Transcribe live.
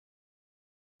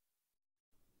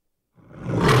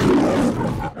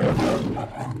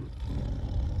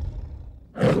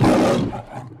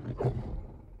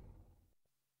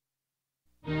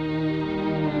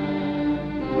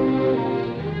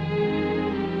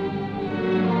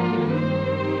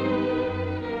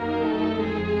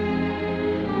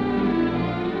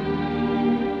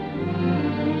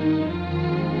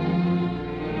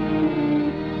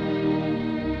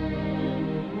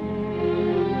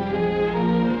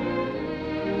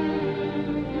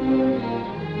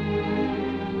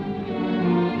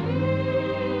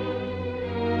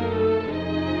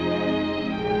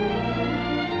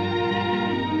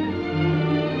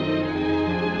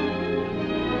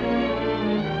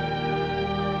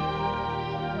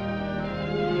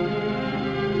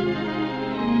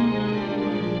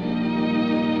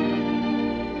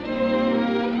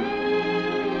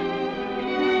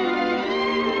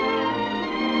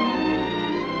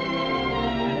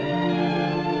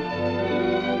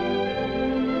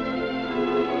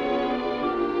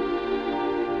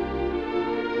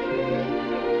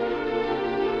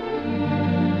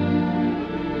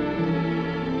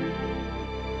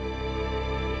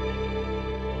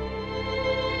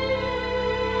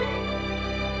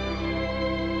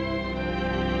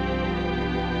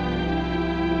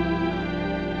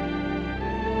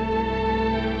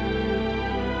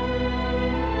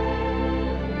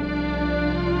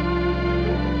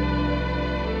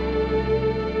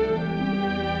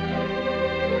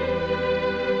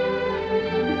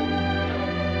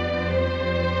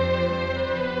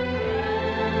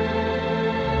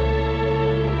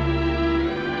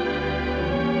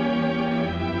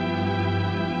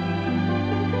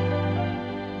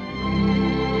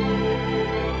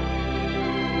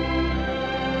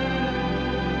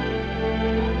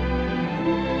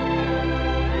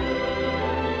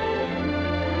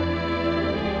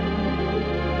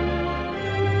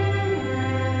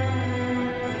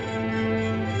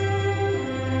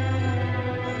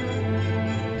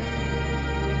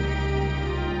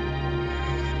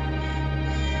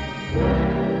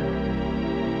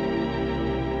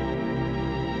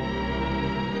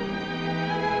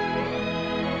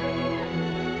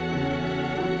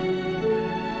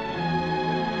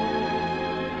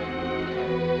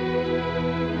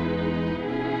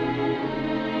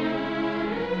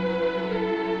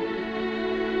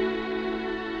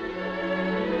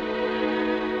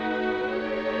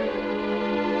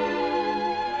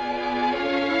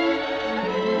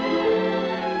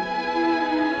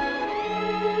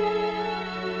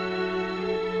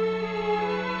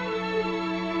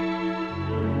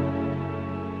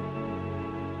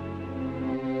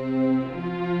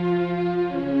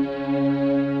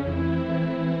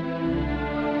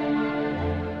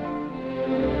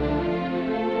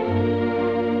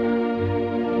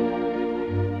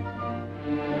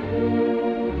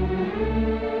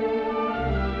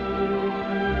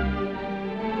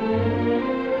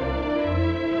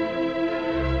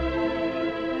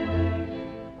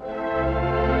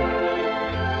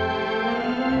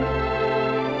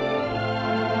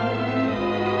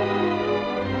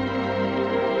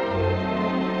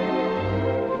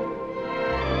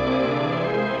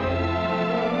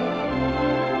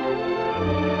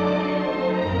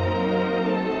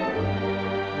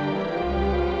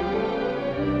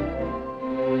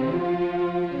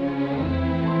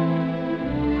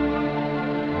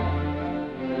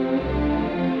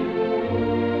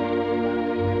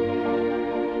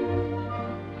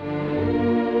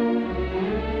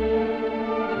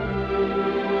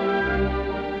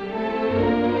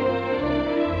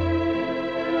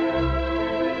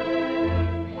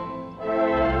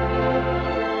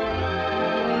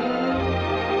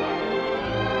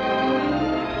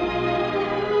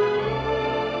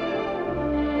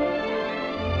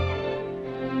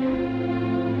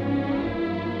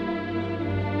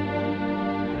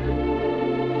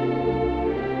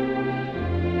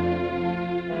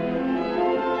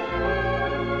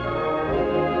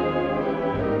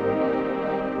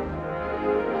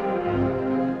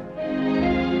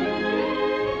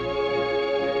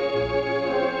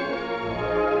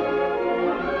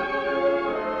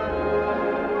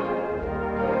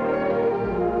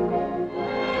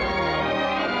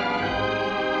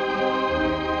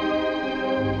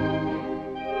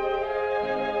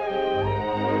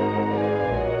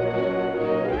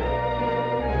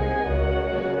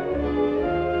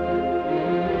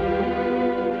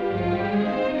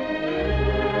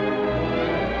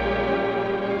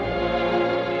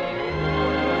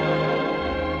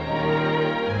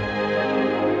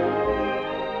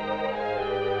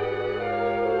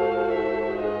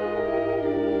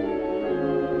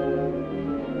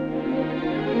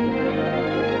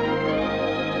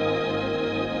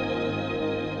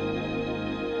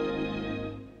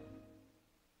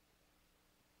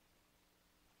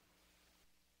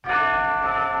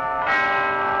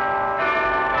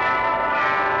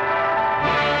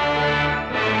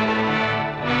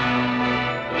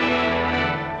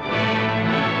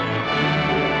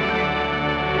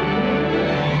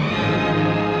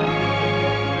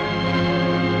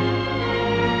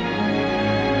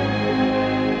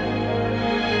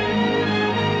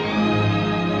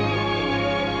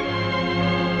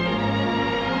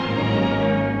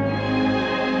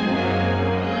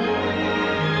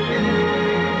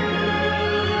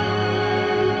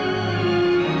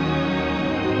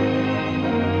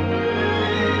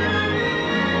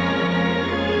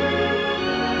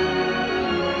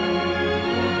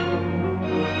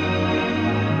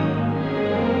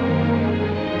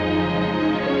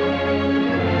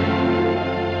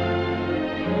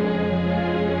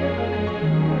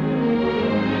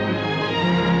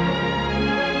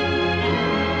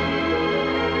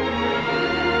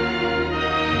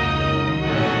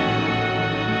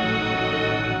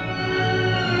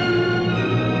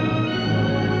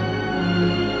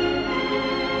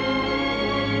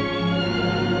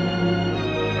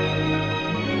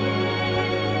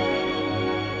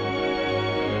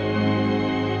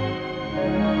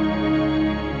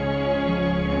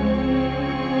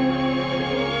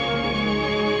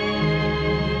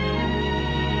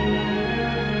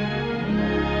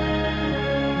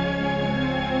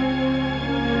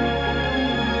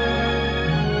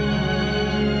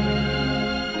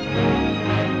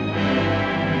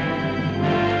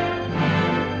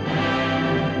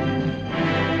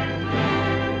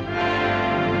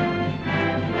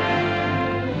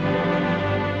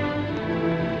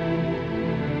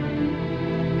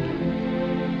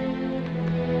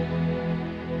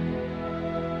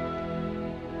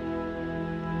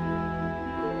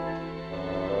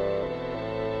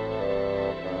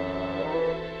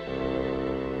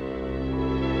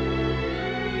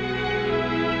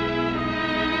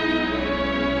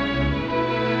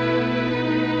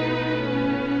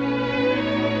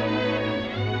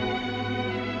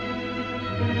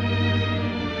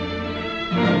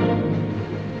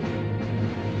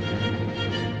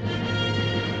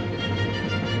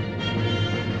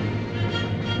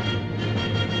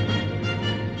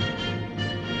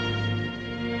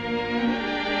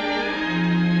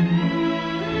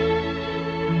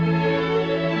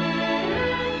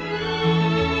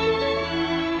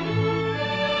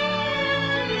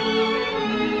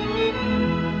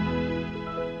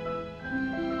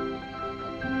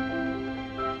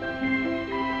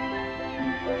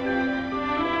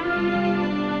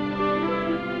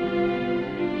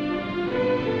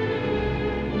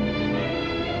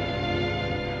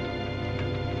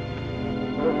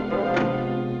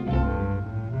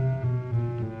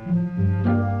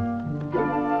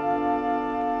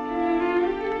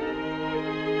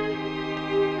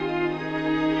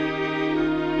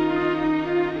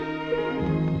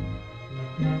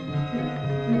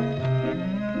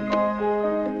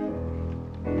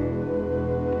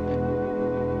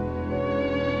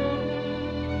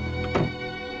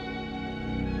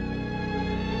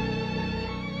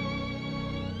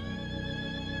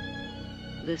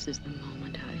This is the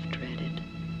moment I've dreaded,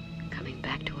 coming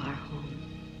back to our home,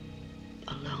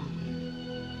 alone.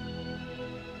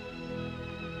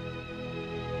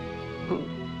 Oh,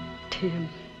 Tim,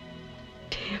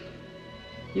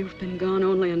 you've been gone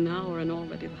only an hour and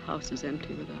already the house is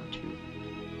empty without you.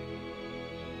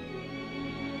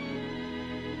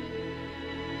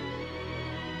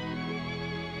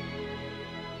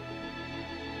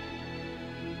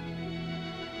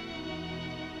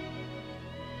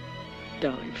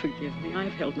 Darling, forgive me.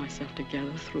 I've held myself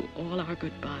together through all our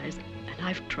goodbyes, and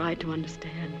I've tried to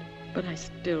understand. But I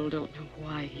still don't know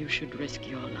why you should risk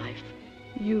your life.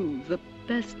 You, the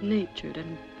best-natured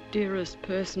and dearest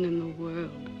person in the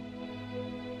world.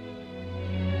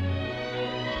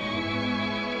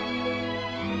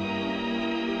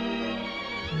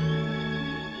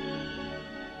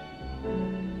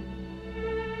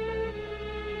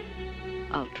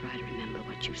 I'll try to remember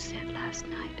what you said last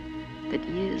night. That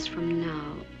years from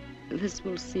now, this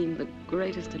will seem the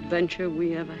greatest adventure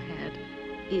we ever had,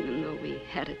 even though we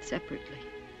had it separately.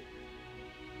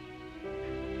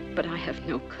 But I have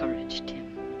no courage,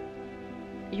 Tim.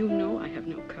 You know I have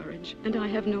no courage, and I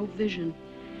have no vision.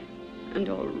 And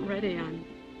already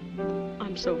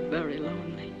I'm so very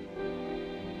lonely.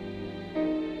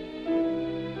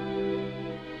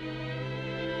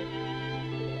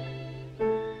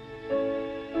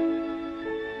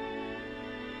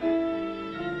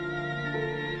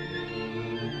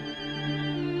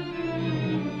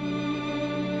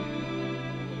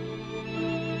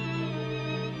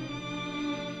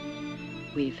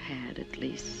 We've had at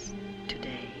least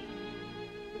today.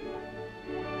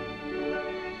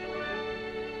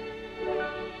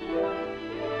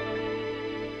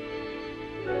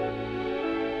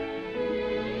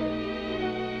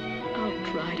 I'll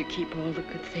try to keep all the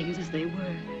good things as they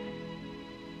were.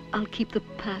 I'll keep the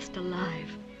past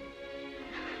alive.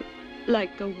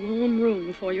 Like a warm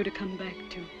room for you to come back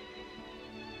to.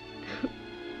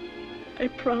 I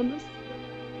promise.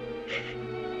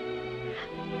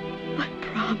 I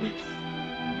promise.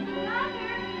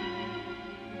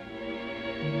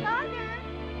 Mother!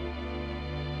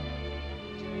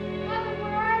 Mother,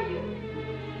 where are you?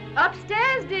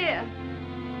 Upstairs, dear.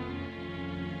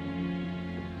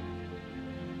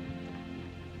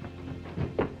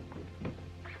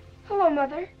 Hello,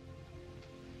 Mother.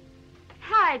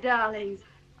 Hi, darlings.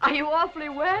 Are you awfully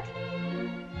wet?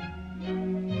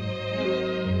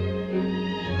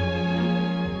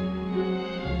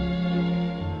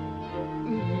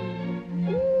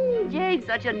 Jade's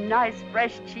such a nice,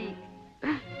 fresh cheek.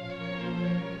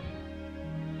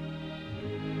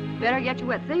 Better get your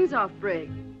wet things off, Brig.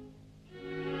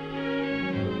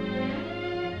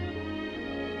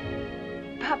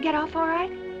 Pop get off all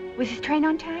right? Was his train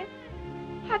on time?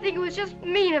 I think it was just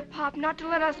mean of Pop not to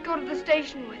let us go to the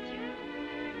station with you.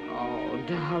 Oh,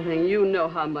 darling, you know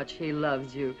how much he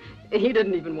loves you. He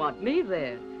didn't even want me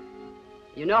there.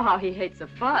 You know how he hates a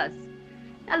fuss.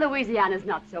 Now, Louisiana's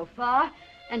not so far,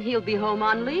 and he'll be home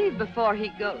on leave before he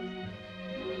goes.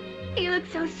 He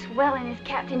looked so swell in his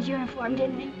captain's uniform,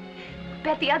 didn't he?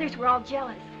 Bet the others were all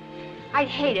jealous. I'd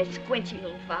hate a squinchy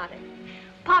little father.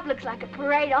 Pop looks like a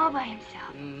parade all by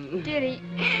himself. Did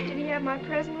he have my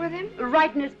present with him?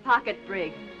 Right in his pocket,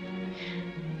 Brig.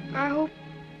 I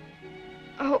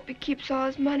hope he keeps all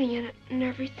his money in it and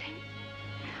everything.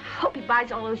 Hope he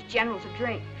buys all those generals a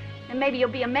drink. And maybe he'll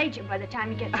be a major by the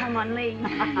time he gets home on leave.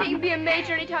 He can be a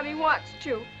major anytime he wants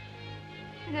to.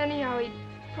 And anyhow, he'd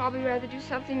probably rather do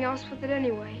something else with it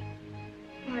anyway.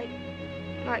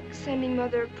 Like sending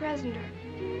Mother a present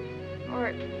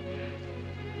or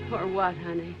what,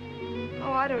 honey?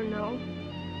 Oh, I don't know.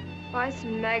 Buy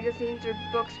some magazines or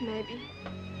books, maybe.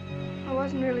 I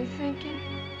wasn't really thinking.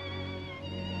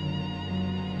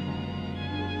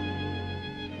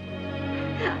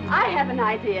 I have an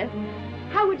idea.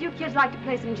 How would you kids like to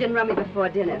play some gin rummy before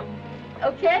dinner?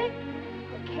 Okay?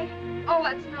 Okay. Oh,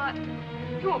 let's not.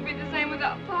 It won't be the same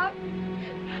without Pop.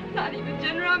 Not even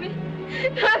gin rummy.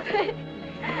 Nothing.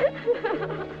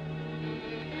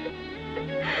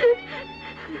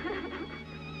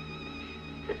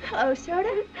 Hello,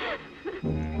 soda?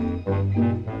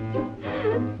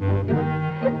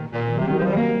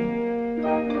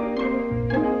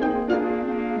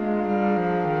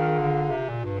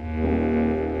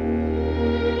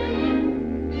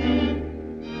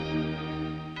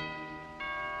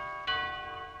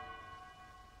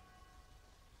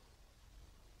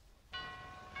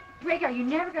 are you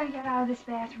never going to get out of this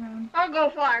bathroom? I'll go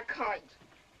fly a kite.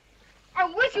 I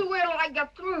wish you would till I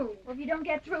get through. Well, if you don't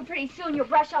get through pretty soon, you'll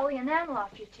brush all the enamel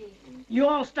off your teeth. You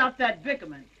all stop that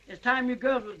bickerment. It's time you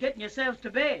girls was getting yourselves to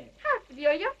bed. Hi,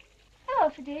 Fidelia. Hello,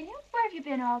 Fidelia. Where have you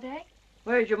been all day?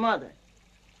 Where's your mother?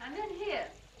 I'm in here,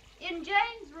 in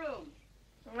Jane's room.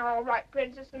 All right,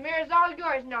 Princess. The mirror's all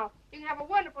yours now. You can have a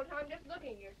wonderful time just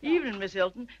looking at yourself. Evening, Miss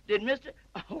Hilton. Did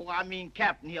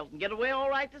Captain Hilton get away all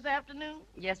right this afternoon?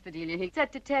 Yes, Bedelia. He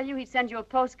said to tell you he'd send you a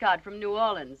postcard from New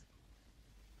Orleans.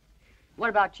 What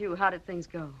about you? How did things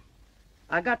go?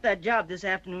 I got that job this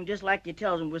afternoon just like you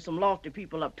tells him with some lofty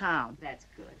people uptown. That's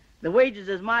good. The wages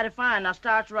is mighty fine. I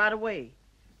starts right away.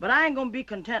 But I ain't gonna be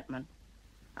contentment.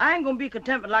 I ain't gonna be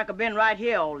contentment like I've been right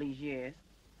here all these years.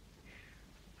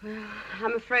 Well,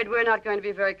 I'm afraid we're not going to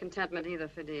be very contentment either,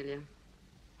 Fidelia.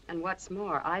 And what's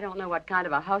more, I don't know what kind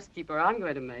of a housekeeper I'm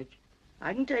going to make.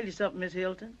 I can tell you something, Miss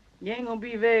Hilton. You ain't gonna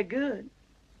be very good.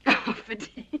 Oh,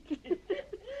 Fidelia.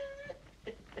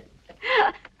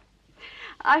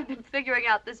 I've been figuring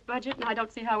out this budget, and I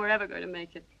don't see how we're ever going to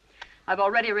make it. I've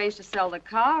already arranged to sell the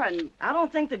car, and... I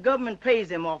don't think the government pays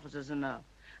them officers enough.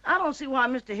 I don't see why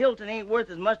Mr. Hilton ain't worth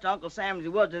as much to Uncle Sam as he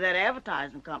was to that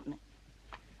advertising company.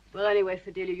 Well, anyway,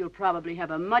 Fidelia, you'll probably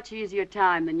have a much easier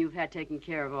time than you've had taking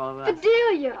care of all of us.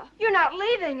 Fidelia, you're not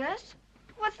leaving us.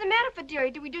 What's the matter,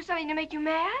 Fidelia? Did we do something to make you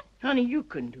mad? Honey, you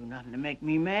couldn't do nothing to make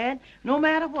me mad, no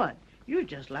matter what. You're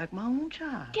just like my own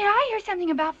child. Did I hear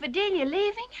something about Fidelia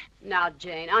leaving? Now,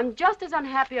 Jane, I'm just as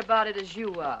unhappy about it as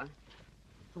you are.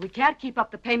 We can't keep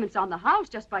up the payments on the house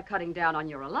just by cutting down on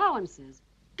your allowances.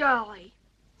 Dolly.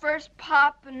 First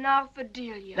Pop and now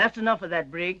Fidelia. That's enough of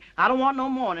that, Brig. I don't want no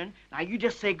mourning. Now, you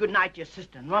just say good night to your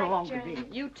sister and run Right, along to Jane. bed.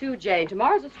 You too, Jane.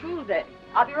 Tomorrow's a school day.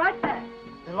 I'll be right back.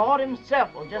 The Lord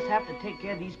himself will just have to take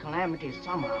care of these calamities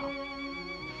somehow.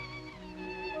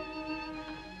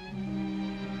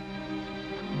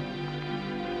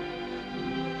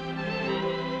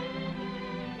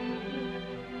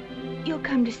 You'll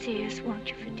come to see us, won't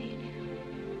you, Fidelia?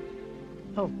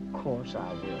 Of course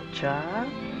I will,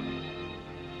 child.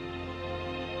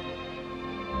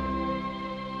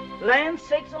 Land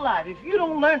sakes alive, if you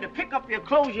don't learn to pick up your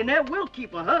clothes, you never will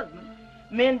keep a husband.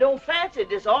 Men don't fancy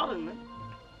disorderment.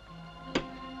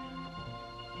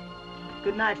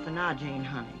 Good night for now, Jane,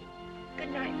 honey.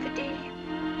 Good night, Fidelia.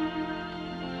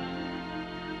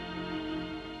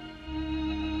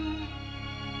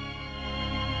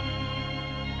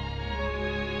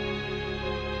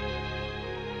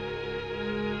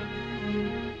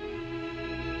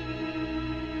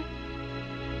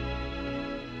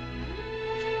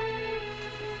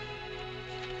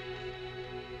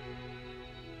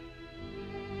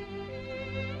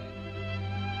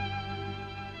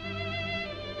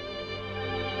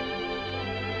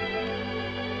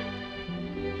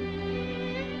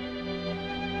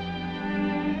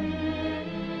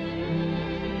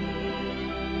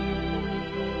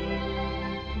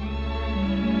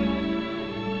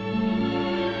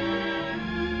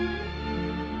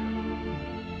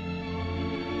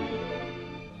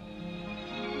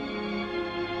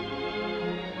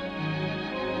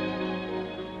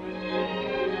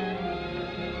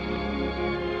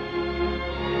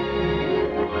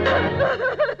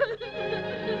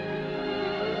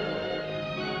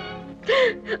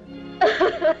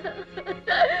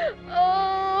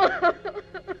 Oh.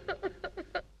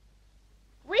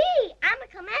 I'm a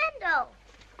commando.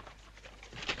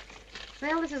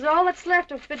 Well, this is all that's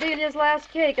left of Fidelia's last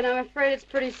cake, and I'm afraid it's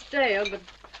pretty stale, but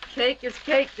cake is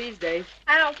cake these days.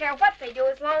 I don't care what they do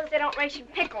as long as they don't ration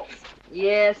pickles.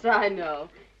 Yes, I know.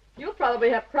 You'll probably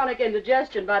have chronic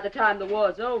indigestion by the time the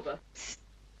war's over.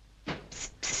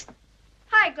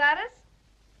 Hi, Gladys.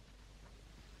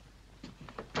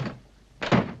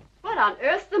 What on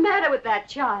earth's the matter with that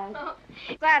child?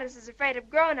 Gladys is afraid of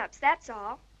grown-ups, that's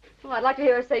all. Well, I'd like to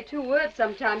hear her say 2 words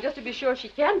sometime, just to be sure she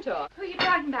can talk. Who are you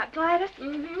talking about, Gladys?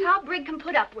 Mm-hmm. How Brig can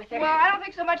put up with her. Well, I don't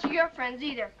think so much of your friends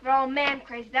either. They're all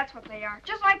man-crazy, that's what they are.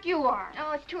 Just like you are.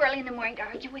 Oh, it's too early in the morning to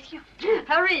argue with you.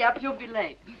 Hurry up, you'll be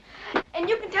late. And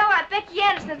you can tell that Becky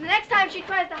Anderson the next time she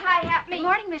tries to hi-hat me. Good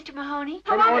morning, Mr. Mahoney.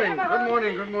 Come Good on, morning. Mr. Good Mahoney.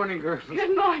 morning. Good morning, girls.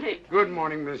 Good morning. Good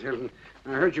morning, Miss Hilton.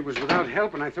 I heard you was without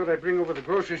help, and I thought I'd bring over the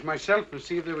groceries myself and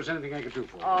see if there was anything I could do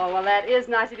for you. Oh, well, that is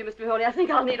nice of you, Mr. Mahoney. I think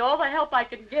I'll need all the help I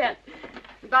can get.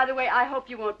 By the way, I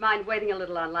hope you won't mind waiting a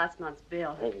little on last month's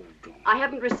bill. Oh, don't. I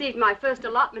haven't received my first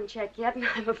allotment check yet, and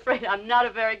I'm afraid I'm not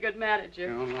a very good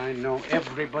manager. Well, I know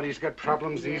everybody's got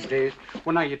problems these days.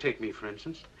 Well, now you take me, for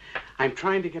instance. I'm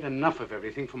trying to get enough of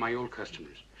everything for my old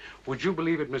customers. Would you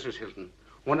believe it, Mrs. Hilton?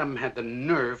 One of them had the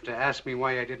nerve to ask me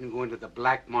why I didn't go into the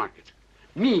black market.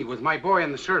 Me with my boy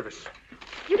in the service.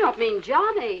 You don't mean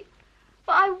Johnny?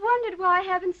 Well, I wondered why I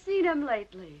haven't seen him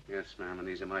lately. Yes, ma'am, and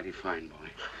he's a mighty fine boy.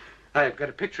 I've got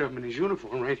a picture of him in his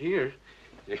uniform right here.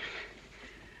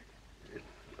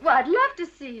 Well, I'd love to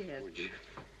see him. Would you?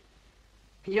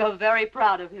 You're very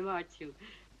proud of him, aren't you?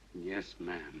 Yes,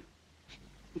 ma'am.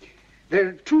 There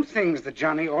are two things that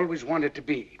Johnny always wanted to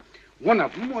be. One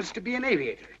of them was to be an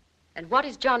aviator. And what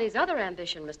is Johnny's other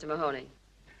ambition, Mr. Mahoney?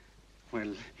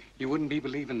 Well, you wouldn't be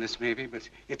believing this maybe, but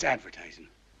it's advertising.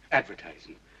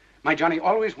 Advertising. My Johnny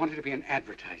always wanted to be an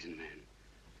advertising man.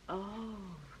 Oh.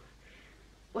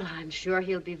 Well, I'm sure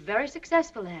he'll be very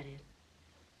successful at it.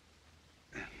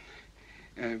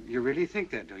 You really think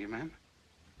that, do you, ma'am?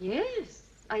 Yes,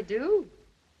 I do.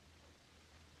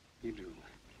 You do.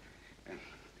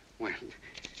 Well,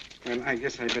 I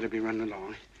guess I'd better be running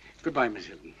along. Goodbye, Miss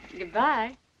Hilton.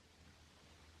 Goodbye.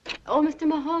 Oh, Mr.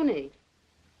 Mahoney.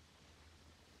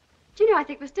 Do you know, I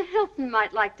think Mr. Hilton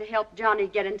might like to help Johnny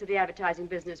get into the advertising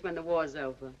business when the war's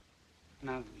over.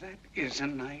 Now, that is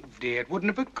an idea. It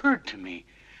wouldn't have occurred to me.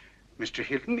 Mr.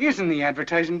 Hilton is in the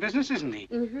advertising business, isn't he?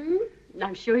 Mm-hmm.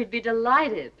 I'm sure he'd be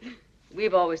delighted.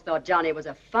 We've always thought Johnny was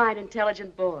a fine,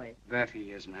 intelligent boy. That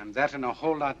he is, ma'am. That and a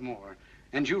whole lot more.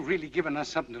 And you've really given us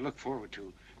something to look forward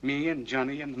to. Me and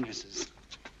Johnny and the missus.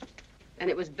 And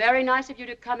it was very nice of you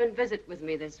to come and visit with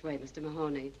me this way, Mr.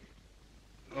 Mahoney.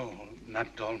 Oh, not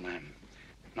at all, ma'am.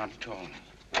 Not at all.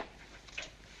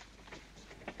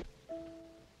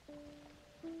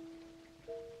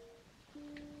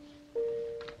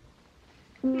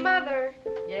 Mother,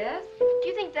 Yes? do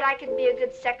you think that I could be a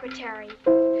good secretary?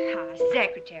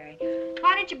 Secretary.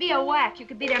 Why don't you be a WAF? You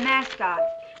could be their mascot.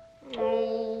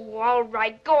 Oh, all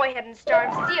right. Go ahead and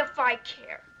start. See if I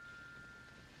care.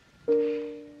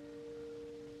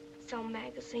 Sell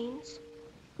magazines.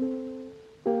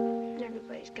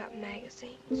 Everybody's got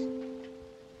magazines.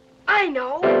 I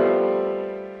know.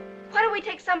 Why don't we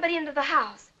take somebody into the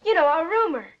house? You know, a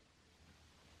roomer.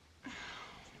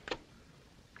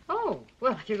 Oh,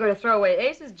 well, if you're going to throw away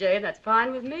aces, Jane, that's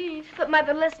fine with me. But,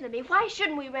 Mother, listen to me. Why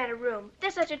shouldn't we rent a room?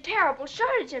 There's such a terrible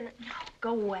shortage in it. Go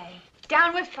away.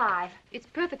 Down with 5. It's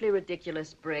perfectly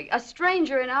ridiculous, Brigg. A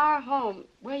stranger in our home.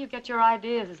 Where you get your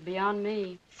ideas is beyond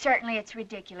me. Certainly it's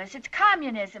ridiculous. It's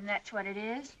communism, that's what it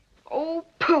is. Oh,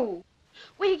 pooh.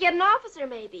 We could get an officer,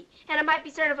 maybe. And it might be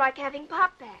sort of like having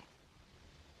Pop back.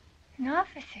 An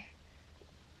officer.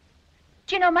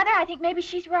 Do you know, Mother, I think maybe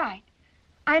she's right.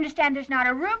 I understand there's not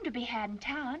a room to be had in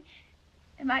town.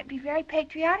 It might be very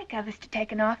patriotic of us to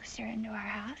take an officer into our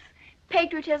house.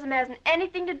 Patriotism hasn't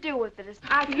anything to do with it.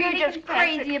 I You're really just confess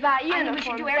crazy it. about I uniforms,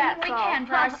 think we should do everything we can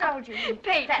for our soldiers.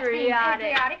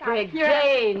 Patriotic. Brigg,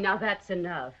 Jane, now that's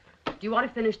enough. Do you want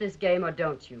to finish this game or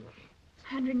don't you?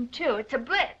 102. It's a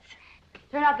blitz.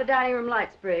 Turn out the dining room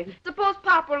lights, Brigg. Suppose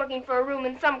Pop were looking for a room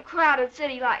in some crowded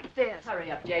city like this. Hurry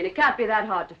up, Jane. It can't be that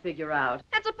hard to figure out.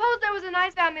 And suppose there was a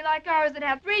nice family like ours that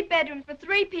had 3 bedrooms for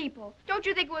 3 people. Don't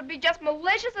you think it would be just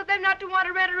malicious of them not to want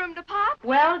to rent a room to Pop?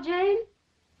 Well, Jane?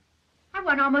 I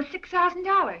won almost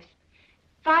 $6,000.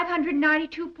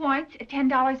 592 points at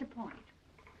 $10 a point.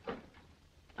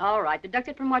 All right, deduct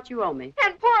it from what you owe me.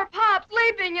 And poor Pop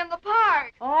sleeping in the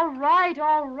park. All right,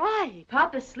 all right.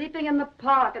 Pop is sleeping in the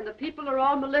park, and the people are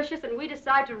all malicious, and we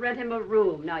decide to rent him a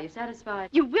room. Now, you satisfied?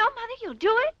 You will, Mother? You'll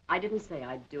do it? I didn't say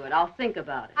I'd do it. I'll think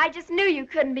about it. I just knew you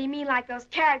couldn't be mean like those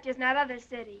characters in that other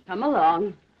city. Come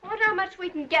along. I wonder how much we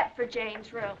can get for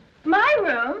Jane's room. My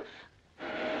room?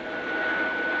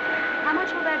 How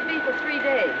much will that be for 3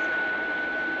 days?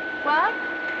 What?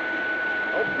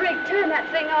 Oh, Brigg, turn that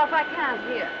thing off. I can't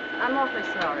hear. I'm awfully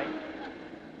sorry.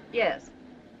 Yes.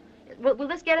 Will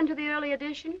this get into the early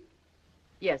edition?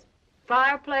 Yes.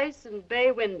 Fireplace and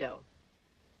bay window.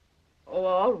 Oh,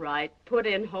 all right. Put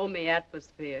in homey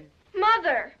atmosphere.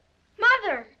 Mother!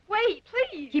 Mother! Wait,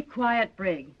 please. Keep quiet,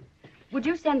 Brigg. Would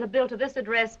you send the bill to this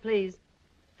address, please?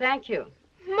 Thank you.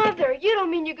 Mother, you don't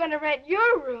mean you're going to rent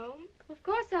your room? Of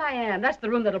course I am. That's the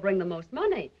room that'll bring the most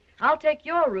money. I'll take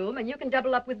your room, and you can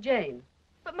double up with Jane.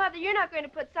 But, Mother, you're not going to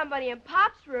put somebody in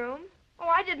Pop's room. Oh,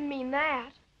 I didn't mean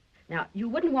that. Now, you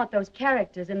wouldn't want those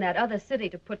characters in that other city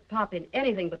to put Pop in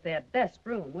anything but their best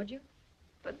room, would you?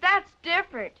 But that's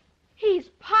different. He's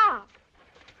Pop.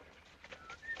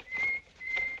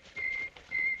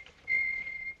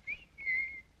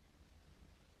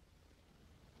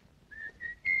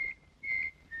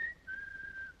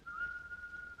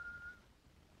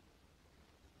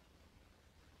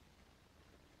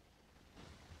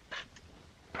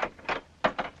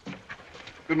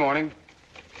 Good morning.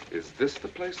 Is this the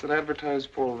place that advertised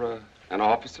for an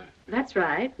officer? That's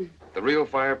right. The real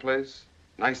fireplace,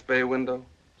 nice bay window,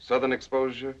 southern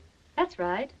exposure, That's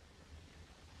right.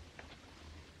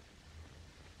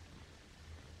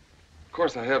 Of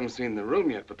course, I haven't seen the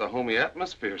room yet, but the homey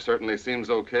atmosphere certainly seems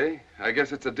okay. I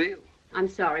guess it's a deal. I'm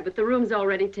sorry, but the room's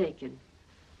already taken.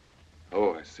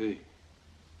 Oh, I see.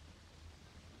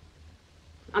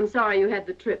 I'm sorry you had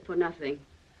the trip for nothing.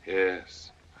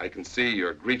 Yes, I can see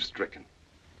you're grief-stricken.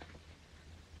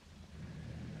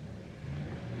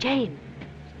 Jane.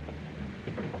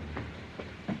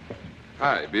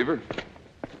 Hi, Beaver.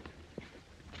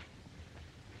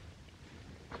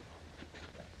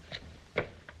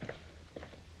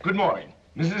 Good morning.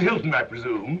 Mrs. Hilton, I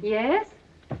presume. Yes?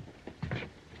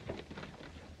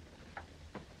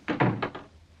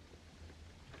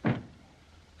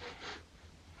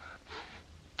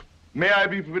 May I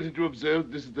be permitted to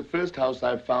observe this is the first house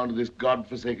I've found in this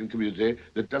God-forsaken community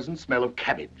that doesn't smell of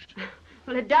cabbage.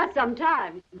 Well, it does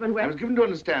sometimes. When I was given to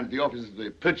understand at the office of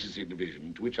the purchasing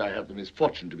division, to which I have the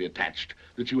misfortune to be attached,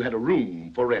 that you had a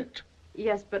room for rent.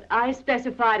 Yes, but I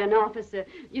specified an officer.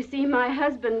 You see, my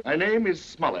husband... My name is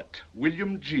Smollett,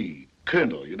 William G.,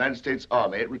 Colonel, United States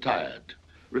Army, retired.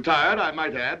 Retired, I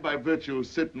might add, by virtue of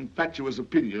certain fatuous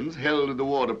opinions held in the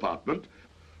War Department,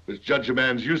 which judge a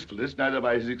man's usefulness neither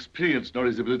by his experience nor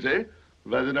his ability,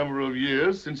 but by the number of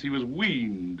years since he was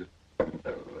weaned.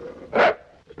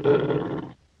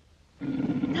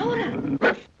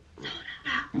 Soda!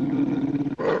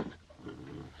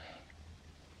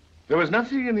 There was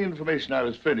nothing in the information I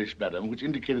was furnished, madam, which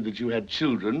indicated that you had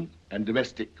children and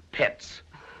domestic pets.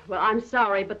 Well, I'm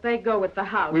sorry, but they go with the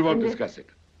house. We won't discuss it.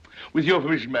 With your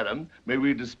permission, madam, may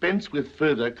we dispense with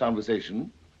further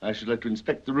conversation? I should like to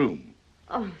inspect the room.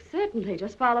 Oh, certainly.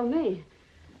 Just follow me.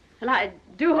 And I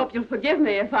do hope you'll forgive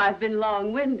me if I've been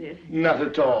long-winded. Not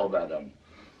at all, madam.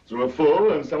 Through a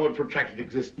full and somewhat protracted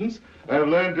existence, I have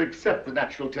learned to accept the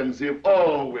natural tendency of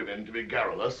all women to be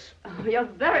garrulous. Oh, you're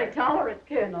very tolerant,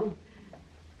 Colonel.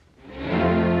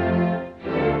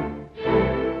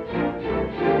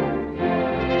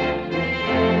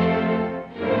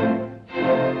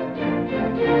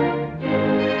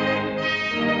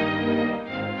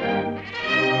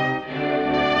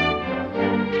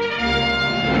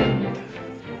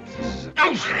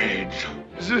 Outrage!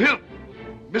 Mrs. Hilton!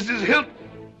 Mrs. Hilton!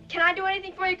 Can I do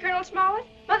anything for you, Colonel Smollett?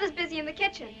 Mother's busy in the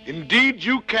kitchen. Indeed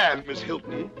you can, Miss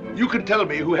Hilton. You can tell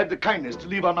me who had the kindness to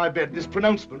leave on my bed this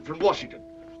pronouncement from Washington.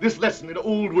 This lesson in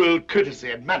old-world courtesy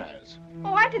and manners.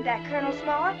 Oh, I did that, Colonel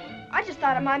Smollett. I just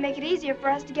thought it might make it easier for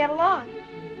us to get along.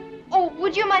 Oh,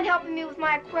 would you mind helping me with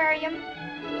my aquarium?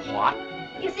 What?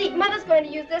 You see, Mother's going to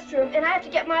use this room, and I have to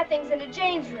get my things into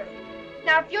Jane's room.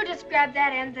 Now, if you'll just grab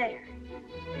that end there.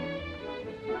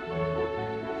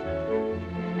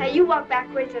 Now, you walk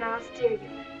backwards, and I'll steer you.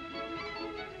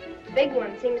 The big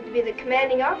one seems to be the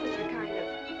commanding officer, kind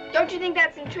of. Don't you think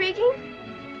that's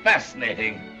intriguing?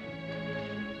 Fascinating.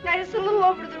 Now, just a little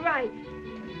over to the right.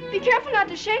 Be careful not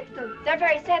to shake them. They're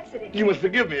very sensitive. You must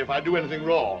forgive me if I do anything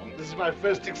wrong. This is my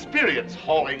first experience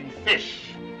hauling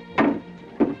fish.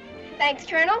 Thanks,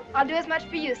 Colonel. I'll do as much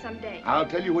for you someday. I'll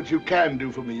tell you what you can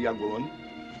do for me, young woman.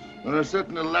 There are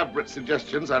certain elaborate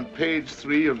suggestions on page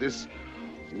 3 of this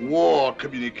war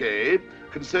communique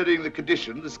concerning the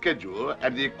condition, the schedule,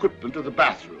 and the equipment of the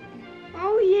bathroom.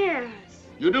 Oh, yes.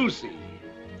 You do see.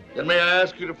 Then may I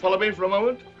ask you to follow me for a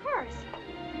moment? Of course.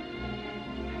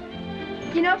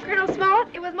 You know, Colonel Smollett,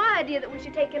 it was my idea that we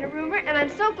should take in a roomer, and I'm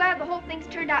so glad the whole thing's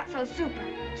turned out so super.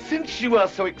 Since you are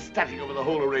so ecstatic over the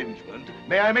whole arrangement,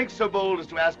 may I make so bold as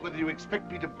to ask whether you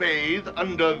expect me to bathe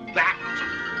under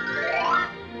that?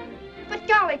 But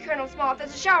golly, Colonel Smollett,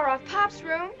 there's a shower off Pop's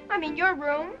room. I mean, your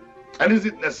room. And is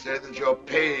it necessary that your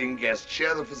paying guests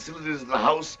share the facilities of the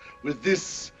house with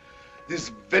this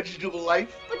vegetable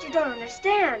life? But you don't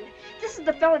understand. This is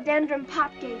the philodendron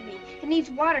Pop gave me. It needs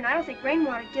water, and I don't think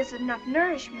rainwater gives it enough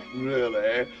nourishment.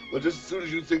 Really? Well, just as soon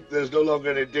as you think there's no longer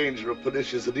any danger of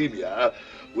pernicious anemia,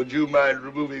 would you mind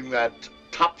removing that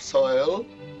topsoil?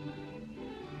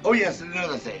 Oh, yes, and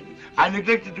another thing. I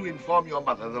neglected to inform your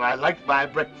mother that I like my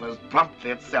breakfast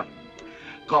promptly at 7.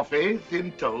 Coffee,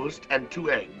 thin toast, and 2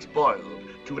 eggs, boiled,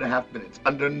 2.5 minutes.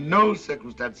 Under no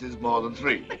circumstances more than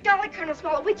 3. But golly, Colonel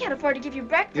Smollett, we can't afford to give you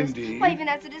breakfast. Indeed. Well, even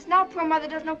as it is now, poor Mother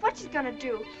doesn't know what she's going to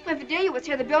do. When Fidelia was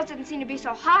here, the bills didn't seem to be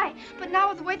so high. But now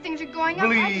with the way things are going up,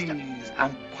 Please,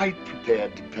 I'm quite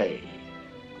prepared to pay.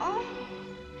 Oh,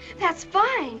 that's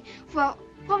fine. Well,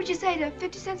 what would you say to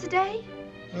 50 cents a day?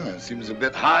 Well, it seems a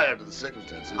bit high under the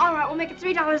circumstances. All right, we'll make it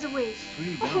 $3 a week.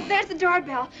 $3? Oh, there's the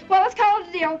doorbell. Well, let's call it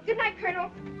a deal. Good night,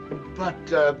 Colonel.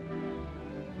 But,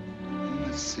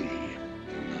 let's see.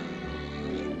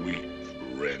 A week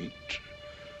rent.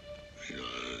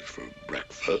 $3 for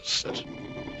breakfast.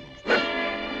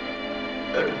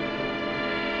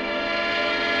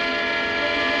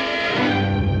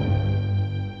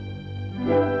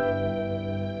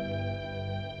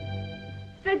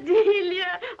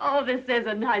 Bedelia! Oh, this is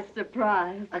a nice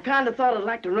surprise. I kind of thought I'd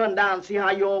like to run down and see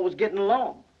how you all was getting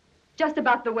along. Just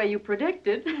about the way you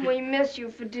predicted. We miss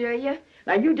you, Fidelia.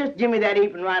 Now, you just give me that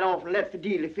apron right off and let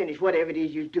Fidelia finish whatever it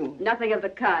is you're doing. Nothing of the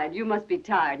kind. You must be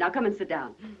tired. Now come and sit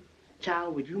down.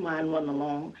 Child, would you mind running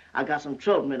along? I got some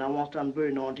trouble that I want to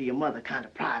unburden onto your mother, kind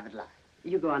of private life.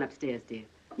 You go on upstairs, dear.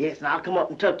 Yes, and I'll come up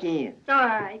and tuck you in. All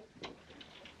right.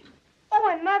 Oh,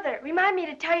 and Mother, remind me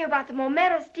to tell you about the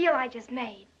momentos deal I just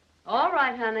made. All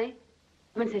right, honey.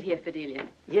 Come and sit here, Fidelia.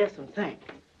 Yes, and thank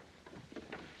you.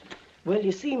 Well,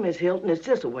 you see, Miss Hilton, it's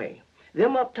this way.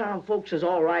 Them uptown folks is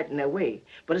all right in their way,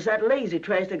 but it's that lazy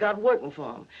trash they got working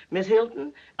for 'em. Miss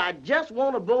Hilton, I just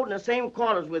won't abode in the same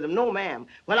quarters with 'em. No, ma'am.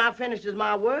 When I finishes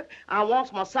my work, I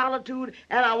wants my solitude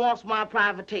and I wants my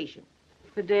privatation.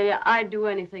 Fidelia, I'd do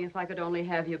anything if I could only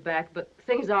have you back, but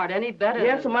things aren't any better.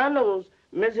 Yes, my nose.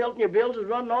 Miss Hilton, your bills is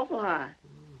running awful high.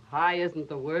 High isn't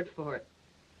the word for it.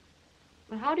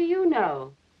 But how do you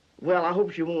know? Well, I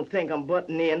hope she won't think I'm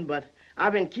butting in, but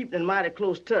I've been keeping in mighty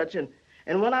close touch, and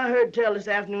when I heard tell this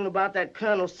afternoon about that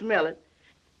Colonel Smellit,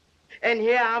 and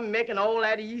here I'm making all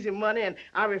that easy money, and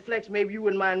I reflects maybe you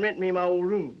wouldn't mind renting me my old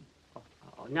room.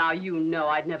 Oh, now you know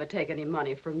I'd never take any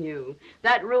money from you.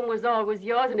 That room was always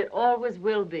yours, and it always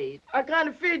will be. I kind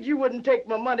of figured you wouldn't take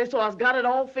my money, so I've got it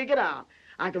all figured out.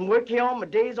 I can work here on my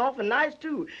days off and nights,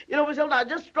 too. You know, Miss Hilton, I'm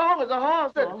just strong as a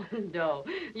horse. Oh, no.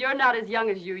 You're not as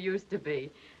young as you used to be.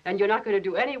 And you're not going to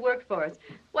do any work for us.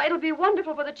 Why, it'll be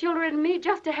wonderful for the children and me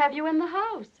just to have you in the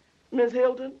house. Miss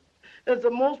Hilton, it's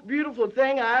the most beautiful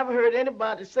thing I ever heard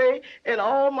anybody say in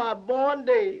all my born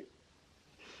days.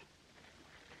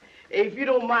 If you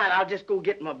don't mind, I'll just go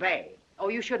get my bag. Oh,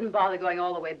 you shouldn't bother going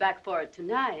all the way back for it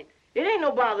tonight. It ain't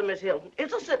no bother, Miss Hilton.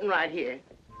 It's a sitting right here.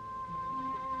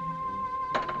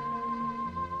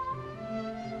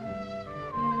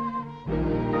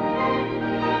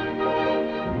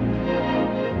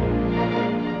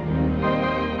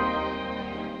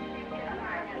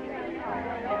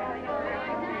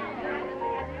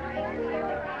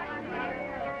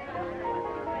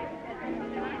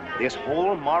 This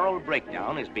whole moral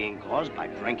breakdown is being caused by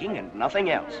drinking and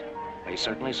nothing else. They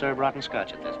certainly serve rotten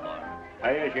scotch at this bar.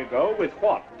 Pay as you go with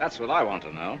what? That's what I want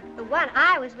to know. The one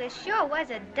I was with sure was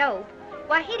a dope.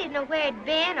 Why, he didn't know where he'd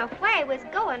been or where he was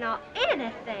going or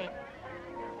anything.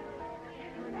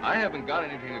 I haven't got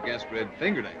anything against red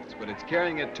fingernails, but it's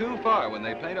carrying it too far when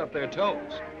they paint up their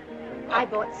toes. I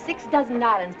bought 6 dozen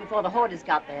islands before the hoarders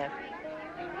got there.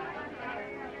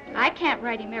 I can't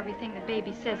write him everything the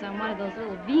baby says on one of those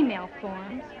little V-mail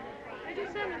forms.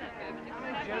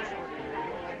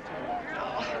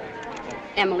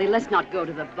 Emily, let's not go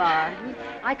to the bar.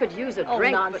 I could use a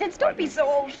drink. Oh, nonsense. Don't be so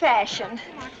old-fashioned.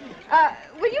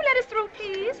 Will you let us through,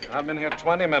 please? I've been here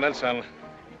 20 minutes and...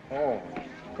 Oh,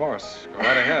 of course. Go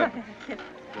right ahead.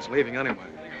 Just leaving anyway.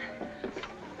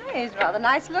 He's rather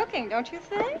nice looking, don't you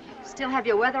think? Still have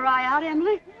your weather eye out,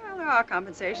 Emily? Well, there are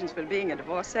compensations for being a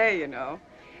divorcee, you know.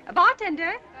 A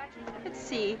bartender. Let's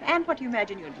see. And what do you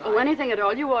imagine you'd like? Oh, anything at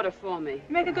all you order for me.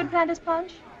 Make a good Planters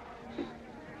punch?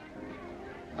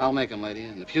 I'll make 'em, lady,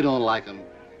 and if you don't like 'em,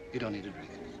 you don't need to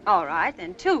drink. All right,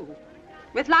 then 2.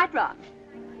 With light rum.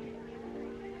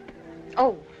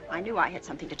 Oh, I knew I had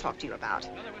something to talk to you about.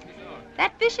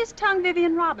 That vicious tongue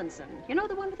Vivian Robinson, you know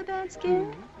the one with the bad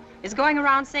skin, is going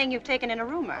around saying you've taken in a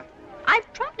roomer.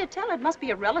 I've tried to tell her it must be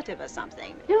a relative or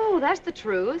something. No, that's the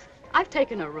truth. I've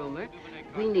taken a roomer.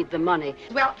 We need the money.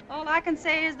 Well, all I can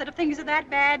say is that if things are that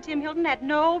bad, Tim Hilton had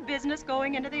no business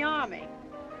going into the Army.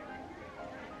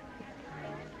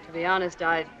 To be honest,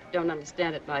 I don't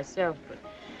understand it myself, but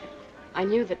I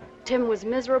knew that Tim was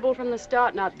miserable from the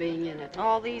start not being in it.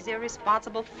 All these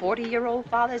irresponsible 40-year-old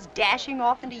fathers dashing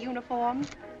off into uniform.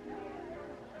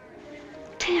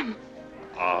 Tim.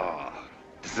 Oh,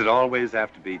 does it always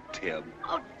have to be Tim?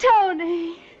 Oh,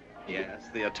 Tony. Yes,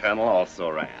 the Eternal also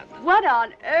ran. What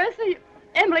on earth are you...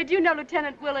 Emily, do you know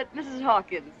Lieutenant Willett, Mrs.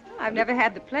 Hawkins? I've never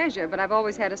had the pleasure, but I've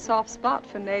always had a soft spot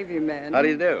for Navy men. How do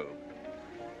you do?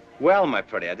 Well, my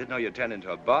pretty, I didn't know you'd turned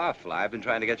into a barfly. I've been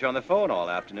trying to get you on the phone all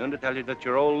afternoon to tell you that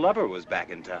your old lover was back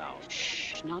in town.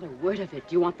 Shh, not a word of it.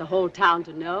 Do you want the whole town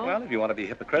to know? Well, if you want to be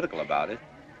hypocritical about it.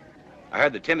 I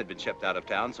heard that Tim had been shipped out of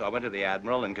town, so I went to the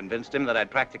Admiral and convinced him that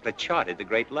I'd practically charted the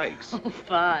Great Lakes. Oh,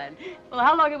 fine. Well,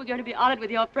 how long are we going to be honored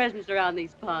with your presence around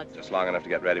these parts? Just long enough to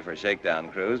get ready for a shakedown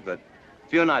cruise, but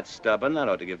if you're not stubborn, that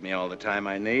ought to give me all the time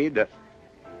I need.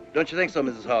 Don't you think so,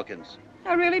 Mrs. Hawkins?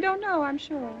 I really don't know, I'm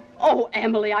sure. Oh,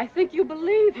 Emily, I think you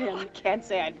believe him. I can't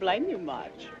say I'd blame you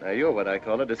much. Now, you're what I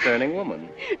call a discerning woman.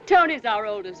 Tony's our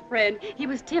oldest friend. He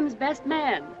was Tim's best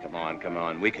man. Come on, come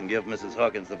on. We can give Mrs.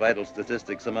 Hawkins the vital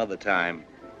statistics some other time.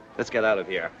 Let's get out of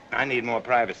here. I need more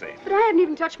privacy. But I hadn't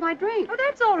even touched my drink. Oh,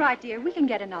 that's all right, dear. We can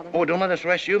get another one. Oh, don't let us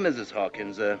rush you, Mrs.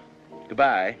 Hawkins.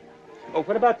 Goodbye. Oh,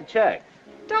 what about the check?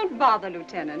 Don't bother,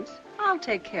 Lieutenant. I'll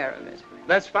take care of it.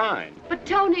 That's fine. But,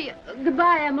 Tony,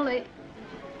 goodbye, Emily.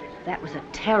 That was a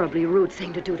terribly rude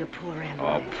thing to do to poor Emily.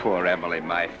 Oh, poor Emily,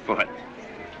 my foot.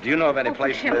 Do you know of any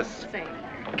place in this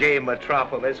gay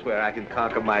metropolis where I can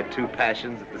conquer my two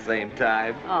passions at the same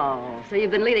time? Oh, so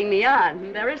you've been leading me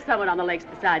on. There is someone on the lakes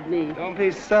beside me. Don't be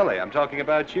silly. I'm talking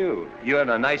about you. You and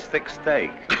a nice thick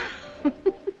steak.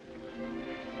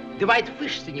 The white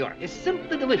fish, senor, is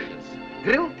simply delicious.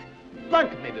 Grilled,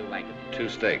 blanc maybe you like it. 2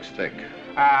 steaks thick.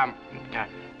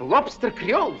 Lobster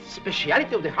Creole,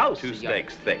 speciality of the house. 2 senor.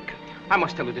 steaks thick. I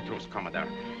must tell you the truth, Commodore.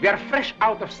 We are fresh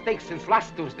out of steaks since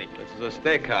last Tuesday. This is a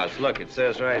steakhouse. Look, it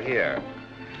says right here.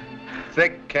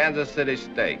 Thick Kansas City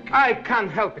steak. I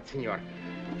can't help it, senor.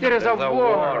 There's a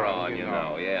war on, you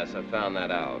know. Yes, I found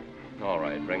that out. All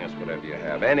right, bring us whatever you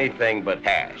have. Anything but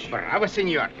hash. Bravo,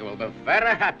 senor. You will be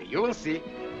very happy. You will see.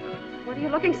 What are you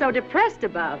looking so depressed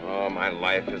about? Oh, my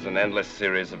life is an endless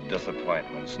series of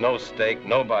disappointments. No steak,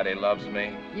 nobody loves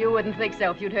me. You wouldn't think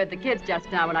so if you'd heard the kids just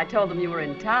now when I told them you were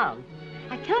in town.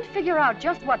 I can't figure out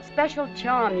just what special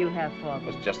charm you have for them.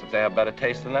 It's just that they have better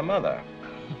taste than their mother.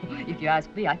 If you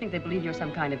ask me, I think they believe you're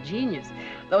some kind of genius.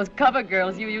 Those cover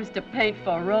girls you used to paint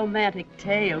for romantic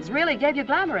tales really gave you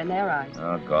glamour in their eyes.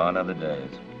 Oh, gone are the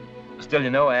days. Still, you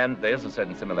know, Anne, there's a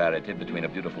certain similarity between a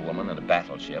beautiful woman and a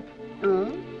battleship.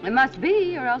 It must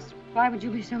be, or else why would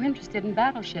you be so interested in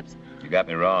battleships? You got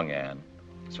me wrong, Anne.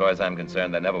 As far as I'm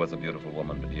concerned, there never was a beautiful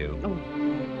woman but you.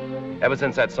 Oh. Ever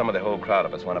since that summer, the whole crowd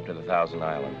of us went up to the Thousand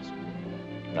Islands.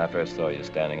 When I first saw you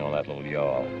standing on that little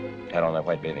yawl, had on that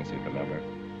white bathing suit, remember?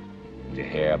 With your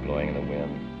hair blowing in the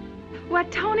wind.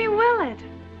 What, Tony Willett?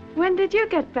 When did you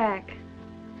get back?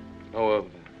 Oh,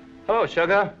 hello,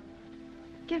 sugar.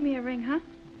 Give me a ring, huh?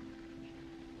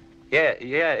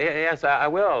 Yes, I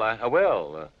will. I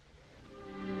will.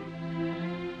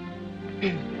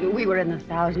 We were in the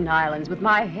Thousand Islands with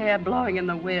my hair blowing in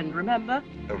the wind, remember?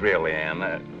 Really, Anne,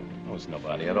 I was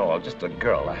nobody at all. Just a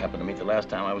girl I happened to meet the last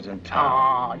time I was in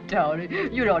town. Oh, Tony,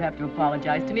 you don't have to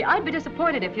apologize to me. I'd be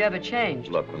disappointed if you ever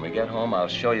changed. Look, when we get home, I'll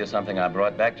show you something I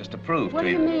brought back just to prove What to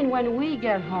do you. you mean when we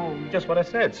get home? Just what I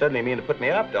said. Suddenly you mean to put me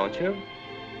up, don't you?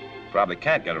 Probably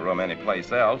can't get a room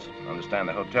anyplace else. Understand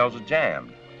the hotels are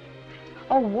jammed.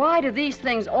 Oh, why do these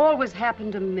things always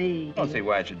happen to me? I don't see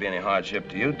why it should be any hardship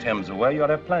to you. Tim's away. You ought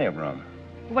to have plenty of room.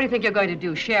 What do you think you're going to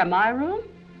do, share my room?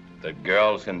 The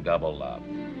girls can double up.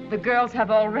 The girls have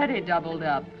already doubled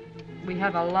up. We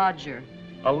have a lodger.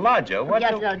 A lodger? What?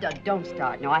 Yes, no, don't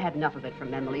start. No, I had enough of it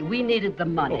from Emily. We needed the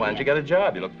money. Well, why don't you get a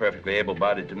job? You look perfectly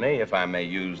able-bodied to me, if I may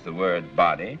use the word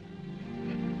body.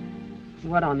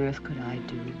 What on earth could I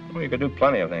do? Well, you could do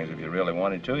plenty of things if you really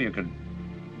wanted to. You could...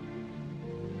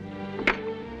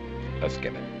 Let's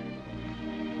skip it.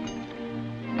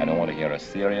 I don't want to hear a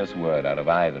serious word out of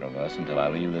either of us until I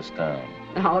leave this town.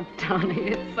 Oh, Tony,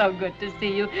 it's so good to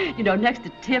see you. You know, next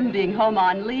to Tim being home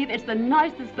on leave, it's the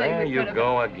nicest thing There that you could have...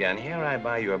 go again. Here I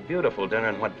buy you a beautiful dinner,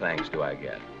 and what thanks do I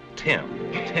get? Tim.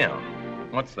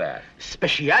 What's that?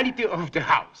 Speciality of the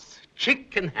house.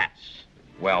 Chicken hash.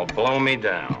 Well, blow me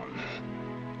down.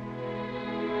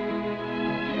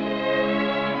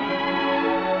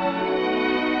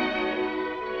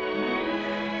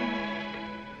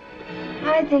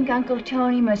 I think Uncle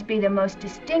Tony must be the most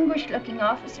distinguished-looking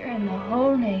officer in the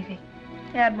whole Navy.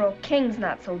 Admiral King's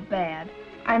not so bad.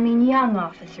 I mean young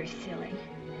officers, silly.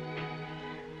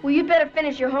 Well, you'd better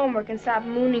finish your homework and stop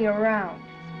mooning around.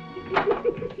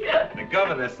 The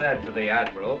governor said to the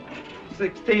admiral,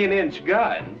 16-inch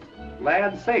guns.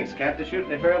 Land sakes, can't they shoot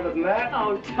any further than that?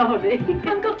 Oh, Tony.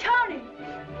 Uncle Tony!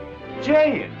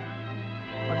 Jane!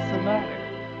 What's the matter?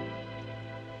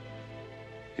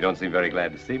 You don't seem very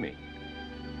glad to see me.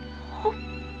 Oh,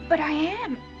 but I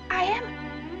am.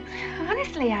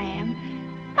 Honestly, I am.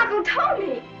 Uncle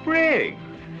Tony! Briggs!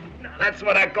 Now, that's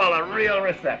what I call a real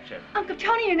reception. Uncle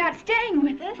Tony, you're not staying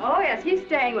with us. Oh, yes, he's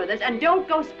staying with us. And don't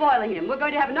go spoiling him. We're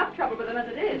going to have enough trouble with him as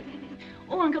it is.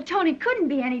 Oh, Uncle Tony, couldn't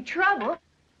be any trouble.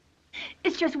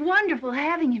 It's just wonderful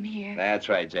having him here. That's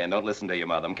right, Jane. Don't listen to your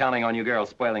mother. I'm counting on you girls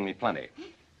spoiling me plenty.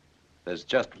 There's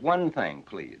just one thing,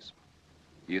 please.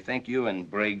 You think you and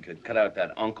Briggs could cut out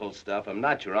that uncle stuff? I'm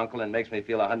not your uncle, and it makes me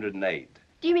feel 108.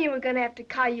 Do you mean we're going to have to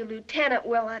call you Lieutenant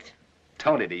Willett?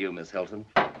 Tony to you, Miss Hilton.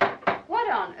 What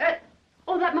on earth?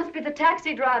 Oh, that must be the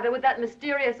taxi driver with that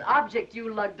mysterious object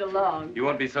you lugged along. You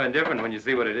won't be so indifferent when you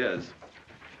see what it is.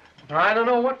 I don't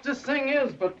know what this thing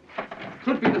is, but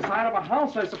could be the side of a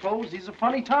house, I suppose. These are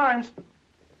funny times.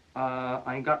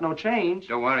 I ain't got no change.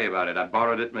 Don't worry about it. I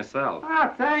borrowed it myself.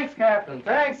 Ah, thanks, Captain.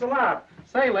 Thanks a lot.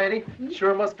 Say, lady,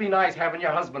 sure must be nice having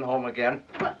your husband home again.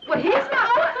 Well, he's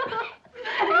not.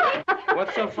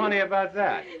 What's so funny about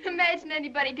that? Imagine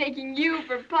anybody taking you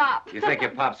for Pop. You think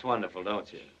your pop's wonderful,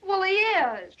 don't you? Well, he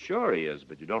is. Sure he is,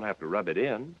 but you don't have to rub it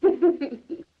in.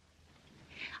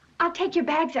 I'll take your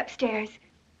bags upstairs.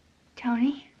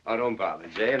 Tony? Oh, don't bother,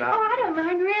 Jane. Oh, I don't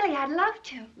mind, really. I'd love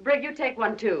to. Brig, you take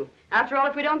one, too. After all,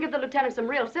 if we don't give the lieutenant some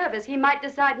real service, he might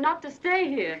decide not to stay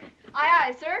here. Aye,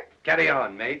 aye, sir. Carry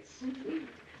on, mates.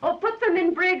 Oh, put them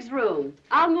in Brig's room.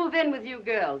 I'll move in with you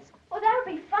girls. Oh,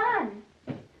 that'll be fun.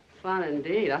 Fun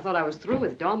indeed. I thought I was through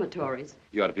with dormitories.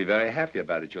 You ought to be very happy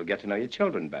about it. You'll get to know your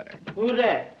children better. Who's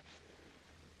that?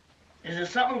 Is there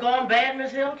something gone bad,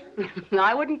 Miss Hilton?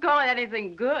 I wouldn't call it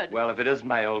anything good. Well, if it isn't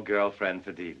my old girlfriend,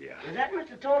 Fidelia. Is that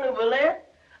Mr. Tony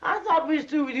Willett? I thought we was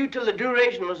through with you till the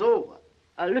duration was over.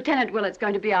 Lieutenant Willett's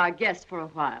going to be our guest for a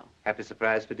while. Happy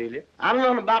surprise, Fidelia? I don't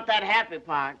know about that happy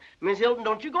part. Miss Hilton,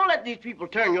 don't you go let these people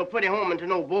turn your pretty home into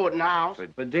no boarding house.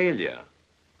 Fidelia,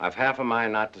 I've half a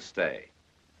mind not to stay.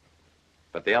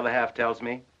 But the other half tells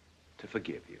me to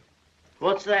forgive you.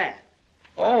 What's that?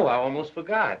 Oh, I almost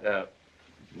forgot.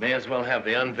 May as well have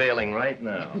the unveiling right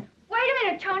now. Wait a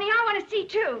minute, Tony. I want to see,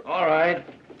 too. All right.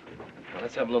 Well,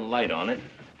 let's have a little light on it.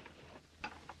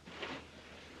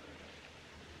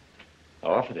 I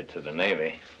offered it to the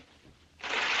Navy.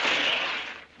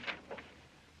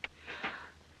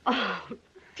 Oh,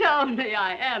 Tony,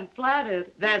 I am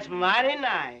flattered. That's mighty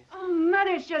nice. Oh,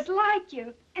 Mother's just like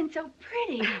you, and so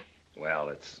pretty. Well,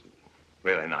 it's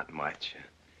really not much.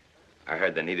 I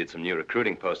heard they needed some new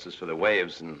recruiting posters for the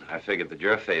Waves, and I figured that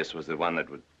your face was the one that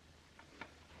would...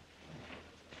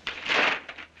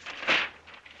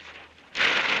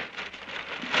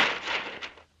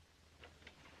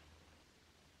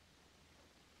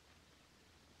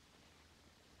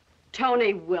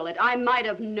 Tony Willett, I might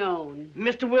have known.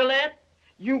 Mr. Willett,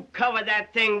 you cover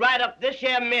that thing right up this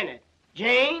here minute.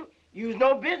 Jane, you's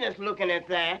no business looking at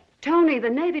that. Tony, the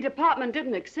Navy Department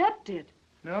didn't accept it.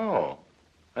 No.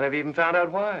 I never even found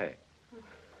out why.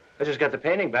 I just got the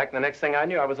painting back, and the next thing I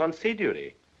knew, I was on sea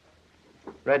duty.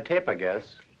 Red tape, I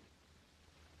guess.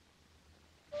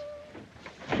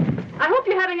 I hope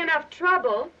you're having enough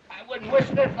trouble. I wouldn't wish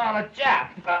this on a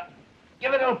Jap.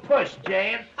 Give it a little push,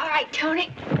 Jane. All right,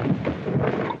 Tony.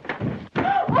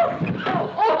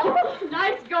 Oh,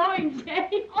 nice going,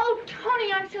 Jane. Oh,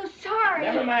 Tony, I'm so sorry.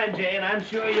 Never mind, Jane. I'm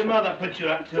sure your mother put you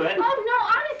up to it. Oh,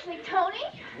 no, honestly, Tony.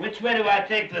 Which way do I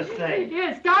take this thing?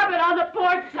 Here, stop it on the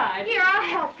port side. Here, I'll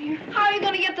help you. How are you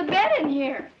going to get the bed in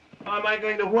here? How am I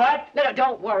going to what? No,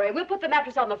 don't worry. We'll put the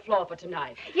mattress on the floor for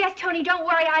tonight. Yes, Tony, don't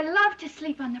worry. I love to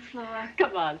sleep on the floor.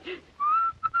 Come on.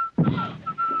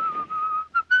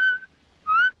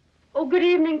 Oh, good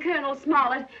evening, Colonel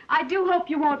Smollett. I do hope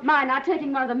you won't mind not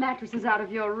taking one of the mattresses out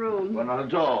of your room. Well, not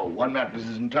at all. One mattress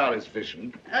is entirely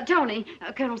sufficient. Tony,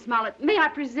 Colonel Smollett, may I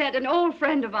present an old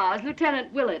friend of ours,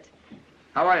 Lieutenant Willett.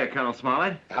 How are you, Colonel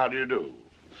Smollett? How do you do?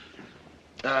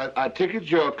 I take it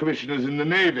your commissioner's in the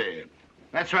Navy.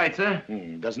 That's right, sir.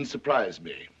 Doesn't surprise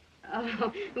me.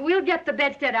 We'll get the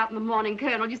bedstead out in the morning,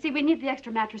 Colonel. You see, we need the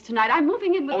extra mattress tonight. I'm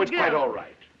moving in with the it's quite all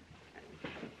right.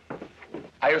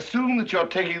 I assume that you're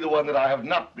taking the one that I have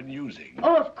not been using.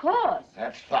 Oh, of course.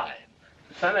 That's fine.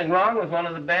 Something wrong with one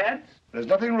of the beds? There's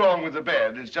nothing wrong with the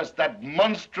bed. It's just that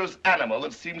monstrous animal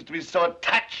that seems to be so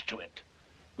attached to it.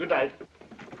 Good night.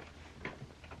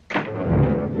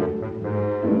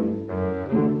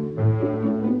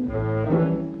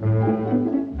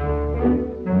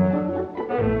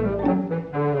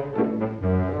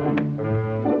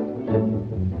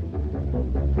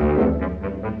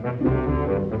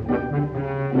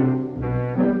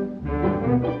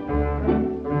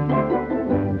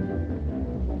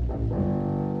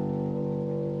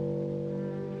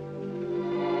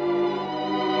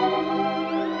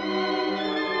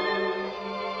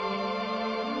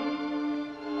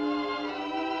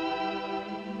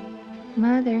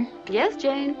 Mother. Yes,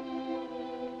 Jane?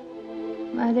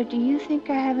 Mother, do you think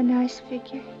I have a nice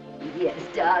figure? Yes,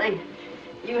 darling.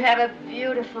 You have a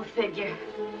beautiful figure.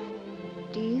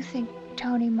 Do you think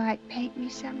Tony might paint me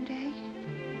someday?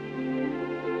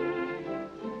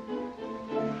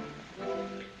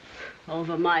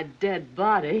 Over my dead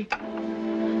body.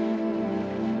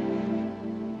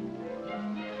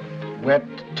 Wet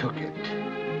took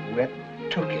it. Wet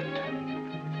took it.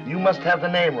 You must have the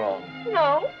name wrong.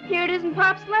 No, here it is in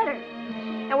Pop's letter.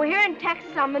 And we're here in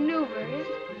Texas on maneuvers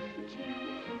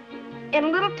in a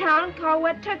little town called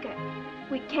Watucket.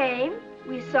 We came,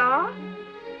 we saw,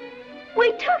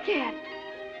 we took it.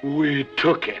 We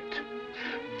took it.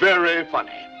 Very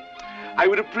funny. I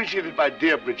would appreciate it, my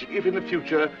dear Bridget, if in the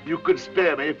future you could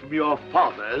spare me from your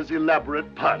father's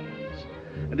elaborate puns.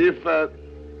 And if, I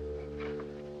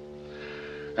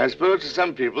suppose to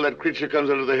some people that creature comes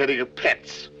under the heading of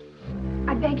pets.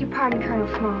 I beg your pardon, Colonel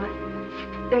Smollett.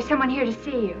 There's someone here to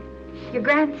see you. Your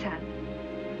grandson.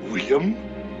 William?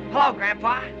 Hello,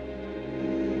 Grandpa.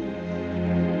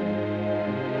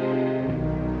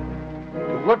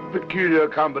 To what peculiar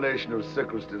combination of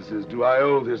circumstances do I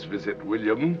owe this visit,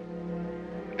 William?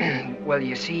 Well,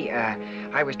 you see,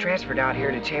 I was transferred out here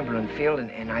to Chamberlain Field,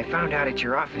 and I found out at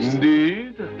your office.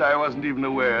 Indeed? I wasn't even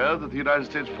aware that the United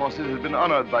States forces had been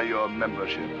honored by your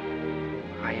membership.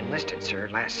 I enlisted, sir,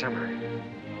 last summer.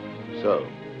 So?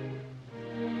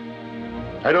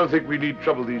 I don't think we need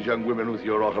trouble these young women with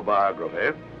your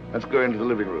autobiography. Let's go into the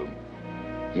living room.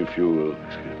 If you will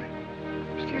excuse me.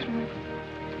 Excuse me.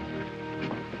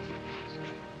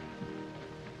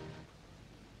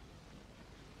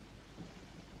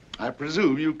 I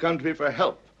presume you come to me for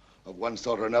help of one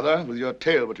sort or another with your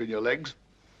tail between your legs.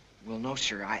 Well, no,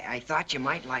 sir. I thought you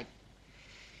might like...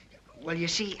 Well, you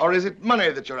see... Or is it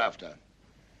money that you're after?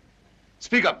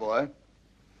 Speak up, boy.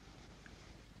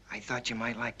 I thought you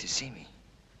might like to see me.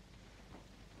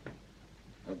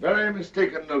 A very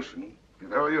mistaken notion,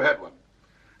 if ever you had one.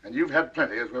 And you've had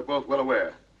plenty, as we're both well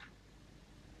aware.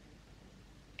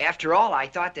 After all, I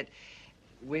thought that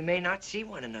we may not see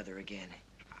one another again.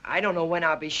 I don't know when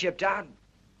I'll be shipped out.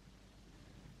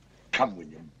 Come,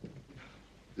 William.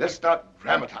 Let's not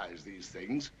dramatize these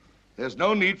things. There's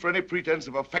no need for any pretense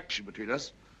of affection between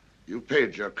us. You've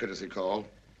paid your courtesy call.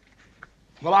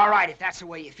 Well, all right, if that's the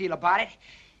way you feel about it.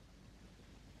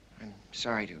 I'm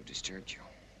sorry to have disturbed you.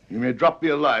 You may drop me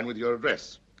a line with your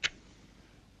address.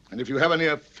 And if you have any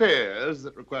affairs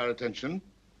that require attention,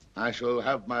 I shall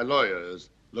have my lawyers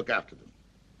look after them.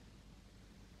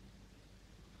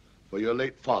 For your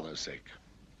late father's sake.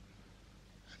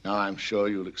 Now, I'm sure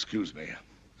you'll excuse me.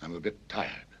 I'm a bit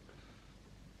tired.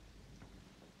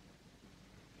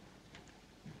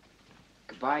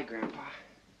 Goodbye, Grandpa.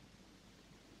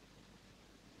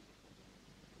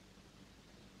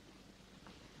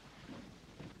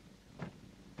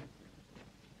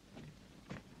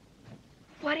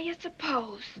 What do you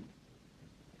suppose?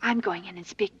 I'm going in and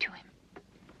speak to him.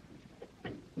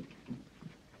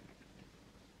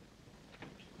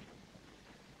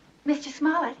 Mr.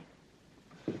 Smollett.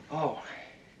 Oh.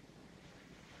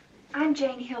 I'm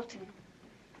Jane Hilton.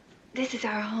 This is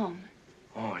our home.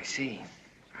 Oh, I see.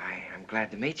 I'm glad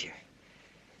to meet you.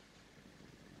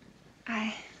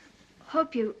 I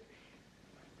hope you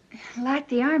like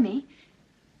the Army.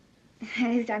 That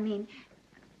is, I mean,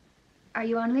 are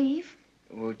you on leave?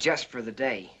 Well, just for the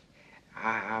day.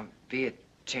 I'll be at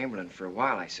Chamberlain for a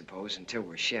while, I suppose, until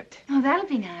we're shipped. Oh, that'll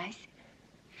be nice.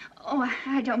 Oh,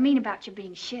 I don't mean about you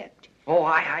being shipped. Oh,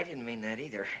 I didn't mean that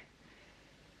either.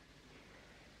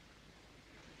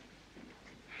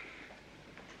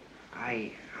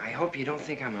 I hope you don't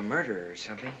think I'm a murderer or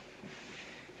something.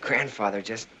 Grandfather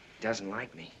just doesn't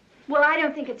like me. Well, I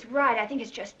don't think it's right. I think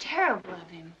it's just terrible of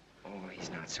him. Oh,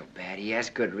 he's not so bad. He has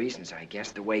good reasons, I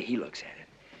guess, the way he looks at it.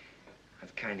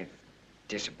 I've kind of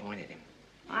disappointed him.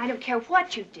 I don't care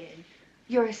what you did.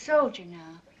 You're a soldier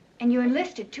now. And you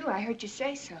enlisted, too. I heard you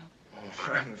say so.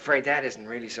 Oh, I'm afraid that isn't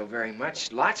really so very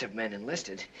much. Lots of men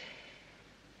enlisted.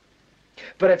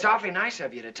 But it's awfully nice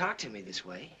of you to talk to me this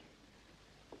way.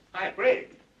 Hi, Brig.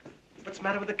 What's the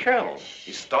matter with the Colonel?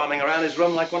 He's storming around his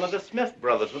room like one of the Smith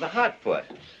brothers with a hot foot.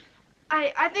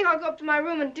 I think I'll go up to my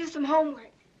room and do some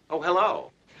homework. Oh,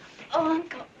 hello. Oh,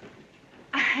 Uncle.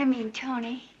 I mean,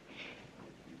 Tony.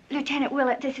 Lieutenant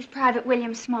Willett, this is Private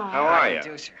William Smollett. How are you?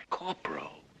 Do, sir.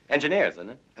 Corporal. Engineers,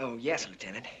 isn't it? Oh, yes,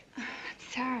 Lieutenant.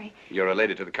 Sorry. You're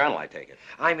related to the Colonel, I take it.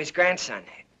 I'm his grandson.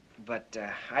 But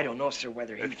I don't know, sir,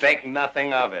 whether he... Think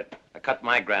nothing of it. I cut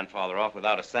my grandfather off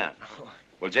without a cent.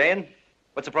 Well, Jane,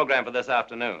 what's the program for this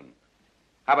afternoon?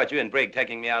 How about you and Brig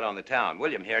taking me out on the town?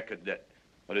 William here could,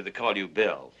 what do they call you,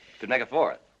 Bill? Could make a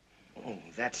fourth. Oh,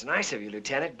 that's nice of you,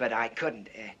 Lieutenant, but I couldn't.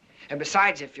 And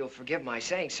besides, if you'll forgive my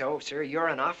saying so, sir, you're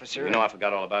an officer. You know, I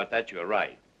forgot all about that. You're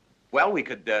right. Well, we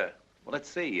could, well, let's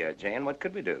see, Jane, what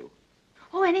could we do?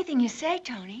 Oh, anything you say,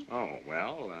 Tony. Oh,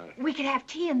 well, We could have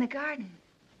tea in the garden.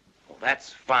 Well,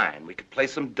 that's fine. We could play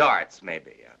some darts,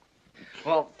 maybe.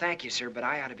 Well, thank you, sir, but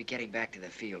I ought to be getting back to the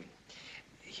field.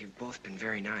 You've both been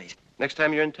very nice. Next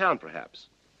time you're in town, perhaps.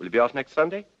 Will you be off next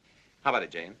Sunday? How about it,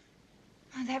 Jane?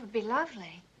 Oh, that would be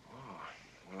lovely.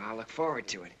 Well, I'll look forward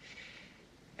to it.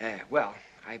 Well,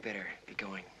 I better be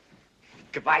going.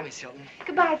 Goodbye, Miss Hilton.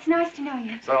 Goodbye. It's nice to know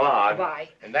you. So long. Goodbye.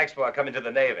 And next we're coming to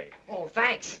the Navy. Oh,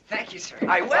 thanks. Thank you, sir.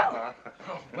 I will.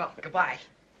 Oh, well, goodbye.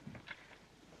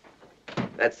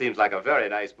 That seems like a very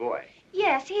nice boy.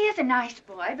 Yes, he is a nice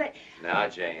boy, but... Now,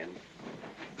 Jane,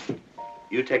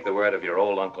 you take the word of your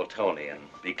old Uncle Tony and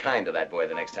be kind to that boy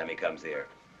the next time he comes here.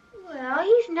 Well,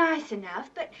 he's nice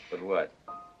enough, but... But what?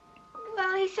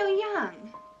 Well, he's so young.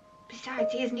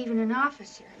 Besides, he isn't even an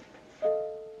officer.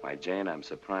 Why, Jane, I'm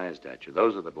surprised at you.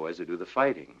 Those are the boys who do the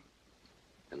fighting.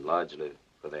 And largely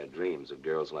for their dreams of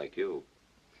girls like you.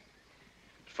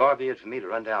 Far be it for me to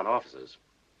run down officers.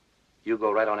 You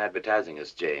go right on advertising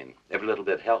us, Jane. Every little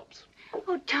bit helps.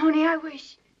 Oh, Tony, I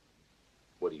wish...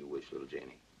 What do you wish, little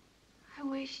Janie? I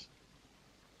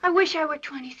wish I were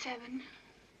 27.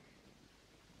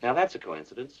 Now, that's a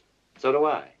coincidence. So do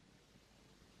I.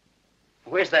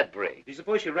 Where's that Brig? Do you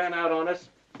suppose she ran out on us?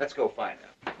 Let's go find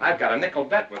her. I've got a nickel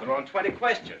bet with her on 20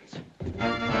 questions.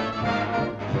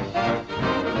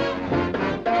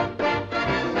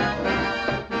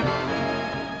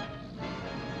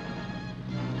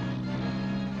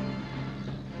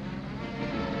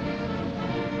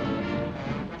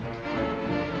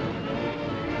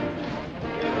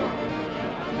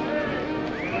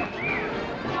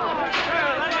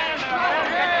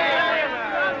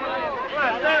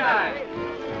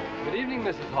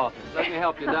 Mrs. Hawkins. Let me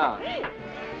help you down.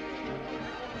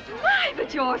 My,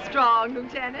 but you're strong,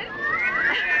 Lieutenant.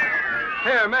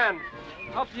 Here, men.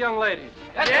 Help the young ladies.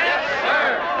 Yes,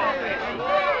 sir.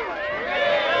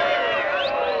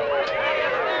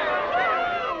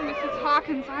 Oh, Mrs.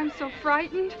 Hawkins, I'm so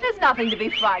frightened. There's nothing to be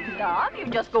frightened of. You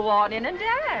just go on in and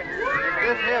dance.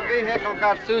 This here vehicle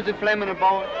got Susie Fleming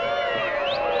aboard.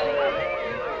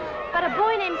 But a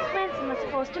boy named Swenson was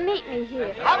supposed to meet me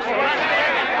here.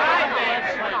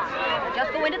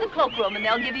 Just go into the cloakroom and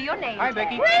they'll give you your name. Hi,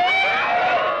 Becky.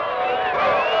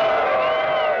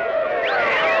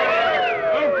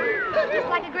 It's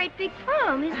like a great big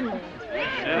prom, isn't it?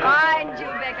 Mind you,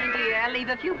 Becky, dear. Leave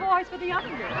a few boys for the other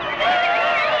girls.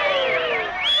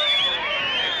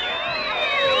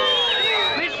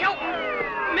 Miss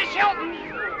Hilton! Miss Hilton!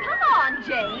 Come on,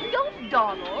 Jane. Don't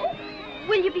dawdle.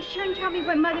 Will you be sure and tell me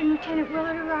when Mother and Lieutenant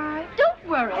Willard arrive? Don't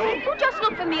worry. You just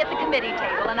look for me at the committee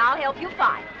table, and I'll help you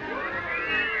find.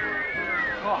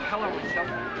 Oh, hello, Miss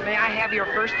Hilton. May I have your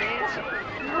first dance?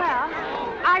 Well,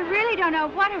 I really don't know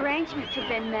what arrangements have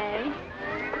been made.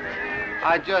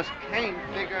 I just can't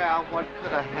figure out what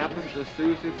could have happened to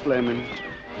Susie Fleming.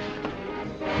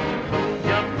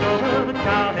 Jumped over the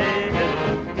cowhead.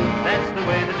 That's the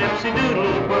way the gypsy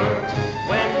doodle works.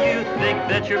 When you think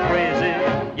that you're crazy,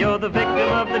 you're the victim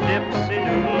of the gypsy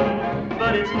doodle.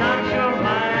 But it's not your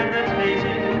mind that's hazy,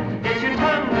 it's your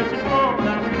tongue that's a fall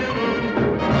down the doodle.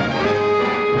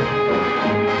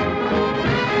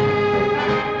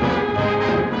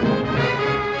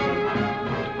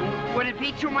 Would it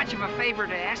be too much of a favor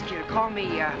to ask you to call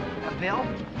me a Bill?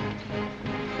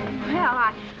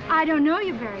 Well, I don't know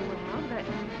you very well, but...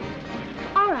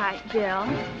 All right, Bill.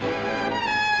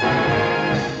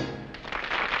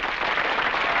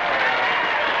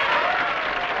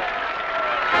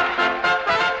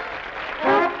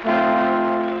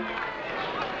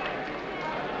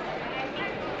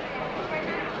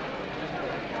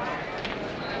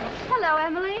 Hello,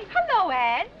 Emily. Hello,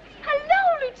 Anne.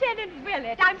 Hello, Lieutenant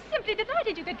Willard. I'm simply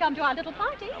delighted you could come to our little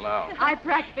party. Hello. I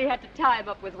practically had to tie him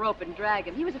up with rope and drag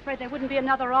him. He was afraid there wouldn't be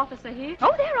another officer here.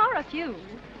 Oh, there are a few.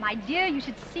 My dear, you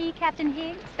should see Captain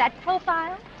Higgs, that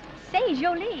profile. C'est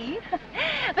joli.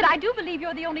 But I do believe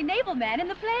you're the only naval man in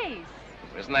the place.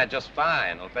 Isn't that just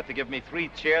fine? I'll bet they give me 3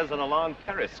 chairs and a long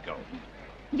periscope.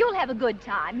 You'll have a good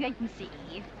time, wait and see.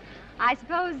 I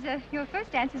suppose your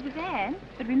first dance is with Anne,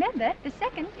 but remember, the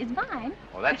second is mine.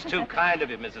 Well, that's too kind of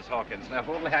you, Mrs. Hawkins. Now, if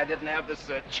only I didn't have this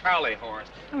Charlie horse.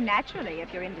 Oh, naturally,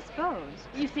 if you're indisposed.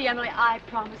 You see, Emily, I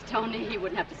promised Tony he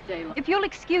wouldn't have to stay long. If you'll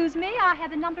excuse me, I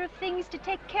have a number of things to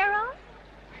take care of.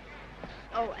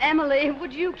 Oh, Emily,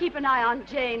 would you keep an eye on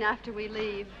Jane after we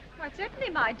leave? Why, certainly,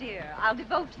 my dear. I'll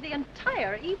devote the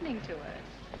entire evening to her.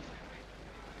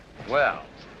 Well,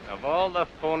 of all the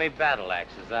phony battle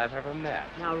axes I've ever met.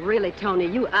 Now, really, Tony,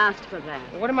 you asked for that.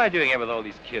 What am I doing here with all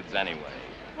these kids anyway?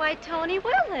 Why, Tony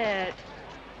Willard.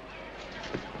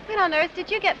 When on earth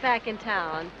did you get back in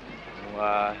town?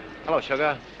 Hello,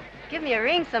 sugar. Give me a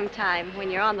ring sometime when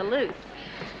you're on the loose.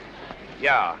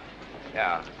 Yeah.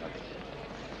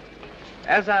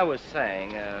 As I was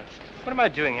saying, what am I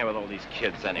doing here with all these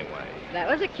kids anyway? That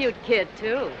was a cute kid,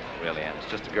 too. Really, Ann,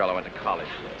 it's just a girl I went to college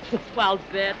with. Well,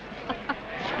 bet.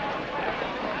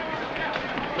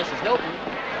 Mrs. Hilton.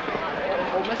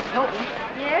 Oh, Mrs. Hilton.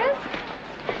 Yes?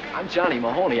 I'm Johnny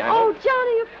Mahoney. Oh,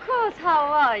 Johnny, of course. How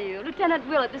are you? Lieutenant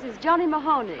Willett, this is Johnny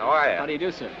Mahoney. How are you? How do you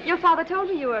do, sir? Your father told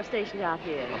me you were stationed out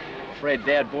here. I'm afraid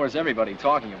Dad bores everybody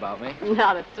talking about me.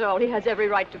 Not at all. He has every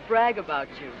right to brag about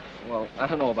you. Well, I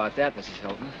don't know about that, Mrs.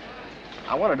 Hilton.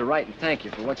 I wanted to write and thank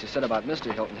you for what you said about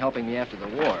Mr. Hilton helping me after the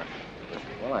war.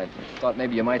 Well, I thought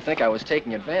maybe you might think I was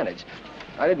taking advantage.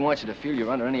 I didn't want you to feel you're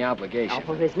under any obligation.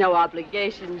 Oh, there's no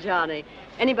obligation, Johnny.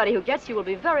 Anybody who gets you will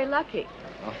be very lucky.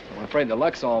 Well, I'm afraid the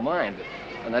luck's all mine,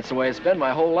 and that's the way it's been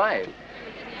my whole life.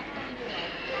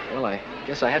 Well, I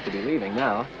guess I have to be leaving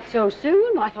now. So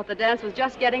soon? I thought the dance was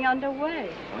just getting underway.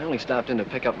 I only stopped in to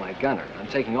pick up my gunner. I'm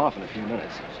taking off in a few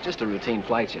minutes. It's just a routine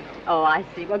flight, you know. Oh, I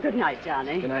see. Well, good night,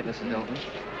 Johnny. Good night, Mrs. Hilton.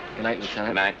 Good night, Lieutenant.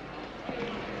 Good night.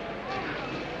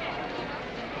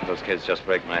 Those kids just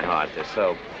break my heart. They're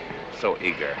so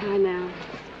eager. I know.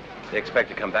 They expect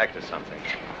to come back to something.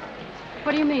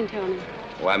 What do you mean, Tony?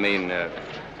 Well, I mean,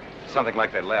 something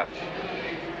like they left.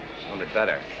 Only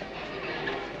better.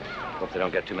 Hope they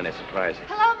don't get too many surprises.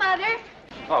 Hello, Mother.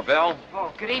 Oh, Bill.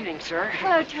 Oh, good evening, sir.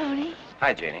 Hello, Tony.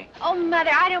 Hi, Jeannie. Oh,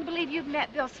 Mother, I don't believe you've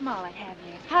met Bill Smollett, have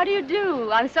you? How do you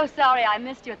do? I'm so sorry I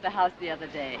missed you at the house the other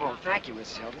day. Oh, thank you,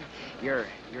 Mrs. Hilton. Your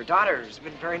daughter's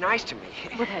been very nice to me.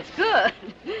 Well, that's good.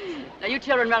 Now, you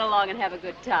children run along and have a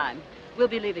good time. We'll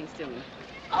be leaving soon.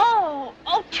 Oh,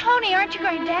 Tony, aren't you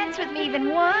going to dance with me even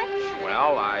once?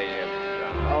 Well,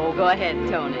 Oh, go ahead,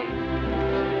 Tony.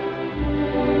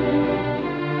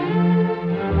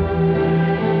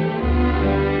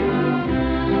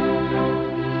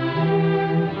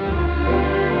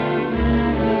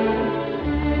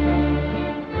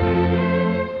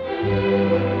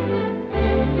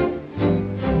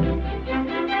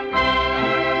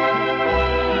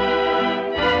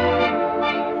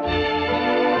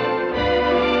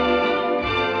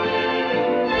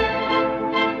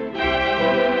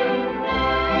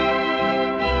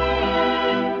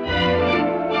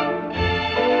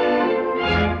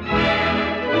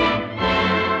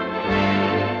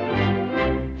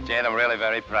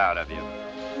 very proud of you.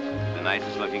 The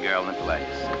nicest looking girl in the place.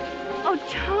 Oh,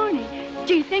 Tony,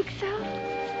 do you think so?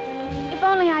 If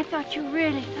only I thought you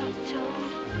really thought so.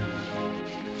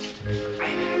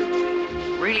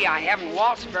 Really, I haven't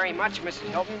waltzed very much, Mrs.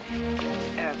 Hilton.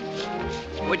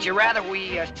 Would you rather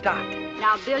we stopped?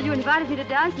 Now, Bill, you invited me to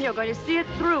dance, and you're going to see it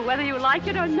through, whether you like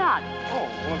it or not. Oh,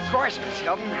 well, of course, Miss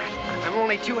Hilton. I'm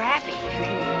only too happy.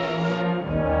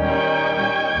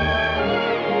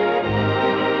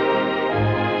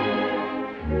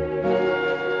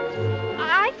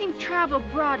 I think travel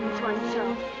broadens one's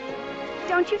soul.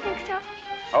 Don't you think so?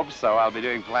 Hope so. I'll be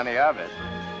doing plenty of it.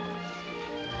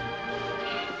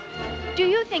 Do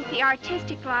you think the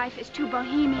artistic life is too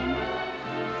bohemian?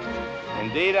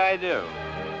 Indeed, I do.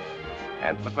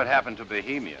 And look what happened to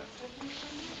Bohemia.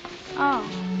 Oh.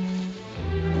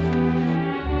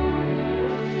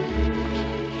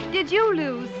 Did you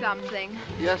lose something?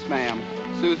 Yes, ma'am.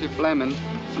 Susie Fleming.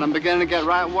 And I'm beginning to get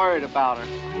right worried about her.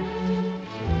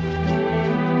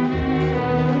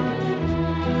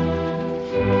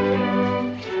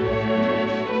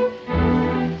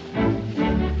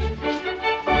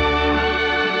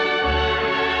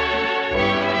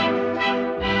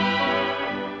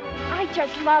 I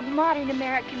just love modern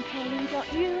American painting,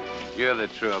 don't you? You're the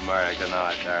true American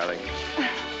art, darling.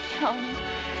 Tony,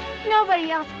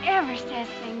 nobody else ever says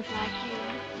things like you.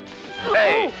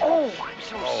 Hey! Oh, I'm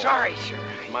so sorry, sir.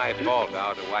 It's my fault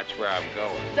now to watch where I'm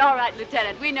going. It's all right,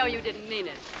 Lieutenant. We know you didn't mean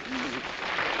it.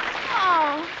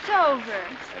 Oh, it's over.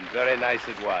 And very nice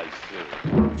it was, too.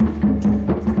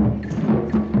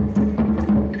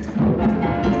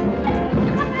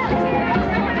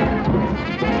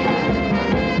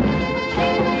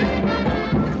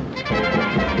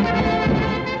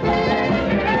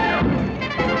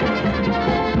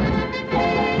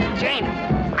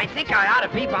 I think I ought to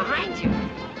be behind you.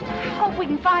 I hope we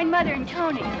can find Mother and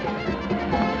Tony.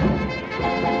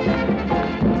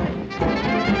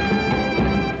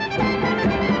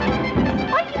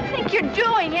 What do you think you're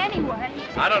doing anyway?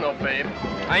 I don't know, babe.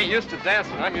 I ain't used to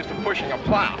dancing. I'm used to pushing a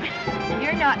plow.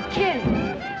 You're not kidding.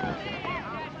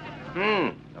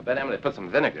 I bet Emily put some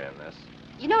vinegar in this.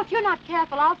 You know, if you're not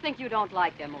careful, I'll think you don't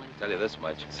like Emily. I'll tell you this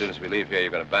much. As soon as we leave here,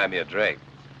 you're going to buy me a drink.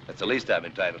 That's the least I'm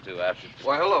entitled to after...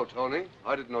 Why, hello, Tony.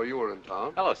 I didn't know you were in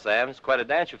town. Hello, Sam. It's quite a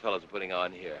dance you fellows are putting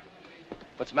on here.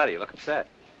 What's the matter? You look upset.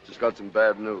 Just got some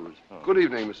bad news. Oh. Good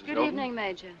evening, Mrs. Good Hilton. evening,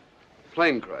 Major.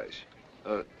 Plane crash.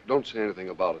 Don't say anything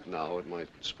about it now. It might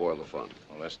spoil the fun.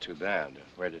 Well, that's too bad.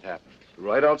 Where did it happen?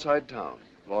 Right outside town.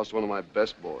 Lost one of my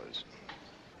best boys.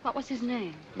 What was his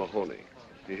name? Mahoney.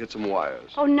 He hit some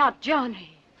wires. Oh, not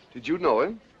Johnny. Did you know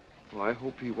him? Well, I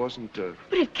hope he wasn't,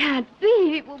 But it can't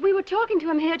be. We were talking to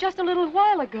him here just a little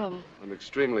while ago. I'm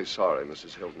extremely sorry,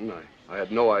 Mrs. Hilton. I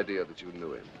had no idea that you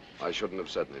knew him. I shouldn't have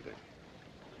said anything.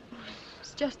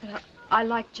 It's just that I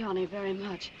like Johnny very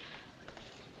much.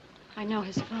 I know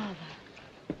his father.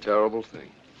 Terrible thing.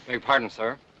 Beg pardon,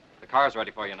 sir. The car's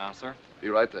ready for you now, sir. Be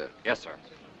right there. Yes, sir.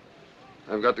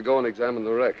 I've got to go and examine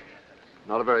the wreck.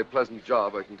 Not a very pleasant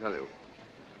job, I can tell you.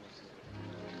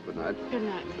 Good night. Good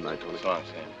night. Good night, Tony. So long,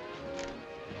 Sam.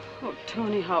 Oh,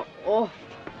 Tony, how awful.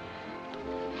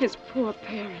 His poor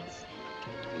parents.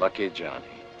 Lucky Johnny.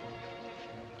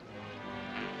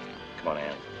 Come on,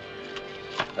 Ann.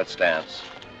 Let's dance.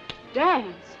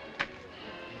 Dance?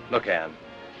 Look, Ann,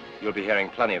 you'll be hearing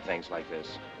plenty of things like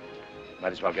this.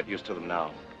 Might as well get used to them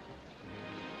now.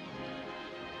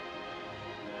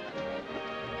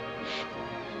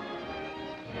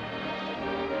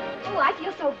 Oh, I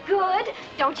feel so good.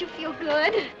 Don't you feel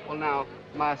good? Well, now,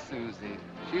 my Susie,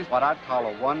 she's what I'd call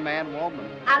a one-man woman.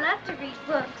 I love to read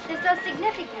books. They're so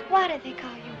significant. Why do they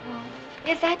call you Wolf?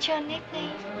 Is that your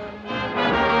nickname?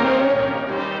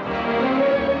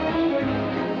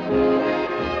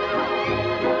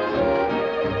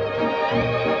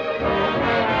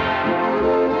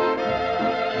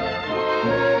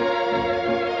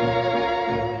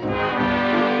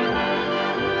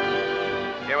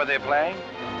 Hear what they're playing?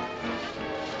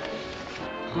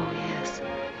 Oh, yes.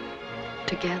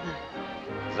 Together.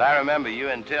 As I remember, you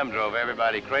and Tim drove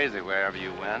everybody crazy wherever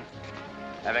you went,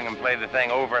 having them play the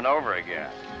thing over and over again.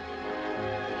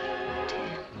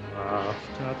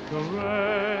 Laughed at the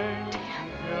rain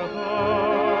together,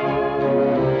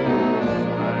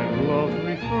 sang love's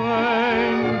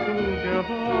refrain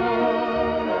together.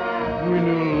 We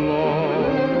knew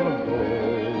long ago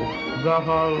that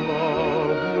our love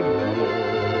would grow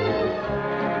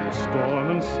in storm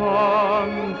and sun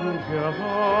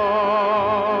together.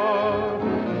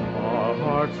 Our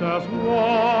hearts as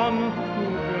one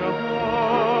together.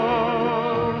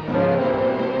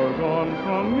 You're gone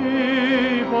from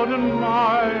me, but in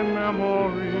my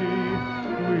memory,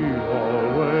 we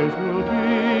always will be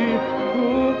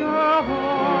together.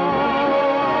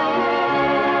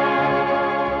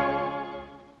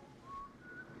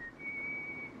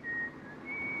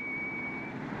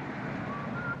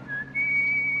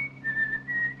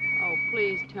 Oh,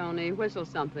 please, Tony, whistle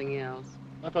something else.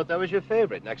 I thought that was your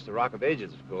favorite, next to Rock of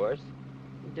Ages, of course.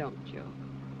 Don't joke.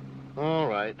 All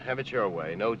right, have it your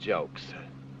way. No jokes.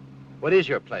 What is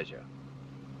your pleasure?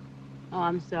 Oh,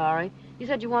 I'm sorry. You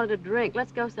said you wanted a drink.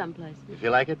 Let's go someplace. You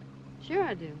feel like it? Sure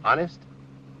I do. Honest?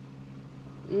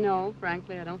 No,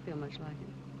 frankly, I don't feel much like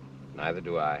it. Neither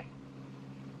do I.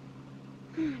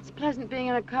 It's pleasant being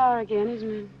in a car again,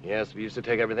 isn't it? Yes, we used to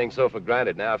take everything so for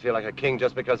granted. Now I feel like a king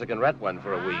just because I can rent one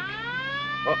for a week.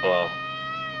 Uh-oh.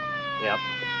 Yep.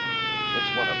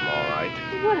 It's one of them, all right.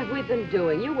 What have we been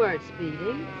doing? You weren't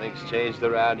speeding. Things changed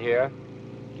around here.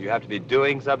 You have to be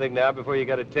doing something now before you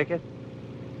get a ticket?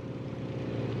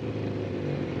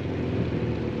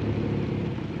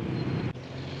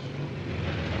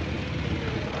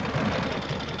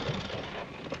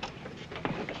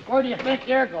 Where do you think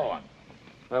you're going?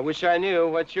 I wish I knew.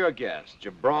 What's your guess?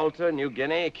 Gibraltar, New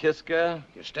Guinea, Kiska?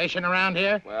 You station around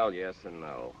here? Well, yes and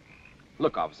no.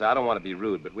 Look, officer, I don't want to be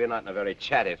rude, but we're not in a very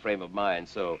chatty frame of mind,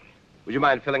 so would you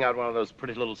mind filling out one of those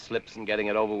pretty little slips and getting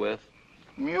it over with?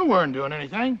 You weren't doing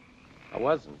anything. I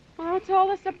wasn't. Well, what's all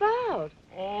this about?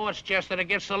 Oh, it's just that it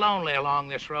gets so lonely along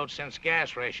this road since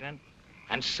gas rationing.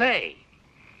 And say,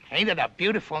 ain't it a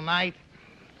beautiful night?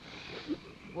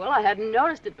 Well, I hadn't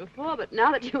noticed it before, but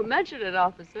now that you mention it,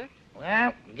 officer.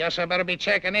 Well, guess I better be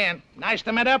checking in. Nice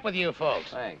to meet up with you folks.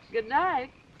 Thanks. Good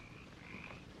night.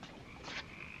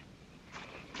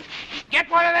 Get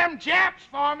one of them Japs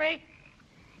for me.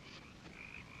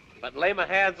 But lay my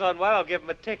hands on one, I'll give him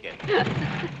a ticket.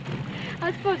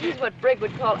 I suppose he's what Brigg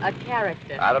would call a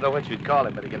character. I don't know what you'd call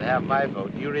him, but he can have my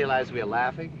vote. Do you realize we're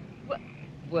laughing?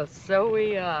 Well, so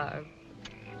we are.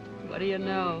 What do you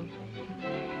know?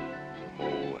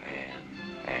 Oh,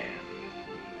 Ann.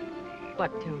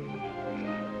 What, Tony?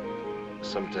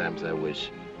 Sometimes I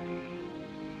wish.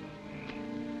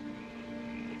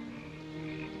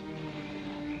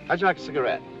 How'd you like a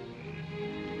cigarette?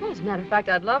 Well, as a matter of fact,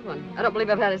 I'd love one. I don't believe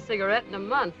I've had a cigarette in a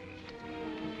month.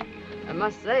 I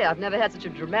must say, I've never had such a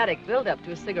dramatic build-up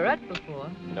to a cigarette before.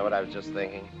 You know what I was just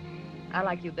thinking? I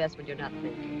like you best when you're not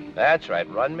thinking. That's right,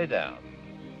 run me down.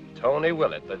 Tony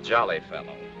Willett, the jolly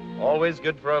fellow. Always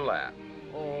good for a laugh.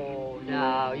 Oh,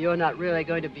 now, you're not really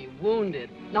going to be wounded.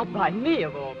 Not by me,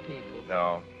 of all people.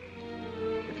 No.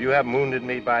 If you haven't wounded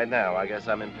me by now, I guess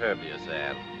I'm impervious,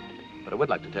 Ann. But I would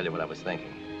like to tell you what I was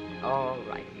thinking. All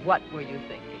right. What were you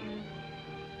thinking?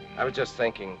 I was just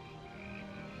thinking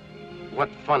what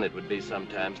fun it would be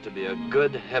sometimes to be a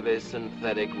good, heavy,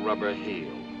 synthetic rubber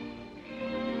heel.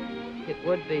 It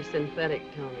would be synthetic,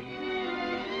 Tony.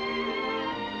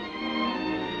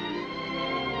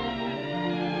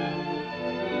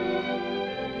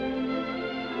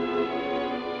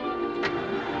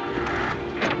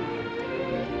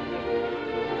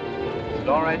 Is it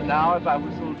all right now if I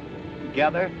whistle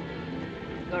together?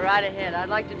 Go right ahead. I'd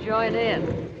like to join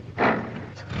in.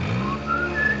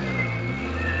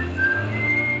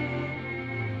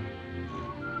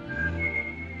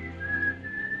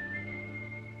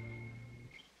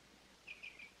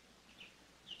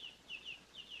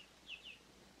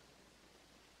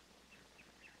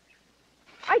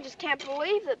 I just can't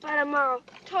believe that by tomorrow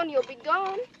Tony will be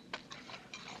gone.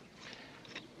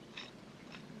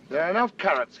 There are enough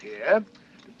carrots here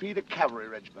to feed a cavalry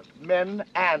regiment, men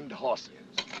and horses.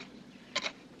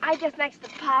 I guess next to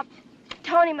Pop,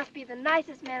 Tony must be the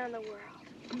nicest man in the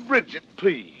world. Bridget,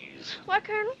 please. What,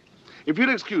 Colonel? If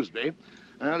you'll excuse me,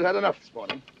 I've had enough this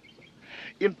morning.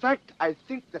 In fact, I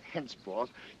think that henceforth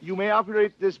you may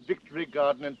operate this victory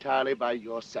garden entirely by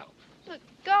yourself. But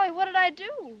golly, what did I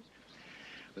do?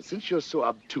 But since you're so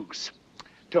obtuse,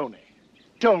 Tony,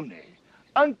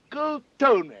 Uncle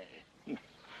Tony.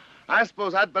 I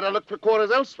suppose I'd better look for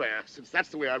quarters elsewhere, since that's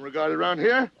the way I'm regarded around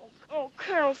here. Oh,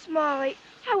 Colonel Smalley,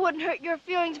 I wouldn't hurt your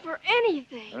feelings for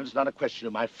anything. And it's not a question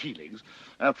of my feelings.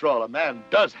 After all, a man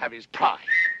does have his pride.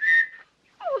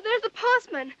 Oh, there's the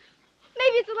postman.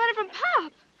 Maybe it's a letter from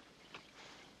Pop.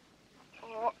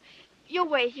 Oh, you'll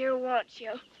wait here, won't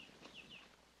you?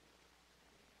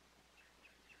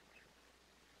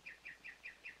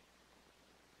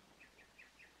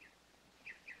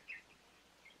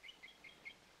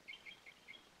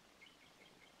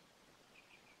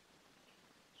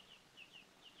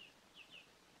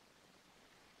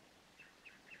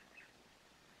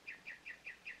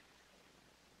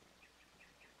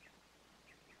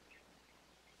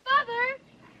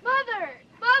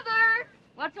 Mother!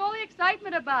 What's all the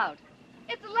excitement about?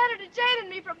 It's a letter to Jane and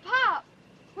me from Pop.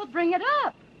 Well, bring it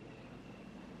up.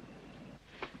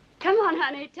 Come on,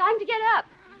 honey. Time to get up.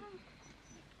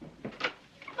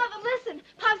 Mother, listen.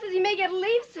 Pop says he may get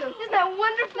leave soon. Isn't that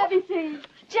wonderful? Let me see.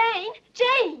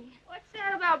 Jane! What's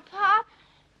that about Pop?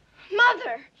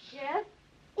 Mother! Yes?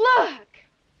 Look!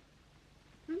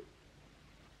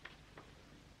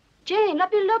 Jane,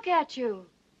 let me look at you.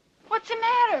 What's the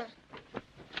matter?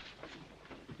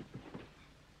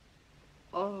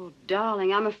 Oh,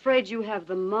 darling, I'm afraid you have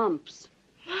the mumps.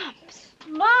 Mumps?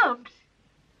 Mumps?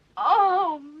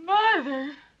 Oh,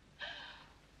 Mother.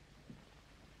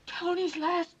 Tony's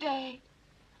last day.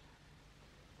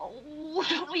 Oh,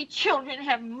 only children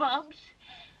have mumps.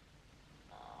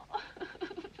 Oh.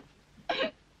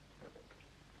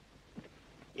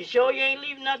 You sure you ain't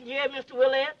leaving nothing here, Mr.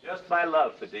 Willett? Just my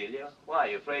love, Fidelia. Why,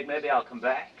 you afraid maybe I'll come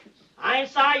back? I ain't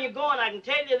sorry you're going, I can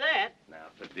tell you that. Now,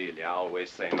 Fidelia, I always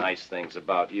say nice things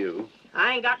about you.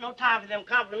 I ain't got no time for them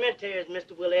complimentaries,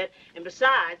 Mr. Willett. And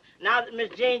besides, now that Miss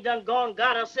Jane done gone and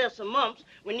got herself some mumps,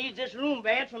 we need this room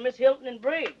band for Miss Hilton and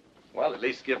Briggs. Well, at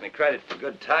least give me credit for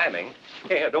good timing.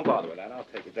 Here, don't bother with that. I'll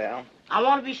take it down. I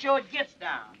want to be sure it gets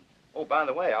down. Oh, by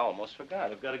the way, I almost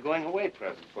forgot. I've got a going-away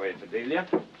present for you, Fidelia.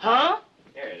 Huh?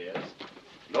 Here it is.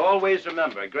 And always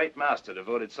remember, a great master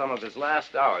devoted some of his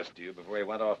last hours to you before he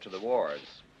went off to the wars.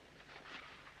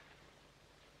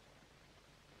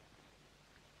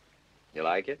 You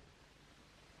like it?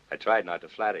 I tried not to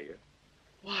flatter you.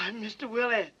 Why, Mr.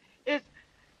 Willett,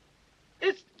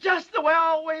 it's just the way I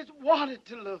always wanted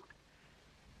to look.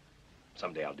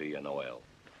 Someday I'll do you no ill.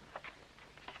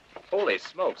 Holy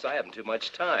smokes, I haven't too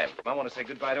much time. I want to say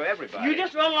goodbye to everybody. You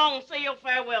just run along and say your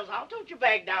farewells. I'll tote your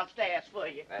bag downstairs for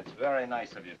you. That's very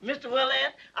nice of you. Mr.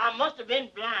 Willett, I must have been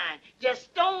blind. Just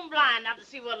stone blind not to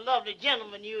see what a lovely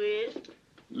gentleman you is.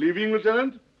 Leaving,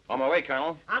 Lieutenant? On my way,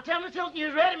 Colonel. I'll tell Miss Hilton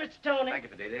you're ready, Mr. Tony. Thank you,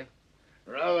 Fidelia.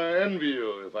 Rather envy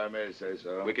you, if I may say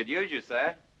so. We could use you,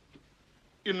 sir.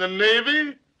 In the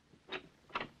Navy?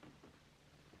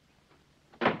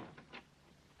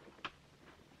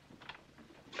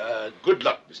 Good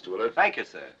luck, Mr. Willett. Thank you,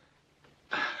 sir.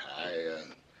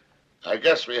 I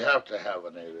guess we have to have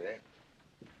a Navy.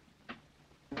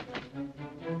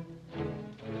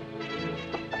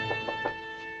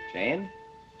 Jane?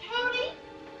 Tony,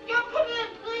 you're coming in,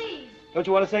 please. Don't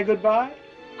you want to say goodbye?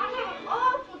 I have an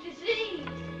awful disease.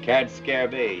 Can't scare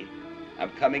me.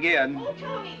 I'm coming in. Oh,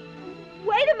 Tony.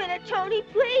 Wait a minute, Tony,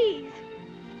 please.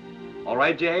 All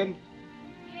right, Jane?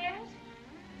 Yes?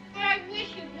 I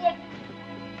wish you wouldn't.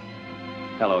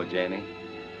 Hello, Janie.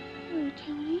 Oh,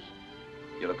 Tony.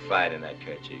 You look fine in that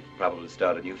kerchief. Probably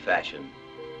start a new fashion.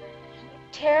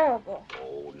 Terrible.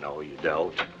 Oh, no, you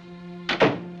don't.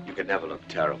 You could never look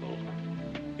terrible.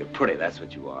 You're pretty, that's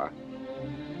what you are.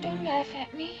 Don't laugh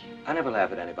at me. I never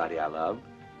laugh at anybody I love.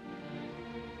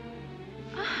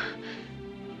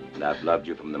 And I've loved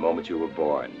you from the moment you were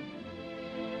born.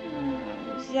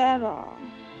 Is that all?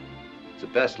 It's the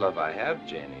best love I have,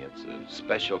 Janie. It's a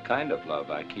special kind of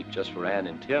love I keep just for Ann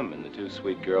and Tim and the two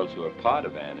sweet girls who are part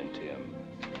of Ann and Tim.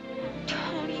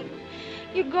 Tony,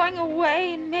 you're going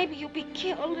away and maybe you'll be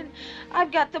killed and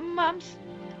I've got the mumps.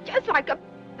 Just like a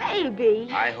baby.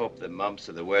 I hope the mumps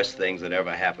are the worst things that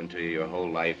ever happened to you your whole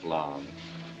life long.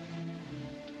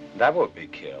 And I won't be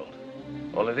killed.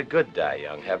 Only the good die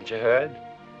young, haven't you heard?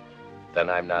 Then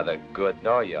I'm neither good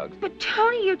nor young. But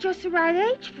Tony, you're just the right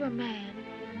age for a man.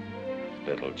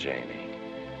 Little Janie.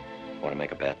 Want to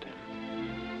make a bet?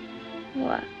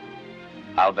 What?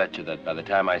 I'll bet you that by the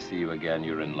time I see you again,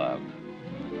 you're in love.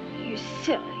 You're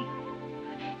silly.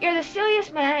 You're the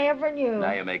silliest man I ever knew.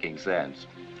 Now you're making sense.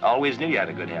 Always knew you had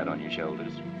a good head on your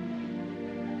shoulders.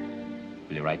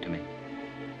 Will you write to me?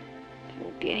 There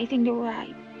won't be anything to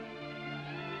write.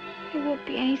 There won't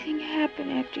be anything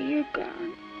happen after you're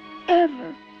gone.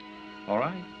 Ever. All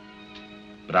right.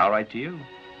 But I'll write to you.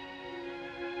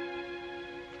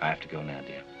 I have to go now,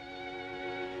 dear.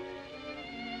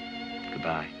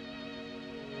 Goodbye.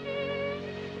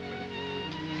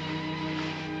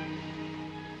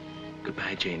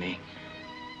 Goodbye, Janie.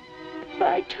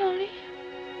 Bye, Tony.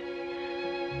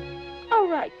 I'll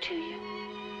write to you.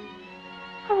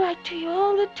 I'll write to you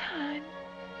all the time.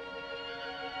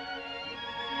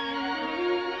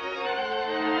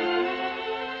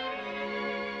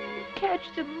 Catch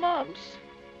the mumps.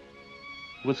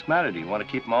 What's the matter? Do you want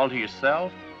to keep them all to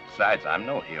yourself? Besides, I'm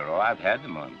no hero. I've had the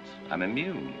mumps. I'm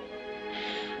immune.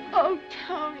 Oh,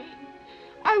 Tony.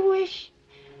 I wish.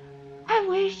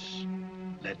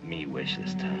 Let me wish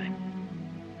this time.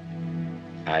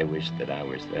 I wish that I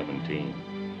were 17.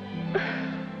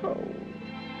 Oh,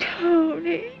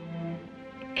 Tony.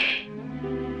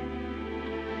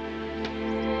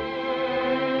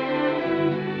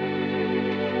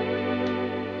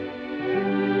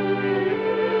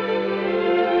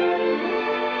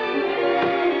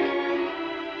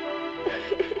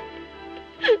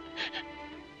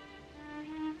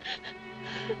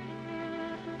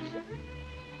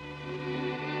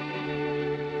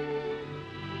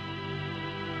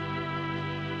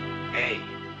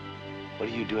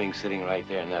 Sitting right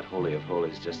there in that holy of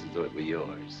holies just as though it were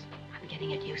yours. I'm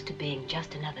getting it used to being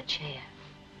just another chair.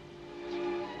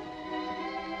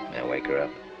 Now wake her up.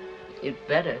 You'd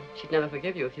better. She'd never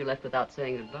forgive you if you left without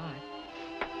saying goodbye.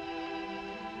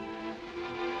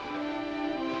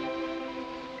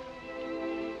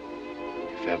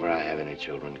 If ever I have any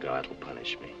children, God will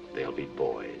punish me. They'll be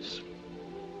boys.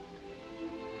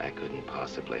 I couldn't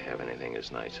possibly have anything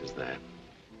as nice as that.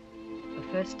 The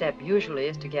first step usually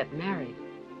is to get married.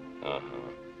 Uh-huh.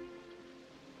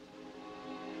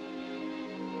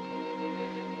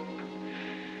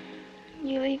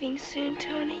 You leaving soon,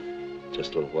 Tony?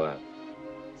 Just a little while.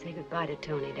 Say goodbye to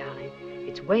Tony, darling.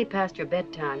 It's way past your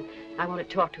bedtime. I want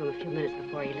to talk to him a few minutes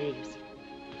before he leaves.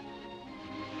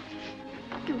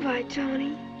 Goodbye,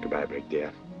 Tony. Goodbye, big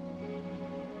dear.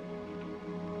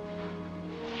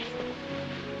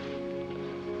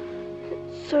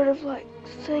 It's sort of like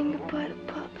saying goodbye to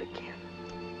Pop again.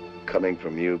 Coming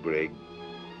from you, Brig,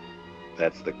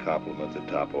 that's the compliment that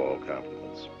top all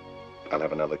compliments. I'll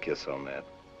have another kiss on that.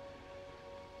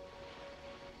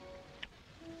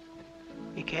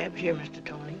 Your cab's here, Mr.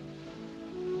 Tony.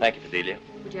 Thank you, Fidelia.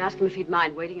 Would you ask him if he'd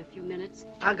mind waiting a few minutes?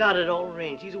 I got it all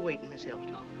arranged. He's waiting, Miss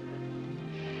Hilton.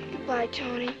 Goodbye,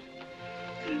 Tony.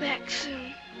 Come back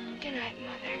soon. Good night,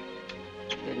 Mother.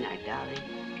 Good night, darling.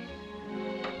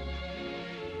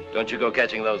 Don't you go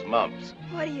catching those mumps.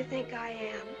 What do you think I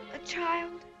am? A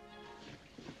child?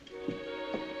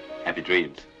 Happy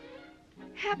dreams.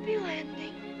 Happy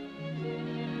landing.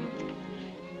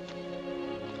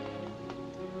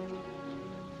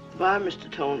 Goodbye, Mr.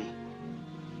 Tony.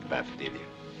 Goodbye, Fidelia.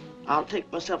 I'll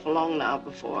take myself along now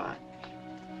before I...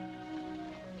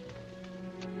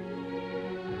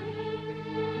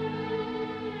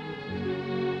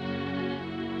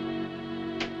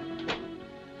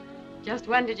 Just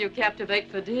when did you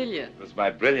captivate Fidelia? It was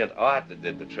my brilliant art that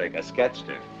did the trick. I sketched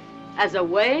her. As a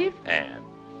wave? And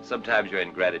sometimes your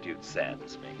ingratitude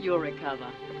saddens me. You'll recover.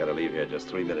 I've got to leave here just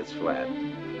 3 minutes flat.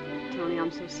 Tony,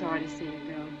 I'm so sorry to see you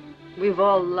go. We've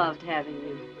all loved having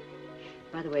you.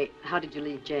 By the way, how did you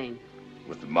leave Jane?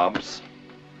 With the mumps.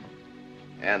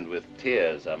 And with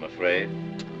tears, I'm afraid.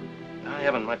 I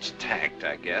haven't much tact,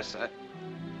 I guess.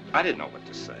 I didn't know what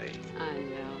to say. I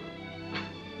know.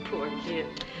 Poor kid.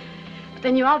 But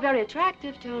then you are very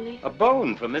attractive, Tony. A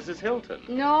bone from Mrs. Hilton.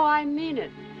 No, I mean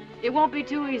it. It won't be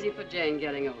too easy for Jane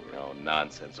getting over it. Oh,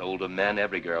 nonsense. Older men,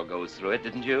 every girl goes through it,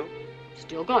 didn't you?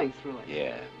 Still going through it.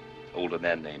 Yeah. Older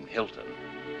men named Hilton.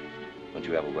 Don't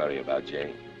you ever worry about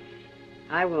Jane?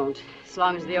 I won't, as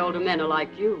long as the older men are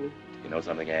like you. You know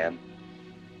something, Ann?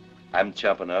 I'm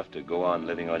chump enough to go on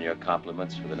living on your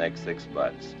compliments for the next 6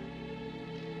 months.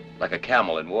 Like a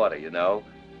camel in water, you know.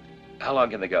 How long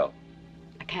can they go?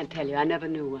 I can't tell you. I never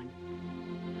knew one.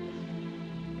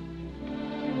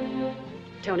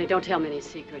 Tony, don't tell me any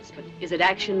secrets, but is it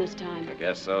action this time? I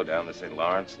guess so, down to St.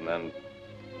 Lawrence, and then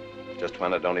just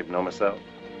when I don't even know myself.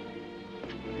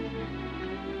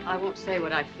 I won't say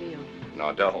what I feel.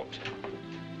 No, don't.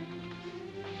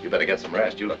 You better get some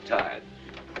rest. You look tired.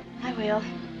 I will.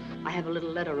 I have a little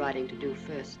letter writing to do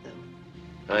first,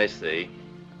 though. I see.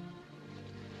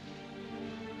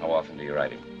 How often do you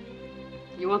write him?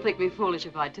 You won't think me foolish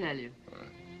if I tell you.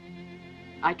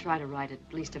 I try to write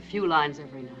at least a few lines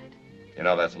every night. You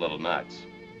know, that's a little nuts.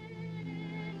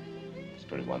 It's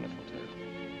pretty wonderful, too.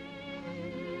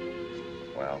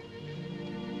 Well,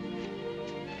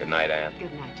 good night, Ann.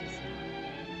 Good night, yourself.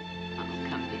 Oh,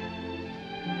 come here.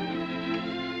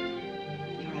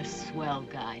 You're a swell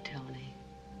guy, Tony.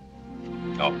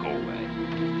 Oh, go away.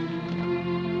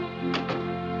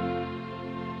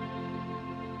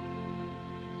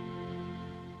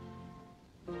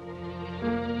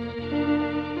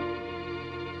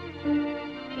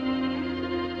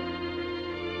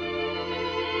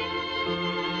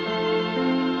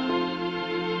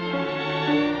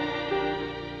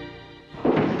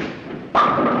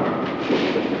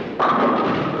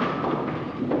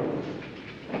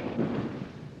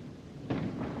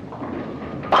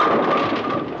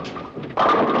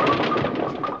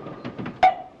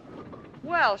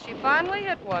 Well, she finally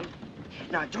hit one.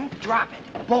 Now, don't drop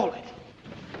it. Bowl it.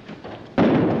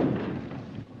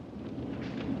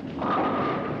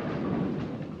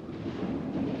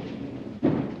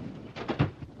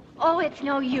 Oh, it's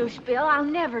no use, Bill. I'll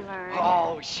never learn.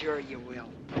 Oh, sure you will.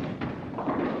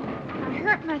 I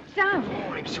hurt my thumb.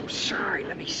 Oh, I'm so sorry.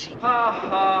 Let me see. Ha,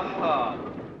 ha, ha.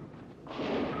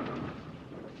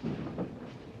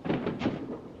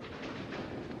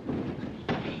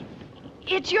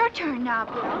 It's your turn now,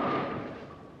 Bill.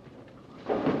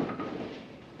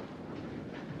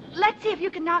 Let's see if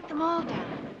you can knock them all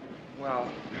down. Well,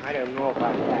 I don't know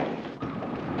about that.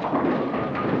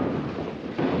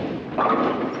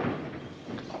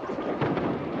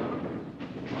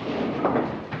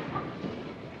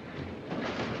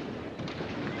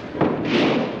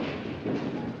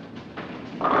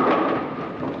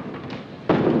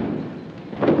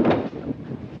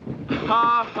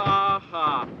 Ha, ha,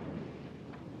 ha.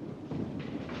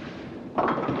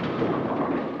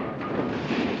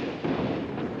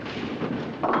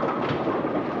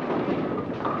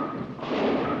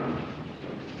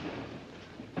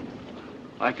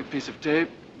 Like a piece of tape?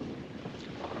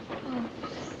 Oh,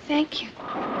 thank you.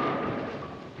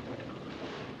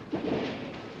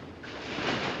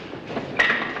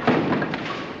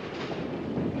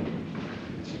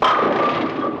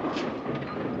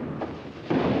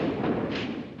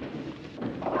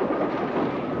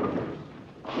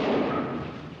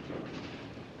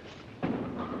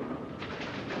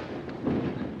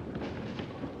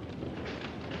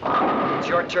 It's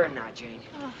your turn now, Jane.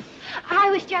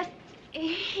 Oh,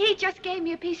 he just gave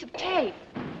me a piece of tape.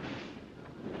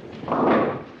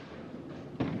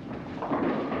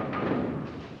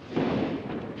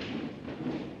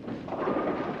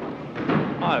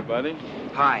 Hi, buddy.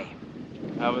 Hi.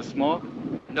 Have a smoke?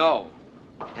 No.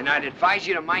 And I'd advise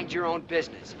you to mind your own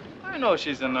business. I know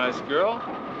she's a nice girl.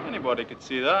 Anybody could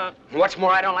see that. What's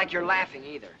more, I don't like your laughing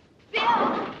either.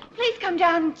 Bill, please come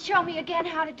down and show me again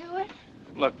how to do it.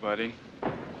 Look, buddy,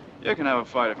 you can have a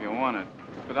fight if you want it,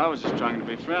 but I was just trying to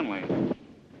be friendly.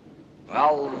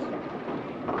 Well,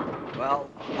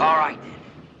 all right then.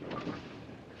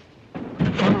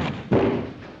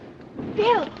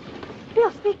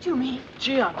 Bill, speak to me.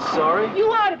 Gee, I'm sorry.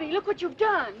 You ought to be. Look what you've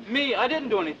done. Me? I didn't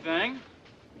do anything.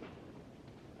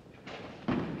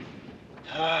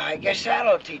 I guess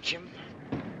that'll teach him.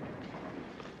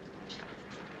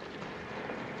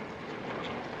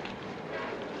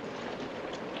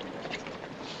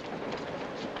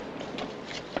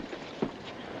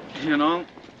 You know,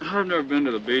 I've never been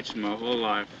to the beach in my whole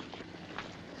life.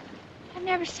 I've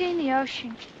never seen the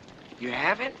ocean. You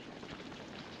haven't?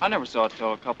 I never saw it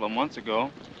till a couple of months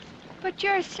ago. But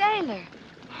you're a sailor.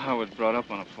 I was brought up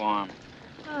on a farm.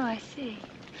 Oh, I see.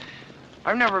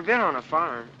 I've never been on a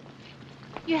farm.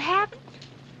 You haven't?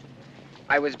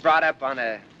 I was brought up on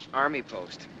a army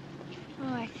post.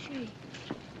 Oh, I see.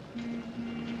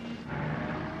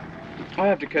 I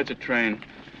have to catch a train.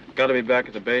 Got to be back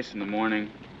at the base in the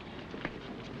morning.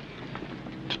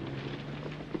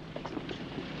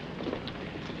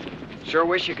 Sure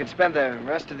wish you could spend the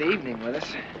rest of the evening with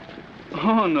us.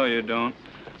 Oh, no, you don't.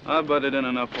 I butted in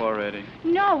enough already.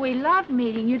 No, we loved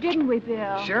meeting you, didn't we,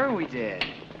 Bill? Sure we did.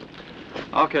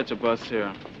 I'll catch a bus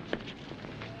here.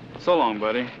 So long,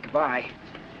 buddy. Goodbye.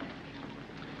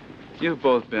 You've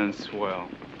both been swell.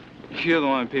 You're the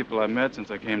only people I've met since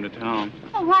I came to town.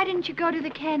 Well, why didn't you go to the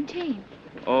canteen?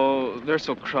 Oh, they're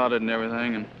so crowded and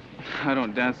everything, and I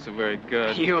don't dance so very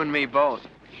good. You and me both.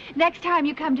 Next time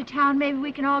you come to town, maybe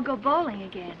we can all go bowling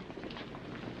again.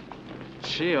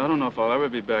 Gee, I don't know if I'll ever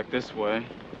be back this way.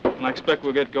 And I expect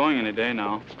we'll get going any day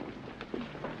now.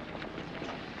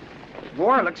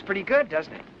 War looks pretty good,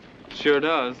 doesn't it? Sure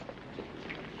does.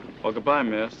 Well, goodbye,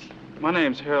 miss. My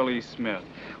name's Shirley Smith.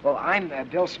 Well, I'm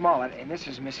Bill Smollett, and this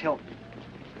is Miss Hilton.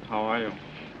 How are you?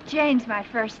 Jane's my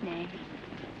first name.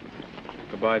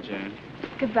 Goodbye, Jane.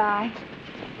 Goodbye.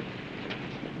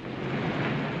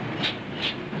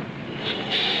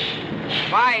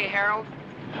 Bye, Harold.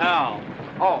 Hal.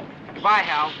 Oh, goodbye,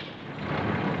 Hal.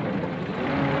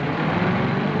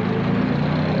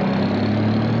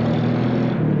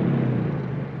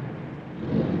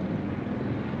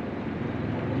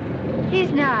 He's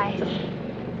nice.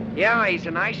 Yeah, he's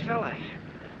a nice fella.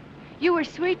 You were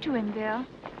sweet to him, Bill.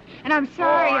 And I'm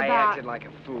sorry I about... acted like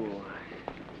a fool.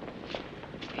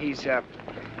 He's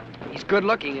good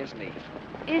looking, isn't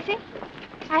he? Is he?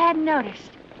 I hadn't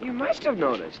noticed. You must have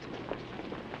noticed.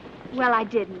 Well, I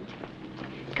didn't.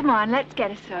 Come on, let's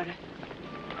get a soda.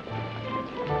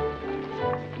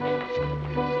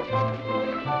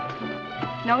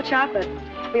 No chocolate.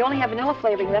 We only have vanilla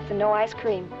flavoring left and no ice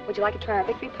cream. Would you like to try our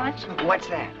victory punch? What's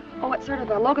that? Oh, it's sort of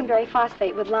a loganberry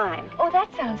phosphate with lime. Oh,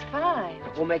 that sounds fine.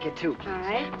 We'll make it two. All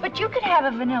right. But you could have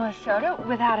a vanilla soda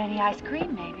without any ice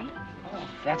cream, maybe. Oh,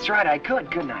 that's right, I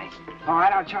could, couldn't I? All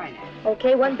right, I'll try that.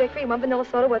 Okay, one victory, one vanilla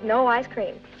soda with no ice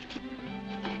cream.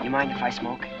 You mind if I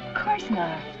smoke? Of course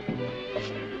not.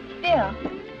 Bill,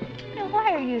 now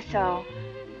why are you so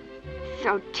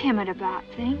timid about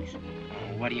things?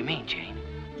 What do you mean, Jane?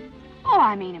 Oh,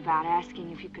 I mean about asking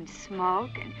if you can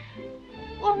smoke and...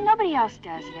 Well, nobody else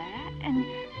does that. And,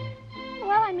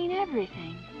 well, I mean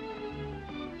everything.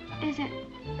 Is it...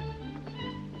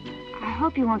 I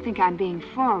hope you won't think I'm being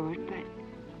forward,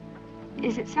 but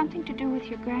is it something to do with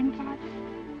your grandfather?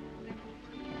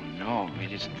 No,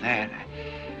 it isn't that.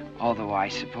 Although I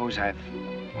suppose I've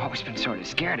always been sort of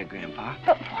scared of Grandpa.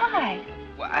 But why?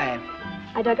 Well,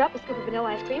 I dug up a scoop of vanilla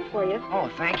ice cream for you.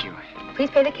 Oh, thank you. Please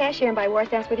pay the cashier and buy War's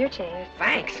dance with your change.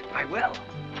 Thanks, I will.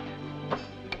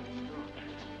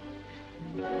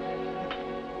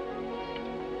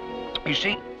 You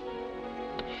see,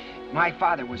 my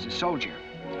father was a soldier.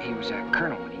 He was a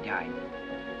colonel when he died.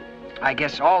 I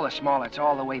guess all the Smollets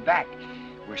all the way back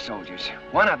were soldiers.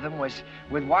 One of them was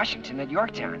with Washington at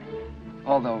Yorktown.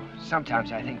 Although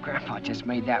sometimes I think Grandpa just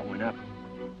made that one up.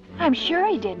 I'm sure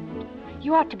he didn't.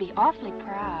 You ought to be awfully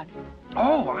proud.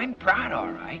 Oh, I'm proud,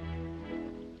 all right.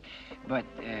 But,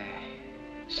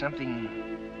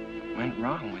 something went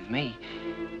wrong with me.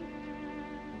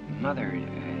 Mother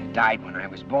died when I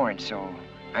was born, so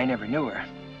I never knew her.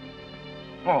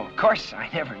 Oh, of course, I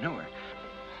never knew her.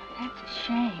 That's a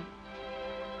shame.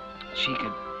 She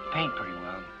could paint pretty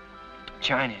well,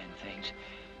 china and things.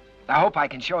 I hope I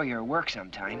can show you her work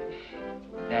sometime.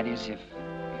 That is, if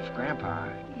Grandpa...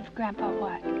 If Grandpa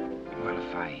what? Well,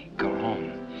 if I go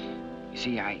home. You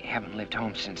see, I haven't lived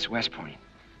home since West Point.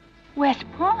 West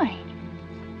Point?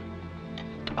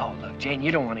 Oh, look, Jane,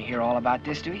 you don't want to hear all about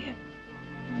this, do you?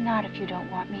 Not if you don't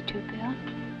want me to, Bill.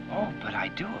 Oh, but I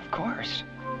do, of course.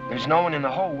 There's no one in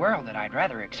the whole world that I'd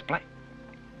rather explain...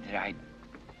 that I'd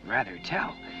rather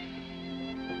tell.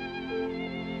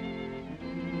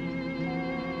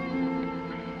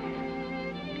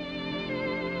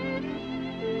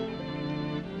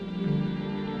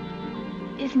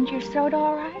 Isn't your soda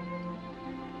all right?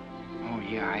 Oh,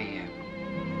 yeah,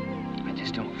 I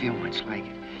just don't feel much like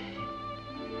it.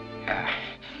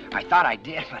 I thought I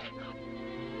did, but...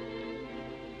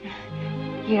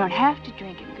 You don't have to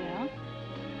drink it, Bill.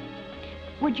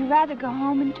 Would you rather go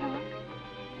home and talk?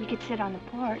 We could sit on the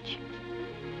porch.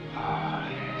 Oh,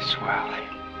 swell.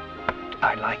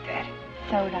 I'd like that.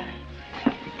 Soda.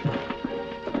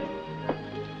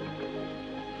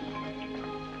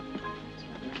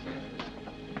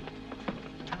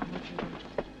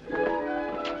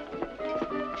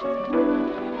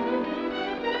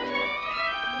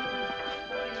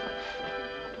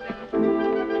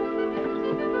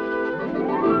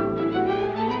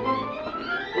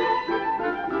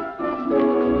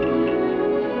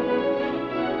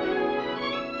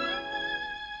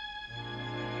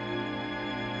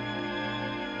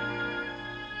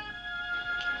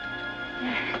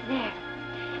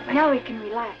 Now we can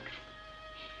relax.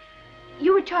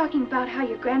 You were talking about how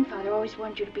your grandfather always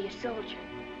wanted you to be a soldier.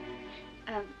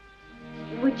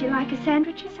 Would you like a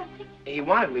sandwich or something? He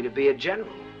wanted me to be a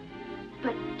general.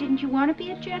 But didn't you want to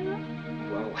be a general?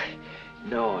 Well,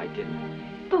 no, I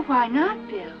didn't. But why not,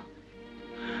 Bill?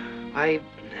 I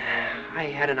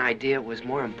had an idea it was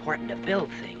more important to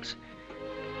build things.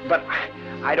 But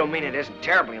I don't mean it isn't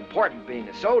terribly important being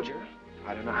a soldier.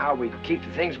 I don't know how we'd keep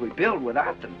the things we build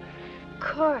without them. Of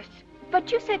course.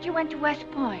 But you said you went to West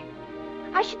Point.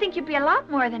 I should think you'd be a lot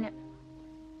more than a...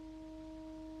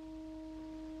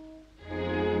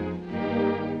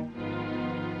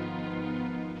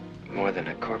 More than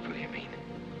a corporal, you mean?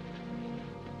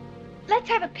 Let's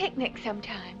have a picnic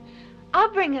sometime.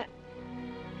 I'll bring a...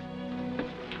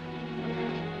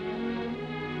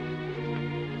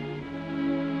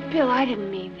 Bill, I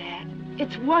didn't mean that.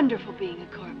 It's wonderful being a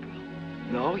corporal.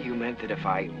 No, you meant that if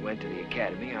I went to the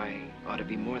academy, I ought to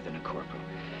be more than a corporal.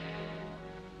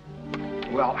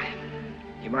 Well,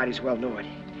 you might as well know it.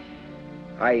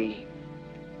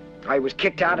 I was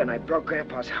kicked out and I broke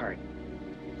Grandpa's heart.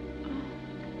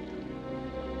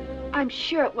 I'm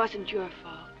sure it wasn't your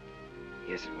fault.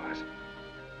 Yes, it was.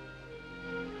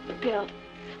 Bill,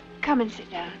 come and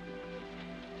sit down.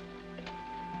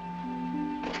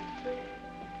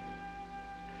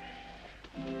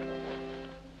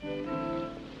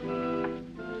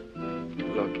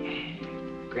 Look,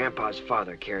 Grandpa's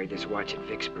father carried this watch at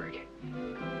Vicksburg.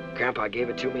 Grandpa gave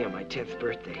it to me on my 10th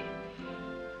birthday.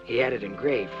 He had it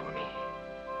engraved for me.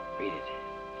 Read it.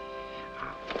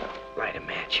 I'll light a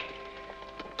match.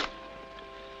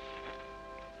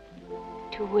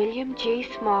 To William G.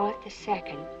 Smollett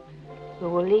II, who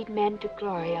will lead men to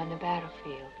glory on the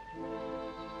battlefield.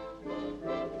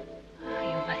 Oh,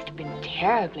 you must have been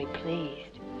terribly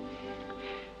pleased.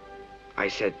 I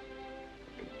said,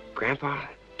 Grandpa,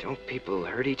 don't people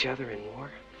hurt each other in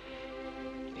war?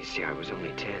 You see, I was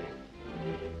only 10.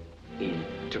 He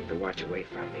took the watch away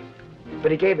from me.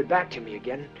 But he gave it back to me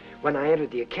again when I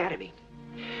entered the academy.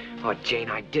 Oh, Jane,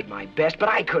 I did my best, but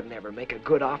I couldn't ever make a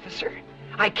good officer.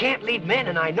 I can't lead men,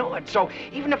 and I know it. So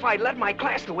even if I led my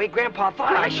class the way Grandpa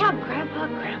thought I should... Grandpa.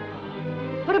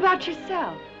 What about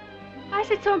yourself? Why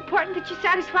is it so important that you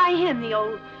satisfy him, the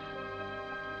old...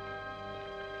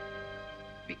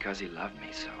 Because he loved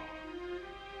me so.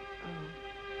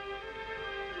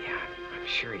 Yeah, I'm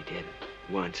sure he did,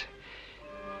 once.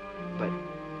 But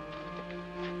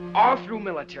all through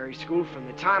military school, from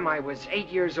the time I was 8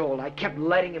 years old, I kept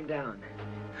letting him down.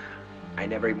 I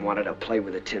never even wanted to play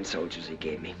with the tin soldiers he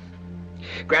gave me.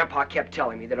 Grandpa kept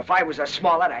telling me that if I was a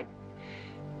Smollett, I'd...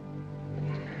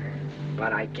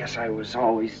 But I guess I was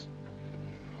always,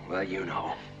 well, you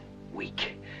know,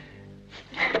 weak.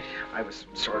 I was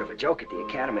sort of a joke at the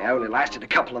academy. I only lasted a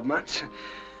couple of months.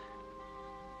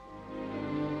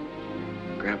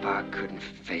 Grandpa couldn't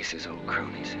face his old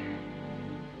cronies.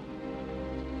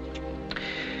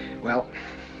 Well,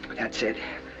 that's it.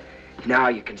 Now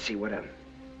you can see what a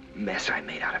mess I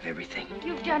made out of everything.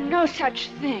 You've done no such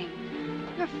thing.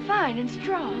 You're fine and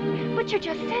strong, but you're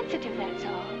just sensitive, that's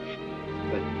all.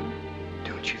 But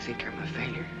don't you think I'm a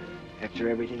failure after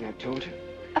everything I've told you?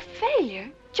 A failure?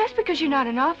 Just because you're not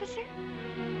an officer?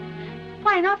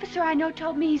 Why, an officer I know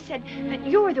told me, he said that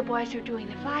you were the boys who were doing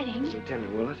the fighting.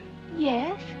 Lieutenant Willett?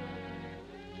 Yes.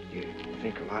 You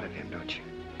think a lot of him, don't you?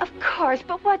 Of course,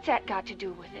 but what's that got to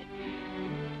do with it?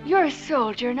 You're a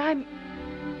soldier, and I'm...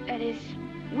 That is,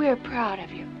 we're proud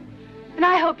of you. And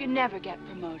I hope you never get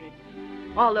promoted.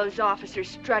 All those officers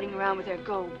strutting around with their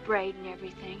gold braid and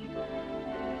everything.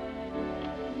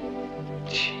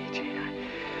 Gee, Jane,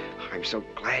 I'm so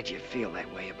glad you feel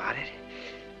that way about it.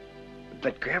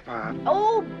 But, Grandpa...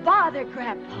 Oh, bother,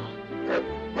 Grandpa.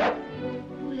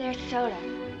 Ooh, there's soda.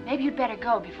 Maybe you'd better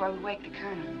go before we wake the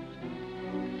Colonel.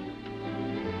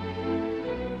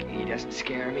 He doesn't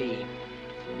scare me.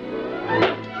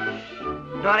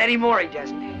 Not anymore, he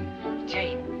doesn't.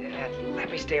 Jane,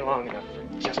 let me stay long enough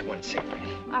for just one cigarette.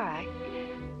 All right.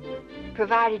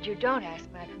 Provided you don't ask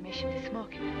my permission to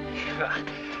smoke it.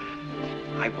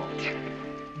 I won't.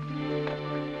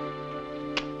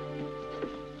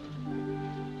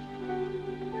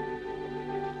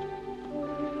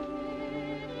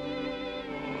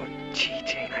 Oh, gee,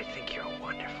 Jane, I think you're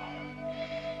wonderful.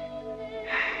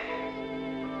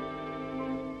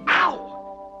 Ow!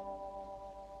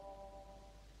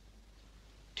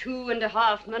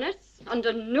 2.5 minutes.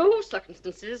 Under no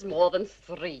circumstances more than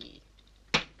 3.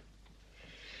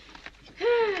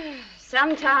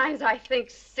 Sometimes I think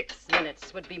 6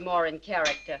 minutes would be more in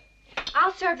character.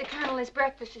 I'll serve the Colonel his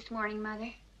breakfast this morning,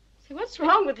 Mother. See, what's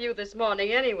wrong with you this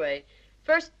morning, anyway?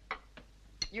 First,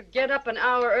 You get up an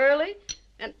hour early,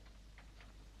 and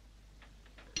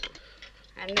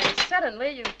then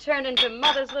suddenly you turn into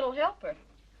Mother's little helper.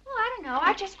 Well, I don't know.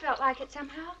 I just felt like it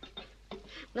somehow.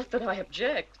 Not that I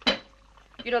object.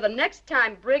 You know, the next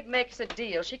time Brig makes a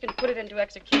deal, she can put it into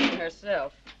execution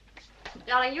herself.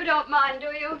 Darling, you don't mind, do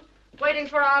you? Waiting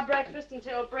for our breakfast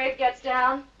until Brig gets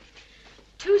down?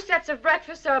 2 sets of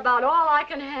breakfasts are about all I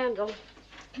can handle.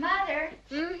 Mother.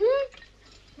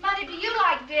 Mm-hmm. Mother, do you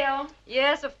like Bill?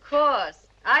 Yes, of course.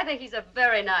 I think he's a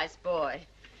very nice boy.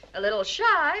 A little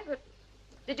shy, but...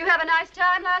 Did you have a nice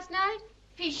time last night?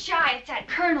 If he's shy, it's that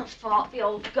Colonel's fault, the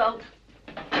old goat.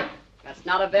 That's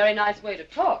not a very nice way to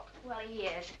talk. Well, he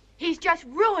is. He's just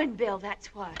ruined Bill,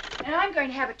 that's what. And I'm going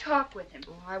to have a talk with him.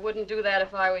 Oh, I wouldn't do that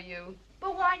if I were you.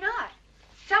 But why not?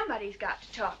 Somebody's got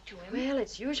to talk to him. Well,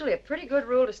 it's usually a pretty good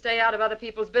rule to stay out of other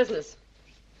people's business.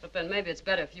 But then maybe it's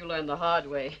better if you learn the hard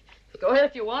way. Go ahead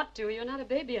if you want to. You're not a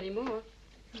baby anymore.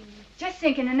 Just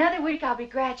think, in another week I'll be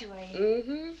graduating.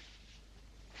 Mm-hmm.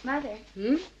 Mother.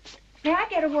 Hmm? May I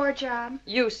get a war job?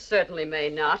 You certainly may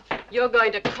not. You're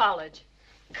going to college.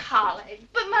 College?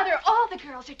 But, Mother, all the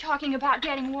girls are talking about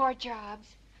getting war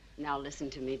jobs. Now listen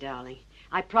to me, darling.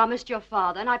 I promised your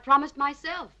father, and I promised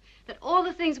myself, that all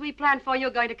the things we planned for you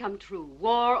are going to come true,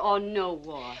 war or no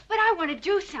war. But I want to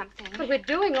do something. But we're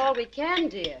doing all we can,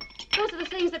 dear. Those are the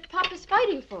things that Pop is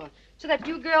fighting for, so that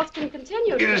you girls can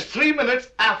continue. It is 3 minutes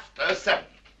after 7.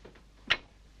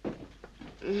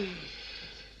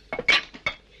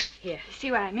 Here.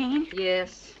 See what I mean?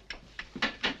 Yes.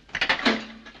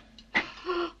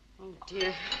 Oh,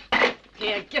 dear.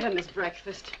 Here, give him his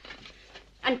breakfast.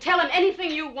 And tell him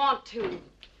anything you want to.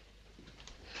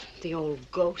 The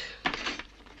old goat.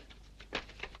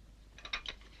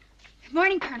 Good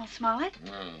morning, Colonel Smollett.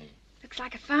 Looks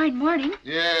like a fine morning.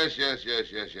 Yes.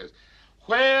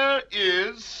 Where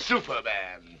is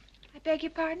Superman? I beg your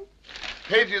pardon?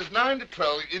 Pages 9 to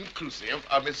 12 inclusive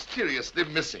are mysteriously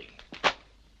missing.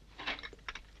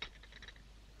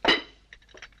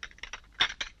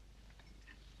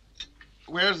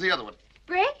 Where's the other one?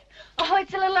 Brig? Oh,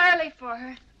 it's a little early for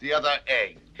her. The other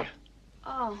egg.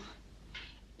 Oh,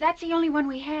 that's the only one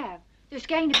we have. There's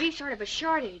getting to be sort of a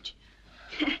shortage.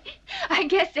 I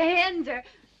guess the hens are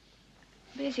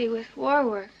busy with war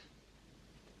work.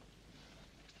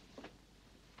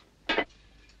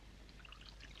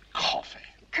 Coffee.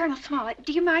 Colonel Smollett,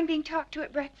 do you mind being talked to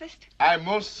at breakfast? I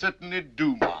most certainly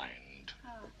do mind.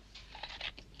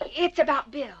 It's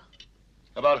about Bill.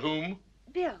 About whom?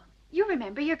 Bill, you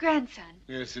remember your grandson.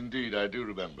 Yes, indeed, I do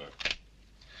remember.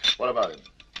 What about him?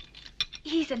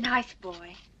 He's a nice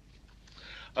boy.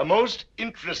 A most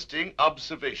interesting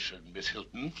observation, Miss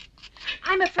Hilton.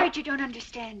 I'm afraid you don't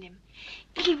understand him.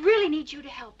 He really needs you to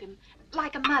help him,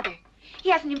 like a mother. He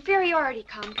has an inferiority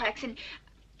complex, and...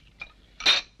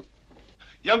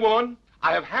 Young woman,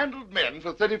 I have handled men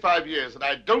for 35 years, and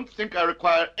I don't think I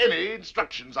require any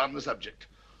instructions on the subject.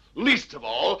 Least of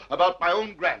all about my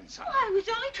own grandson. Oh, I was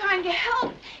only trying to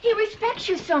help. He respects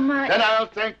you so much. Then I'll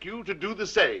thank you to do the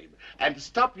same, and to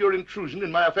stop your intrusion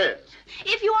in my affairs.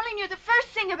 If you only knew the first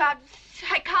thing about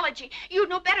psychology, you'd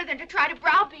know better than to try to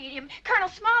browbeat him. Colonel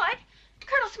Smollett,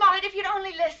 if you'd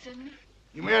only listen.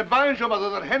 You may advise your mother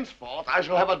that henceforth I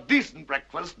shall have a decent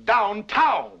breakfast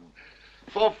downtown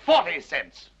for 40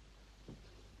 cents.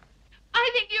 I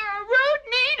think you're a rude,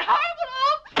 mean, horrible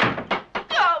old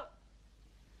goat.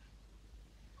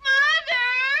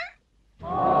 Mother!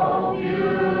 Oh,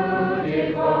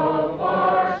 beautiful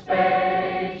for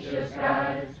spacious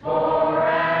skies, for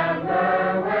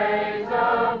amber waves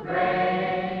of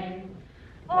grain,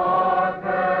 for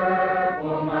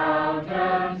purple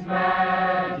mountains'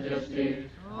 majesty,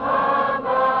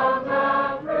 above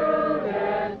the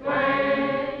fruited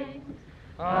plain.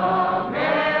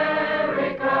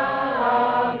 America,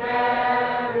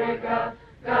 America,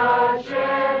 God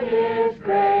shed His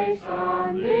grace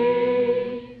on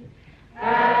thee,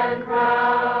 and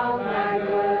crown thy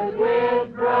good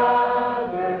with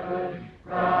brotherhood,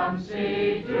 from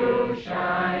sea to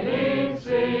shining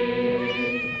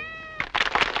sea.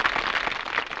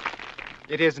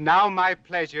 It is now my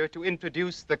pleasure to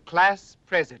introduce the class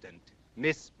president,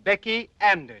 Miss Becky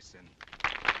Anderson.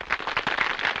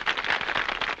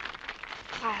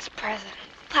 Class president,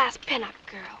 class pinup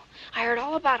girl. I heard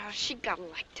all about how she got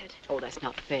elected. Oh, that's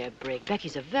not fair, Brig.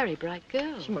 Becky's a very bright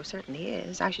girl. She most certainly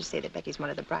is. I should say that Becky's one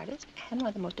of the brightest and one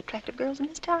of the most attractive girls in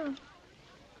this town.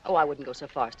 Oh, I wouldn't go so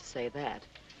far as to say that.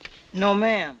 No,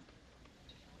 ma'am.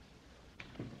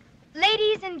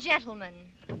 Ladies and gentlemen,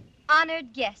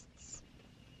 honored guests,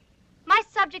 my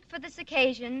subject for this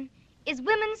occasion is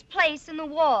women's place in the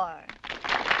war.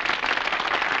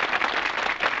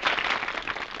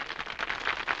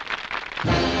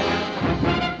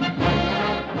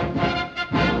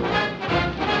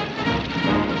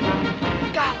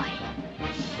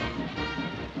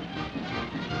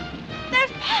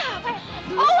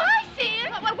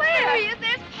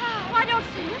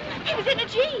 was in a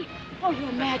Jeep. Oh, you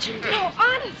imagined it. No,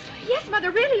 honestly. Yes,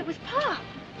 Mother, really, it was Pop.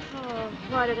 Oh,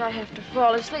 why did I have to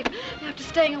fall asleep after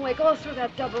staying awake all through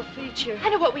that double feature? I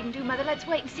know what we can do, Mother. Let's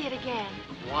wait and see it again.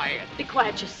 Quiet. Be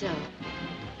quiet yourself.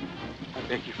 I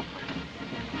beg you.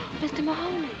 Mr.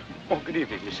 Mahoney. Oh, good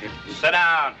evening, Miss Hill. Sit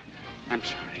down. I'm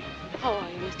sorry. How are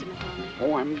you, Mr. Mahoney?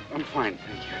 Oh, I'm fine,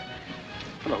 thank you.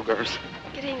 Hello, girls.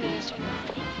 Good evening, Mr.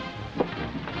 Mahoney.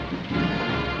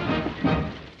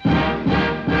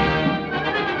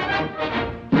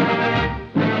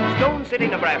 Stone City,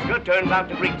 Nebraska turns out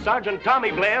to greet Sergeant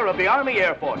Tommy Blair of the Army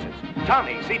Air Forces.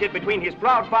 Tommy, seated between his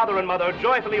proud father and mother,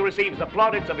 joyfully receives the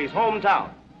plaudits of his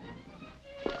hometown.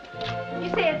 You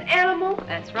say it's animal?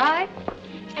 That's right.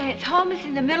 And its home is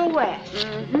in the Middle West.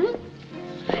 Mm-hmm.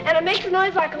 And it makes a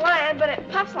noise like a lion, but it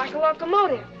puffs like a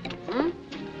locomotive. Hmm?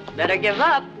 Better give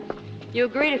up. You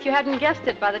agreed if you hadn't guessed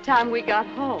it by the time we got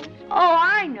home. Oh,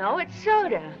 I know. It's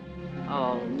soda.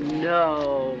 Oh,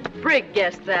 no. Brig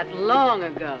guessed that long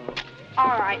ago.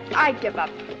 All right, I give up.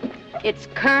 It's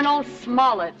Colonel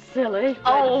Smollett, silly.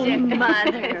 Oh,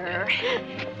 Mother.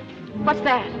 What's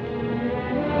that?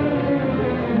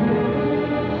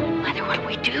 Mother, what do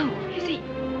we do?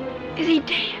 Is he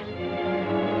dead?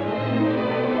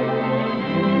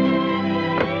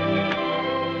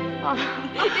 Oh,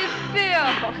 it's Bill.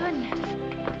 Goodness.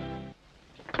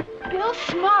 Bill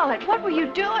Smollett, what were you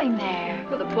doing there?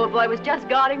 Well, the poor boy was just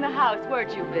guarding the house,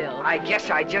 weren't you, Bill? I guess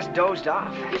I just dozed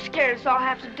off. You scared us all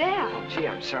half to death. Oh, gee,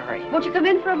 I'm sorry. Won't you come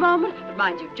in for a moment? But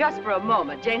mind you, just for a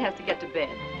moment. Jane has to get to bed.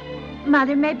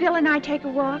 Mother, may Bill and I take a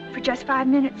walk for just 5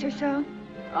 minutes or so?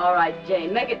 All right,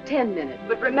 Jane, make it 10 minutes.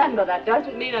 But remember, that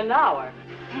doesn't mean an hour.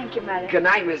 Thank you, Mother. Good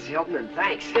night, Miss Hilton, and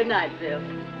thanks. Good night, Bill.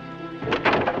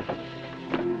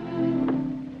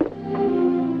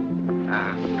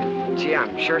 Gee,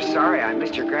 I'm sure sorry I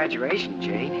missed your graduation,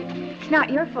 Jane. It's not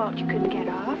your fault you couldn't get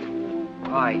off.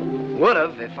 Well, I would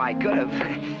have if I could have.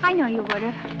 I know you would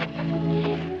have.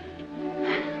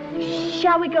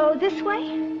 Shall we go this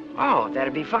way? Oh,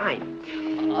 that'd be fine.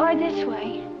 Or this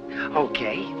way?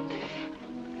 Okay.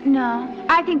 No,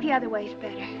 I think the other way's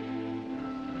better.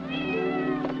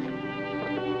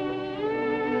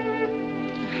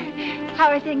 How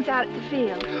are things out at the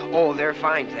field? Oh, they're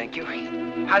fine, thank you.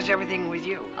 How's everything with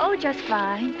you? Oh, just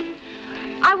fine.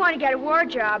 I want to get a war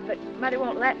job, but Mother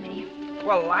won't let me.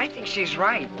 Well, I think she's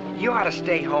right. You ought to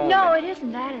stay home. No, it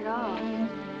isn't that at all.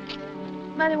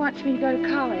 Mother wants me to go to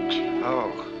college.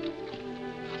 Oh.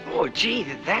 Oh, gee,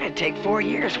 that'd take 4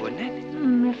 years, wouldn't it?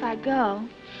 If I go.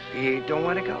 You don't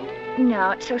want to go?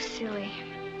 No, it's so silly.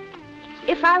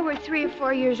 If I were 3 or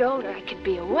 4 years older, I could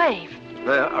be a waif.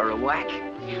 Or a whack?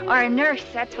 Or a nurse.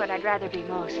 That's what I'd rather be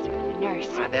most. A nurse.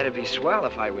 That'd be swell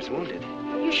if I was wounded.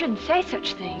 You shouldn't say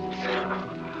such things.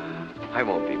 I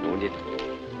won't be wounded.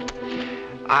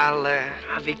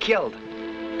 I'll be killed.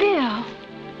 Bill.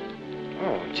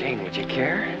 Oh, Jane, would you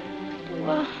care?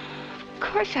 Well, of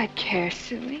course I'd care,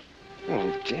 silly.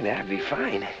 Oh, gee, that'd be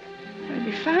fine. I'd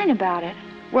be fine about it.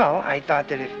 Well, I thought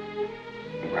that if...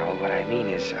 Well, what I mean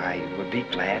is I would be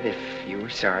glad if you were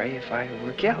sorry if I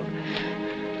were killed.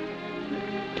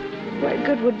 What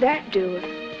good would that do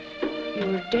if you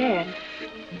were dead?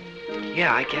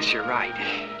 Yeah, I guess you're right.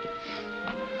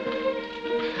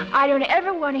 I don't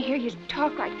ever want to hear you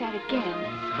talk like that again.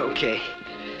 Okay.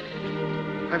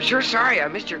 I'm sure sorry I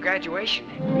missed your graduation.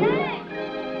 Jane!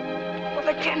 Well,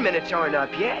 the 10 minutes aren't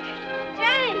up yet.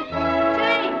 Jane!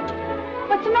 Jane!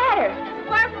 What's the matter? It's a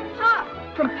wire from Pop.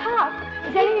 From Pop?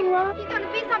 Is anything wrong? He's going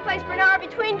to be someplace for an hour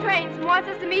between trains and wants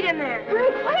us to meet him there.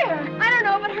 Where? I don't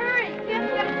know, but hurry. We have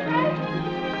to get a train.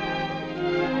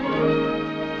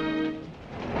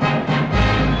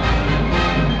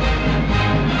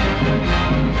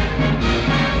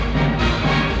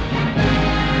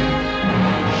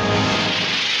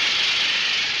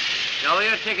 Show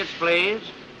your tickets, please.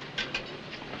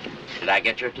 Did I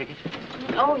get your ticket?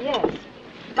 Oh, yes.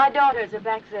 My daughters are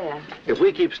back there. If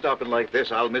we keep stopping like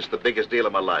this, I'll miss the biggest deal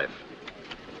of my life.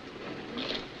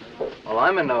 Well,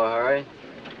 I'm in no hurry.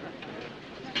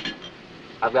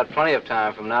 I've got plenty of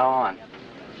time from now on.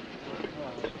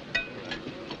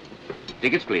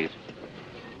 Tickets, please.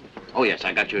 Oh, yes,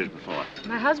 I got yours before.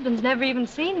 My husband's never even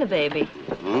seen the baby.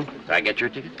 Hmm? Did I get your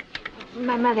ticket?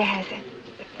 My mother has it.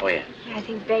 Oh, yes. I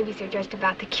think babies are just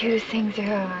about the cutest things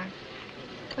there are.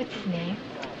 What's his name?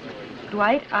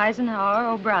 Dwight Eisenhower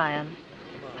O'Brien.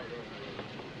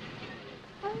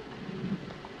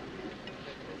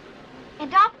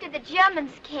 And after the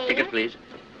Germans came... Ticket, please.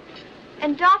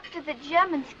 And after the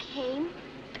Germans came,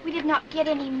 we did not get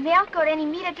any milk or any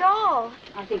meat at all.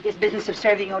 I think this business of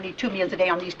serving only 2 meals a day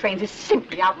on these trains is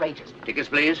simply outrageous. Tickets,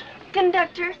 please.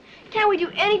 Conductor, can't we do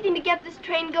anything to get this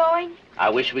train going? I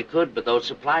wish we could, but those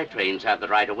supply trains have the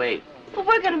right of way. But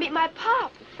we're going to meet my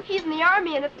pop. He's in the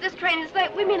Army, and if this train is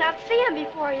late, we may not see him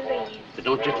before he leaves. But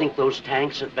don't you think those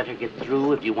tanks had better get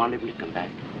through if you want him to come back?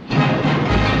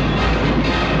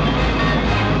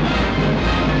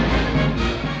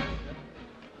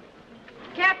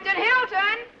 Captain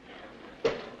Hilton!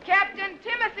 Captain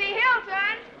Timothy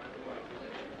Hilton!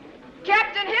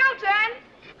 Captain Hilton!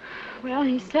 Well,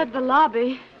 he said the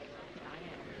lobby.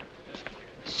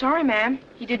 Sorry, ma'am.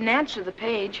 He didn't answer the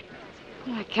page.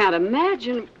 Well, I can't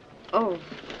imagine. Oh,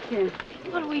 here.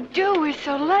 What do we do? We're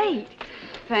so late.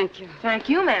 Thank you. Thank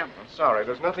you, ma'am. I'm sorry,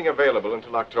 there's nothing available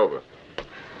until October.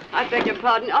 I beg your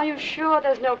pardon. Are you sure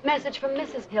there's no message from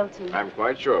Mrs. Hilton? I'm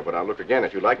quite sure, but I'll look again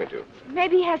if you'd like me to.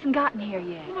 Maybe he hasn't gotten here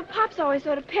yet. Well, Pop's always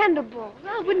so dependable.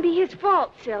 Well, it wouldn't be his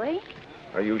fault, silly.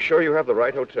 Are you sure you have the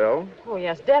right hotel? Oh,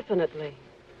 yes, definitely.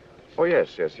 Oh,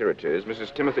 yes, here it is.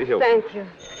 Mrs. Timothy Hilton. Thank you.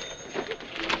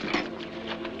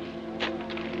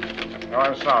 Oh,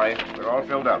 I'm sorry. They're all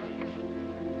filled up.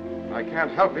 I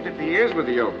can't help it if he is with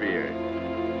the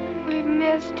OPA. We've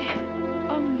missed him.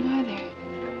 Oh, Mother.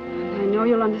 I know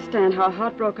you'll understand how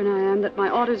heartbroken I am that my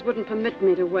orders wouldn't permit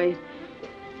me to wait.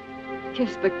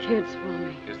 Kiss the kids for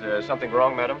me. Is there something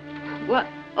wrong, madam? What?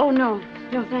 Oh, no.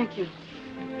 No, thank you.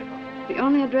 The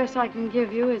only address I can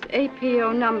give you is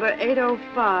APO number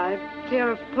 805, care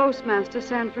of Postmaster,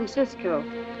 San Francisco.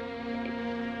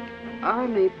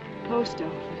 Army Post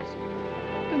Office.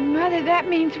 But, Mother, that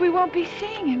means we won't be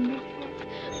seeing him before.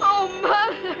 Oh,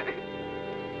 Mother!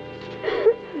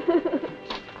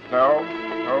 No.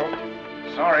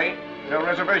 Sorry. No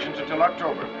reservations until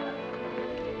October.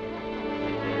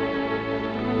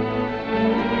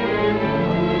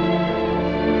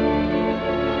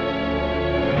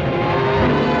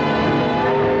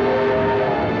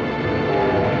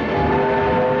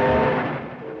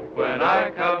 When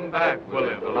I come back, we'll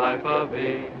live a life of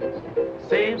ease.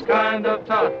 Seems kind of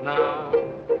tough now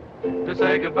to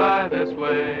say goodbye this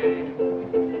way.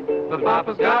 But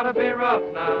Papa's gotta be rough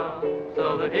now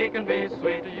so that he can be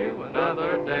sweet to you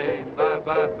another day. Bye,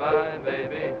 bye, bye,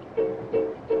 baby.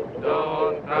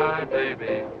 Don't cry,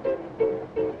 baby.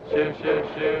 Shoo, shoo,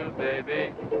 shoo,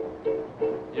 baby.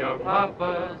 Your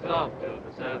Papa's off to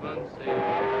the 7th sea.